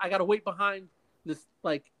know I got to wait behind this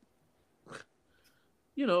like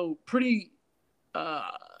you know pretty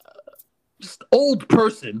just old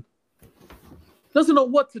person. Doesn't know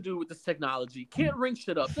what to do with this technology. Can't ring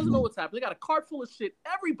shit up. Doesn't know what's happening. They got a cart full of shit.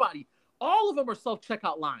 Everybody, all of them are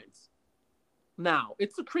self-checkout lines. Now,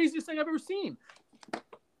 it's the craziest thing I've ever seen.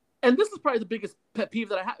 And this is probably the biggest pet peeve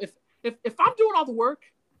that I have. If I'm doing all the work,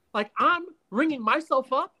 like I'm ringing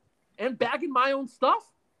myself up and bagging my own stuff,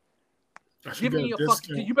 give me a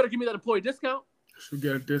fucking. You better give me that employee discount. I should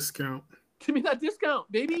get a discount. Give me that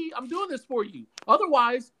discount, baby. I'm doing this for you.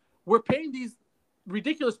 Otherwise, we're paying these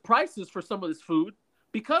ridiculous prices for some of this food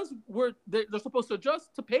because they're supposed to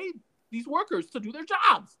adjust to pay these workers to do their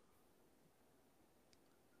jobs.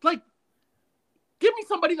 Like, give me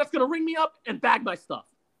somebody that's going to ring me up and bag my stuff.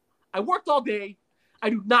 I worked all day.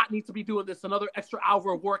 I do not need to be doing this another extra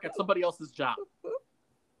hour of work at somebody else's job.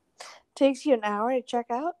 Takes you an hour to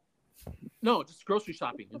check out? No, just grocery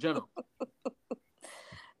shopping in general.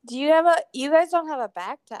 You guys don't have a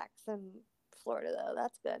bag tax in Florida though.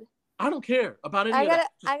 That's good. I don't care about any of that.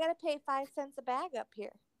 I gotta pay 5 cents a bag up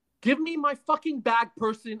here. Give me my fucking bag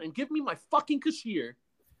person and give me my fucking cashier,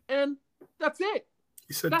 and that's it.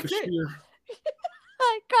 You said that's cashier.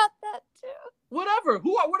 I got that too. Whatever.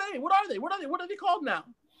 What are they? What are they called now?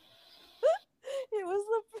 It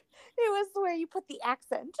was where you put the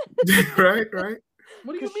accent. right.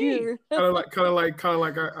 What do you mean? Kind of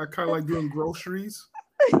like doing groceries.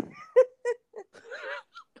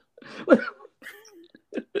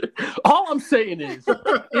 All I'm saying is,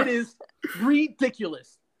 it is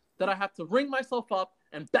ridiculous that I have to ring myself up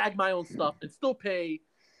and bag my own stuff and still pay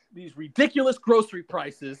these ridiculous grocery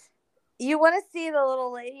prices. You want to see the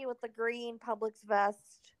little lady with the green Publix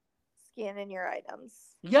vest scanning your items?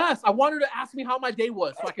 Yes, I want her to ask me how my day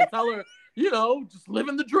was so I can tell her, just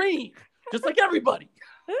living the dream, just like everybody.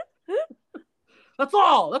 That's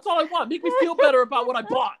all I want. Make me feel better about what I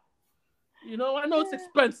bought. I know it's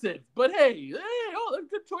expensive, but hey, that's a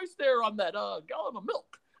good choice there on that gallon of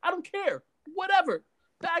milk. I don't care. Whatever.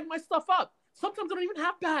 Bag my stuff up. Sometimes I don't even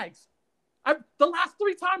have bags. The last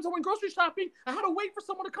 3 times I went grocery shopping, I had to wait for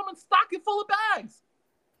someone to come and stock it full of bags.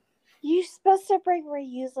 You're supposed to bring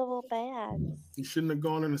reusable bags. You shouldn't have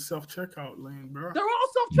gone in the self-checkout lane, bro. They're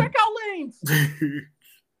all self-checkout lanes.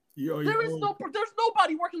 There's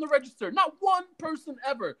nobody working the register. Not one person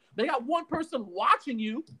ever. They got one person watching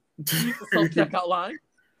you use the self-checkout line.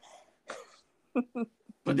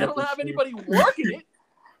 But they don't have anybody working it,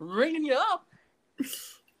 ringing you up.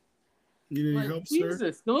 You need help,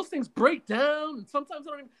 Jesus, sir? those things break down, and sometimes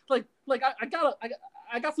I don't even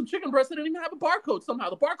I got some chicken breast that didn't even have a barcode somehow.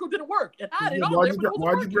 The barcode didn't work. It had it on there.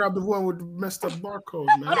 Why'd you grab the one with the messed up barcode,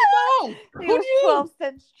 man? I don't know. It was 12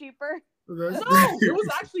 cents cheaper. No, it was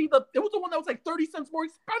actually the one that was like 30 cents more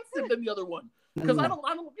expensive than the other one. Because I don't,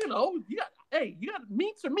 you got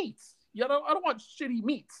meats or meats. I don't want shitty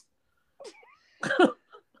meats.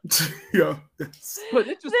 Yeah. But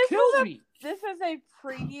it just kills me. This is a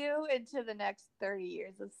preview into the next 30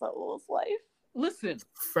 years of Saul's life. Listen,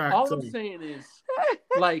 all I'm saying is,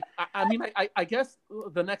 like, I guess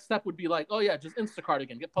the next step would be like, oh yeah, just Instacart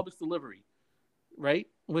again, get Publix delivery, right?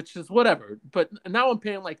 Which is whatever. But now I'm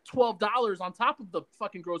paying like $12 on top of the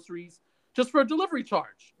fucking groceries just for a delivery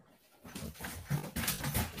charge.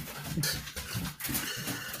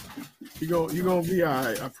 You're gonna be all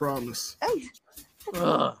right, I promise.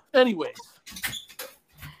 Anyways.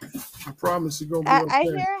 I promise you're gonna be okay. I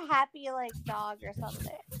hear a happy like dog or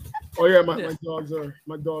something. Oh yeah, my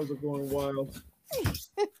dogs are going wild.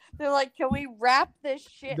 They're like, can we wrap this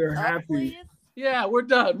shit They're up, happy. please? Yeah, we're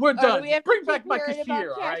done. Bring back my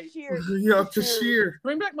cashier, all right? Yeah, cashier.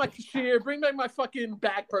 Bring back my cashier. Bring back my fucking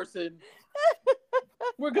bag person.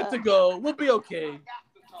 We're good to go. We'll be okay.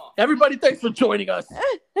 Everybody, thanks for joining us.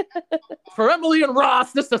 For Emily and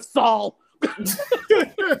Ross, this is Saul.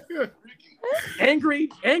 Angry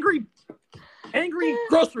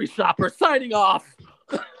grocery shopper signing off.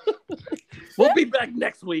 We'll be back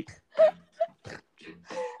next week.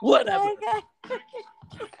 Whatever.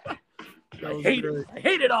 I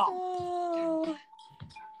hate it all. Oh.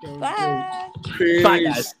 Bye. Bye,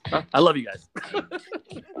 guys. I love you guys.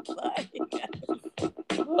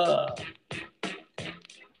 Bye.